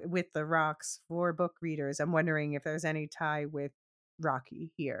wondering with the rocks for book readers, I'm wondering if there's any tie with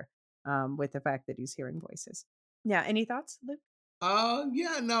Rocky here, with the fact that he's hearing voices. Yeah, any thoughts, Luke?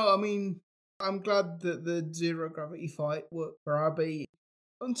 Yeah, no, I mean, I'm glad that the zero gravity fight worked for Abby.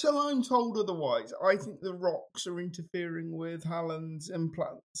 Until I'm told otherwise, I think the rocks are interfering with Helen's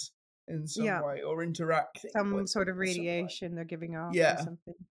implants in some way, or interacting. Some sort of radiation they're giving off or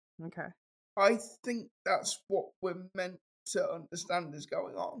something. Okay. I think that's what we're meant to understand is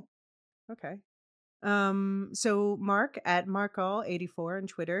going on. Okay. So Mark at Markall84 on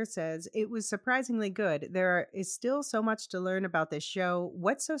Twitter says it was surprisingly good. There is still so much to learn about this show.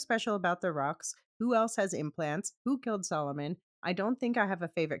 What's so special about the rocks? Who else has implants? Who killed Solomon? I don't think I have a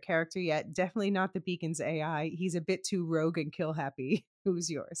favorite character yet. Definitely not the Beacon's AI. He's a bit too rogue and kill happy.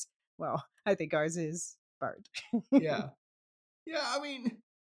 Who's yours? Well, I think ours is Bart. Yeah. Yeah, I mean,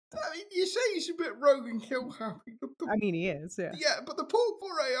 you say he's a bit rogue and kill happy, but I mean, he is, yeah. but the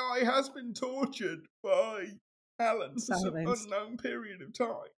poor AI has been tortured by Alan for some Silence. unknown period of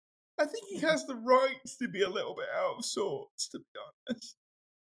time. I think he has the right to be a little bit out of sorts, to be honest.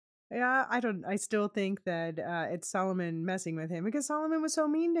 Yeah, I still think that it's Solomon messing with him because Solomon was so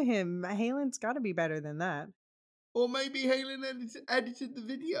mean to him. Halen's got to be better than that. Or maybe Halen edited the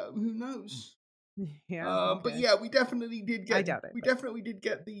video. Who knows? Yeah, But okay. yeah, we definitely did get. I doubt it. We But definitely did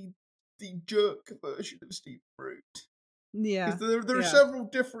get the jerk version of Stephen Root. yeah, Because there are yeah. several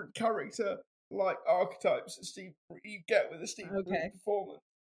different character like archetypes that you get with a Stephen Root Okay. performance,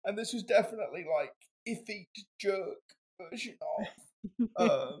 and this was definitely like iffy jerk version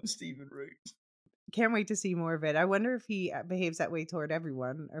of Stephen Root. Can't wait to see more of it. I wonder if he behaves that way toward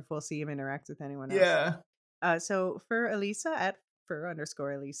everyone or if we'll see him interact with anyone else. Yeah. So for Elisa at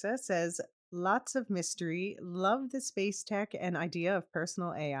 _Elisa says, lots of mystery. Love the space tech and idea of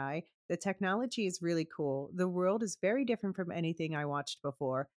personal AI. The technology is really cool. The world is very different from anything I watched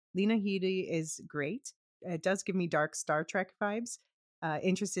before. Lena Headey is great. It does give me dark Star Trek vibes.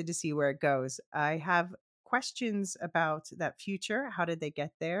 Interested to see where it goes. I have questions about that future. How did they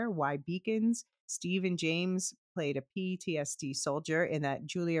get there? Why beacons? Steve and James played a PTSD soldier in that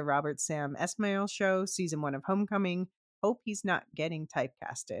Julia Roberts Sam Esmail show, season 1 of Homecoming. Hope he's not getting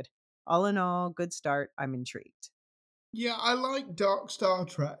typecasted. All in all, good start. I'm intrigued. Yeah, I like Dark Star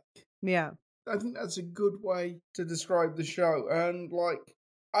Trek. Yeah. I think that's a good way to describe the show. And like,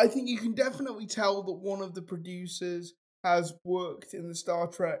 I think you can definitely tell that one of the producers has worked in the Star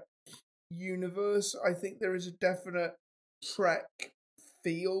Trek universe. I think there is a definite Trek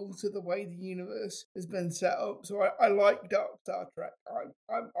feel to the way the universe has been set up. So I like Dark Star Trek.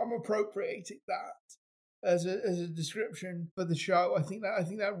 I'm appropriating that as a description for the show. I think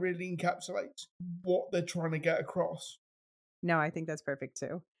that really encapsulates what they're trying to get across. No, I think that's perfect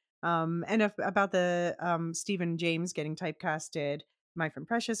too. And about the Stephen James getting typecasted, my friend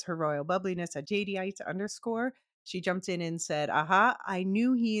Precious, her royal bubbliness at Jadeite_. She jumped in and said, aha, I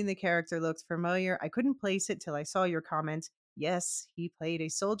knew he and the character looked familiar. I couldn't place it till I saw your comment. Yes, he played a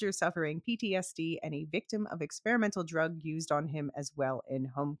soldier suffering PTSD and a victim of experimental drug used on him as well in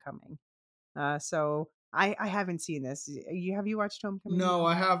Homecoming. So I haven't seen this. Have you watched Homecoming? No,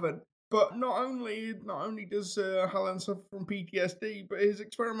 I haven't. But not only does Helen suffer from PTSD, but his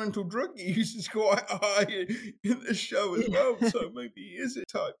experimental drug use is quite high in the show as well. So maybe he is a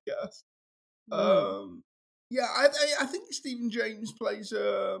typecast. Yeah, I think Stephen James plays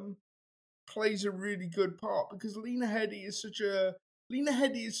a really good part because Lena Headey is such a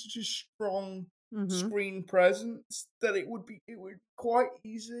strong screen presence that it would be quite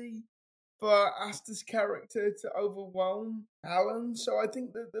easy for Asta's character to overwhelm Alan. So I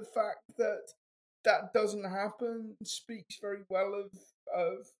think that the fact that doesn't happen speaks very well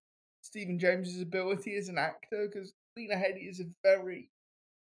of Stephen James's ability as an actor, because Lena Headey is a very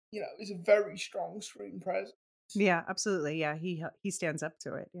strong screen presence. Yeah, absolutely. Yeah, he stands up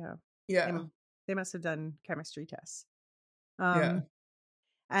to it. Yeah. Yeah. They must have done chemistry tests. Yeah.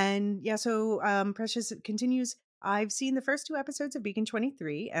 And yeah, so Precious continues. I've seen the first 2 episodes of Beacon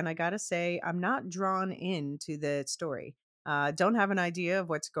 23, and I gotta say, I'm not drawn into the story. Don't have an idea of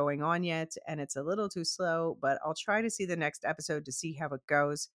what's going on yet, and it's a little too slow, but I'll try to see the next episode to see how it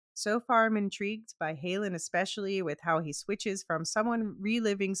goes. So far, I'm intrigued by Halen, especially with how he switches from someone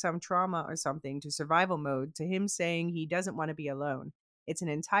reliving some trauma or something to survival mode to him saying he doesn't want to be alone. It's an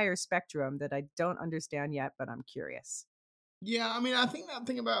entire spectrum that I don't understand yet, but I'm curious. Yeah, I mean, I think that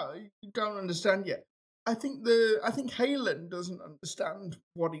thing about you don't understand yet. I think Halen doesn't understand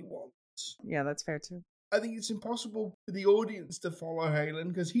what he wants. Yeah, that's fair too. I think it's impossible for the audience to follow Halen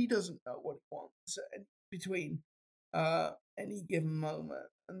because he doesn't know what he wants between any given moment.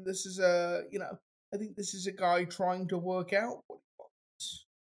 And this is I think this is a guy trying to work out what he wants.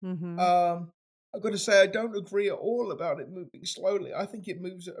 I've got to say, I don't agree at all about it moving slowly. I think it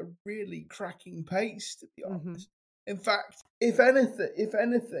moves at a really cracking pace, to be honest. In fact, if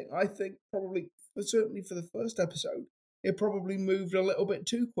anything, I think certainly for the first episode, it probably moved a little bit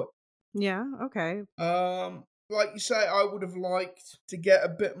too quick. Yeah, okay. Like you say, I would have liked to get a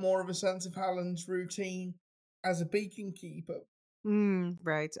bit more of a sense of Hallen's routine as a beacon keeper.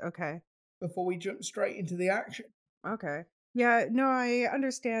 Right, okay. Before we jump straight into the action. Okay. Yeah, no, I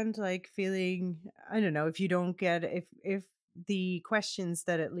understand like feeling, I don't know, if you don't get if the questions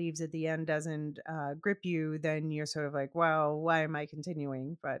that it leaves at the end doesn't grip you, then you're sort of like, well, why am I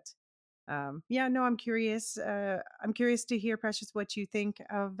continuing? But yeah, no, I'm curious to hear, Precious, what you think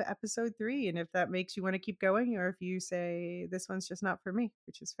of episode 3 and if that makes you want to keep going or if you say this one's just not for me,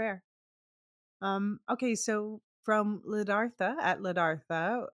 which is fair. Okay, so from Lidartha at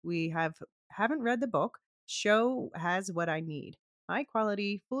Lidartha, we haven't read the book. Show has what I need. High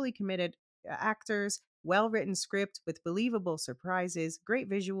quality, fully committed actors, well written script with believable surprises, great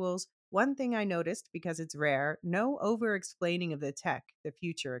visuals. One thing I noticed because it's rare, no over explaining of the tech, the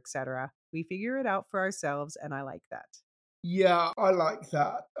future, etc. We figure it out for ourselves and I like that. Yeah, I like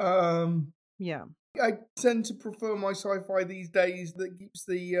that. Yeah. I tend to prefer my sci-fi these days that keeps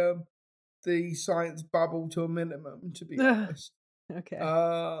the science babble to a minimum, to be honest. Okay.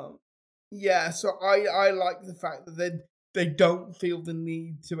 Um, yeah, so I like the fact that they don't feel the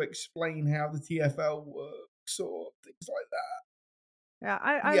need to explain how the TFL works or things like that.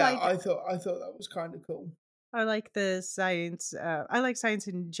 Yeah, Yeah, I thought that was kind of cool. I like the science. I like science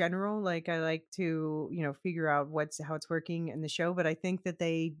in general. Like I like to, figure out how it's working in the show. But I think that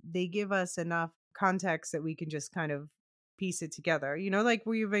they give us enough context that we can just kind of piece it together. Like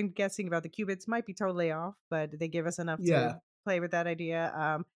we've been guessing about the qubits might be totally off, but they give us enough to Yeah, play with that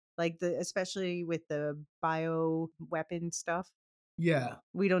idea. Like especially with the bio weapon stuff. yeah,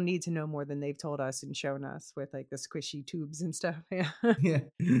 We don't need to know more than they've told us and shown us with like the squishy tubes and stuff. Yeah.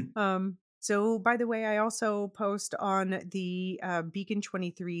 yeah. So, by the way, I also post on the Beacon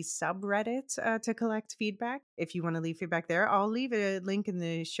 23 subreddit to collect feedback. If you want to leave feedback there, I'll leave a link in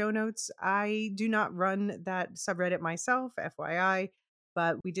the show notes. I do not run that subreddit myself, FYI,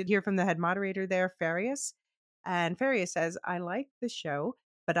 but we did hear from the head moderator there, Farius. And Farius says, I like the show,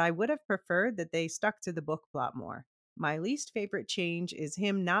 but I would have preferred that they stuck to the book plot more. My least favorite change is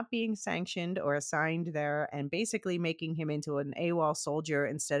him not being sanctioned or assigned there and basically making him into an AWOL soldier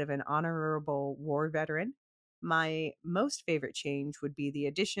instead of an honorable war veteran. My most favorite change would be the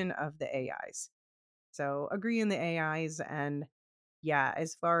addition of the AIs. So, agree in the AIs. And yeah,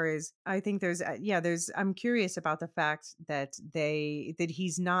 as far as I think I'm curious about the fact that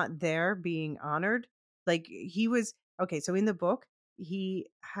he's not there being honored. Like he was, okay, so in the book, he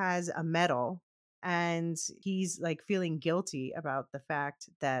has a medal and he's like feeling guilty about the fact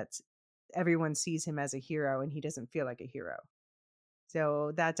that everyone sees him as a hero and he doesn't feel like a hero.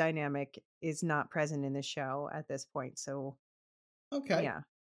 So that dynamic is not present in the show at this point. So Okay, yeah,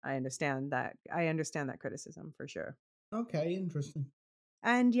 I understand that. I understand that criticism for sure. okay, interesting.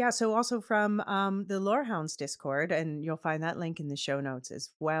 And yeah, so also from the Lorehounds Discord, and you'll find that link in the show notes as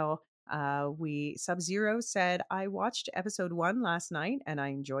well. We Sub Zero said, I watched episode 1 last night and I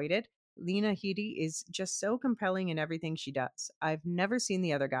enjoyed it. Lena Headey is just so compelling in everything she does. I've never seen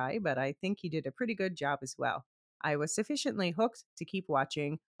the other guy, but I think he did a pretty good job as well. I was sufficiently hooked to keep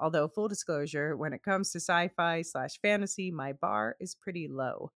watching, although full disclosure, when it comes to sci-fi/fantasy, my bar is pretty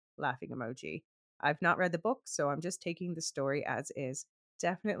low. Laughing emoji. I've not read the book, so I'm just taking the story as is.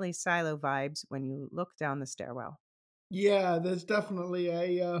 Definitely Silo vibes when you look down the stairwell. Yeah, there's definitely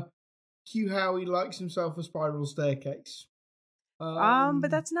a Hugh Howey likes himself a spiral staircase. But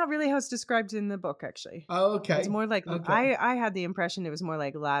that's not really how it's described in the book, actually. Oh, It's okay, more like okay. I had the impression it was more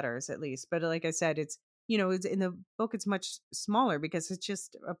like ladders, at least. But like I said, it's in the book. It's much smaller because it's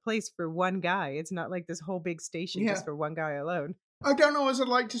just a place for one guy. It's not like this whole big station Yeah. just for one guy alone. I don't know as I'd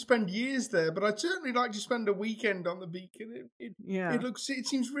like to spend years there, but I'd certainly like to spend a weekend on the beacon. Yeah. It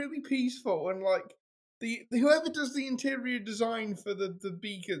seems really peaceful and like the whoever does the interior design for the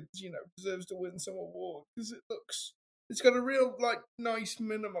beacons, deserves to win some award because it's got a real like nice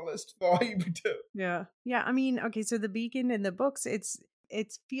minimalist vibe to it. Yeah. Yeah. I mean, okay, so the beacon in the books, it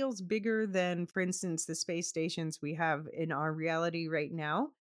feels bigger than, for instance, the space stations we have in our reality right now.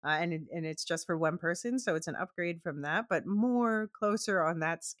 And it's just for one person, so it's an upgrade from that, but more closer on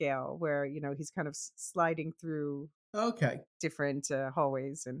that scale, where he's kind of sliding through Okay, different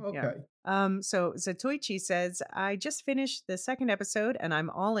hallways and yeah. okay. So Zatoichi says, I just finished the second episode and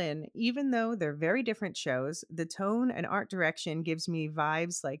I'm all in. Even though they're very different shows, the tone and art direction gives me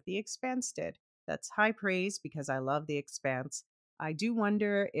vibes like The Expanse did. That's high praise because I love The Expanse. I do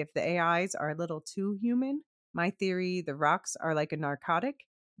wonder if the AIs are a little too human. My theory, the rocks are like a narcotic.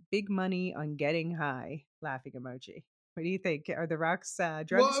 Big money on getting high. Laughing emoji. What do you think? Are the rocks Well,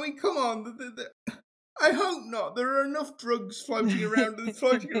 drugs? I mean, come on. I hope not. There are enough drugs floating around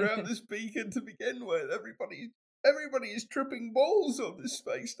this beacon to begin with. Everybody is tripping balls on this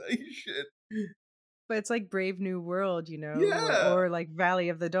space station. But it's like Brave New World, Yeah, or like Valley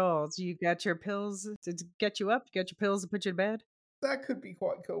of the Dolls. You got your pills to get you up, you got your pills to put you to bed. that could be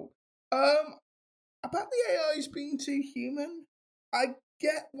quite cool. About the AIs being too human, I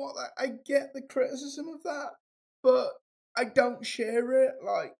I get the criticism of that, but I don't share it.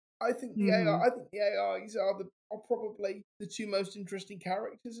 Like, Hmm. I think the AIs are probably the two most interesting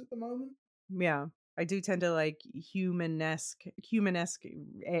characters at the moment. Yeah. I do tend to like humanesque,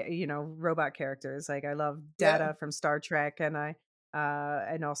 robot characters. Like I love Yeah, Data from Star Trek, and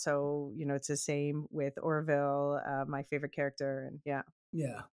also, it's the same with Orville, my favorite character, and yeah.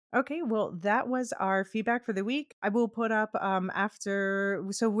 yeah. Okay, well, that was our feedback for the week. I will put up after.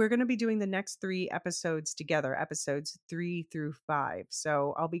 So we're going to be doing the next 3 episodes together, episodes 3 through 5.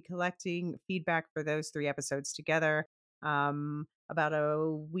 So I'll be collecting feedback for those 3 episodes together about a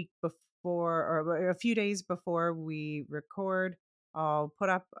week before, or a few days before we record. I'll put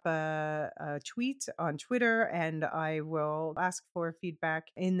up a tweet on Twitter, and I will ask for feedback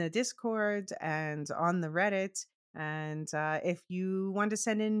in the Discord and on the Reddit. And if you want to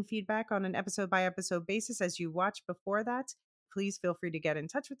send in feedback on an episode by episode basis as you watch before that, please feel free to get in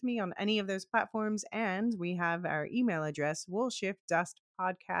touch with me on any of those platforms. And we have our email address,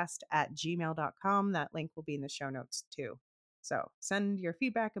 woolshiftdustpodcast@gmail.com. That link will be in the show notes too. So send your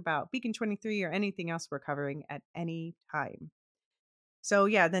feedback about Beacon 23 or anything else we're covering at any time. So,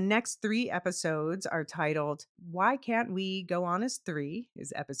 yeah, the next 3 episodes are titled Why Can't We Go On as Three?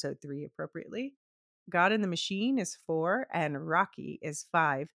 Is episode 3 appropriately. God in the Machine is 4, and Rocky is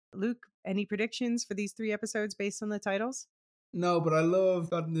 5. Luke, any predictions for these 3 episodes based on the titles? No, but I love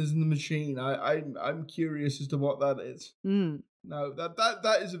Gardeners in the Machine. I'm curious as to what that is. Mm. No,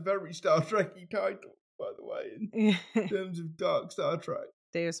 that is a very Star Trekky title, by the way, in terms of dark Star Trek.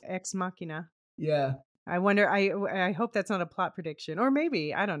 Deus Ex Machina. Yeah, I wonder, I hope that's not a plot prediction. Or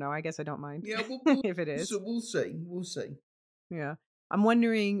maybe, I don't know. I guess I don't mind yeah. if it is. We'll see. We'll see. Yeah. I'm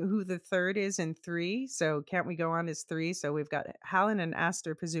wondering who the third is in 3. So can't we go on as 3? So we've got Hallen and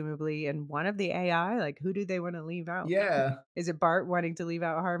Aster, presumably, and one of the AI. Like, who do they want to leave out? Yeah, Is it Bart wanting to leave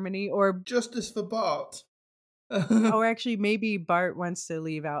out Harmony? Or justice for Bart. or actually, maybe Bart wants to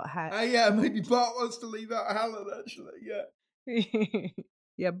leave out Yeah, maybe Bart wants to leave out Helen, actually. Yeah.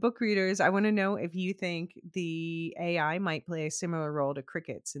 Yeah, book readers, I want to know if you think the AI might play a similar role to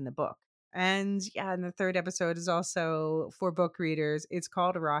crickets in the book. And yeah, and the 3rd episode is also for book readers. It's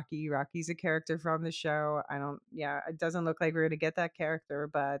called Rocky. Rocky's a character from the show. It doesn't look like we're going to get that character,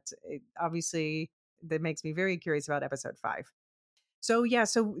 but obviously that makes me very curious about episode 5. So yeah,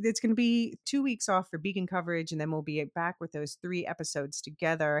 so it's going to be 2 weeks off for Beacon coverage, and then we'll be back with those 3 episodes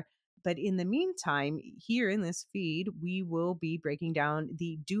together. But in the meantime, here in this feed, we will be breaking down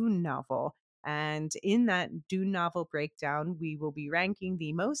the Dune novel. And in that Dune novel breakdown, we will be ranking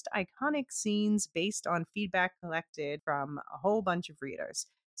the most iconic scenes based on feedback collected from a whole bunch of readers.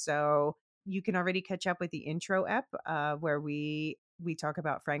 So you can already catch up with the intro ep, where we talk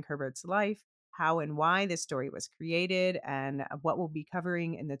about Frank Herbert's life, how and why this story was created, and what we'll be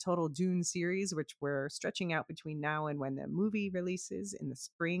covering in the total Dune series, which we're stretching out between now and when the movie releases in the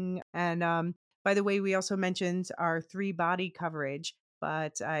spring. And by the way, we also mentioned our 3-body coverage,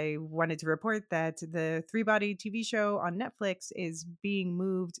 but I wanted to report that the 3-body TV show on Netflix is being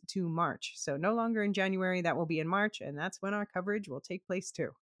moved to March. So no longer in January, that will be in March, and that's when our coverage will take place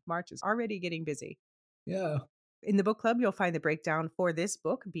too. March is already getting busy. Yeah. In the book club, you'll find the breakdown for this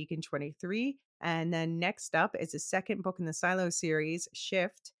book, Beacon 23. And then next up is the second book in the Silo series,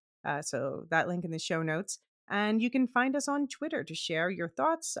 Shift. So that link in the show notes. And you can find us on Twitter to share your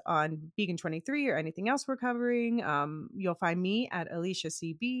thoughts on Beacon 23 or anything else we're covering. You'll find me at Alicia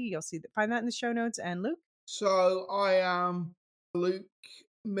CB. You'll find that in the show notes. And Luke? So I am Luke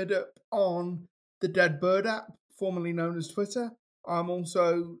Middup on the Dead Bird app, formerly known as Twitter. I'm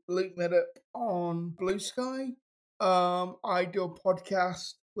also Luke Middup on Blue Sky. I do a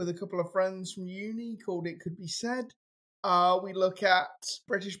podcast with a couple of friends from uni called It Could Be Said. We look at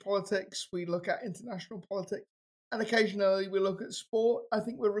British politics, we look at international politics, and occasionally we look at sport. I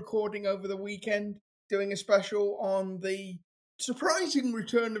think we're recording over the weekend, doing a special on the surprising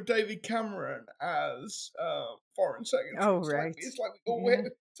return of David Cameron as Foreign Secretary. Oh, right. It's like we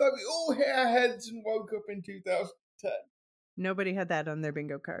all hit our heads and woke up in 2010. Nobody had that on their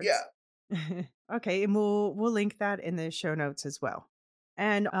bingo cards. Yeah. Okay, and we'll link that in the show notes as well.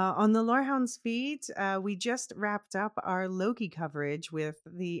 And on the Lorehounds feed, we just wrapped up our Loki coverage with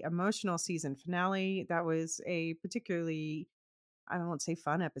the emotional season finale. That was a particularly, I won't say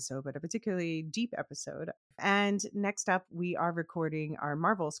fun episode, but a particularly deep episode. And next up, we are recording our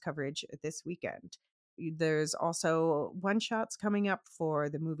Marvels coverage this weekend. There's also one-shots coming up for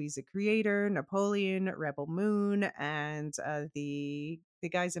the movies The Creator, Napoleon, Rebel Moon, and the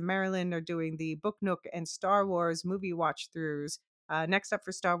guys in Maryland are doing the Book Nook and Star Wars movie watch-throughs. Next up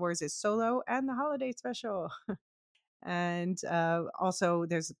for Star Wars is Solo and the Holiday Special. And also,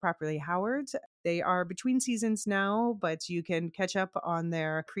 there's Properly Howard. They are between seasons now, but you can catch up on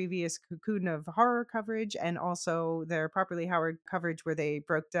their previous Cocoon of Horror coverage and also their Properly Howard coverage where they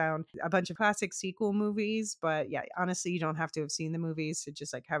broke down a bunch of classic sequel movies. But yeah, honestly, you don't have to have seen the movies to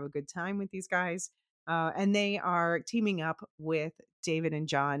just like have a good time with these guys. And they are teaming up with David and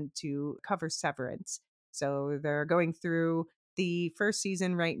John to cover Severance. So they're going through the first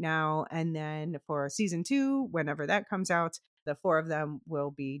season right now, and then for season 2, whenever that comes out, the 4 of them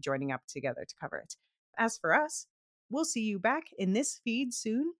will be joining up together to cover it. As for us, we'll see you back in this feed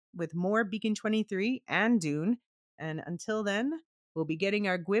soon with more Beacon 23 and Dune, and until then, we'll be getting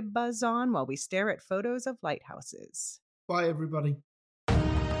our Gwib buzz on while we stare at photos of lighthouses. Bye, everybody.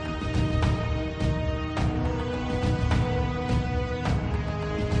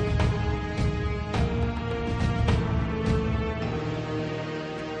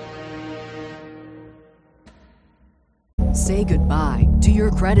 Say goodbye to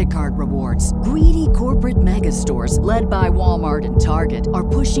your credit card rewards. Greedy corporate mega stores, led by Walmart and Target, are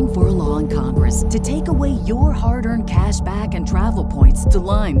pushing for a law in Congress to take away your hard-earned cash back and travel points to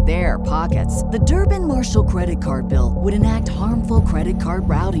line their pockets. The Durbin-Marshall credit card bill would enact harmful credit card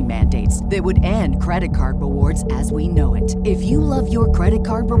routing mandates that would end credit card rewards as we know it. If you love your credit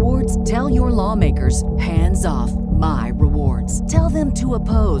card rewards, tell your lawmakers, hands off my rewards. Tell them to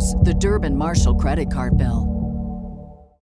oppose the Durbin-Marshall credit card bill.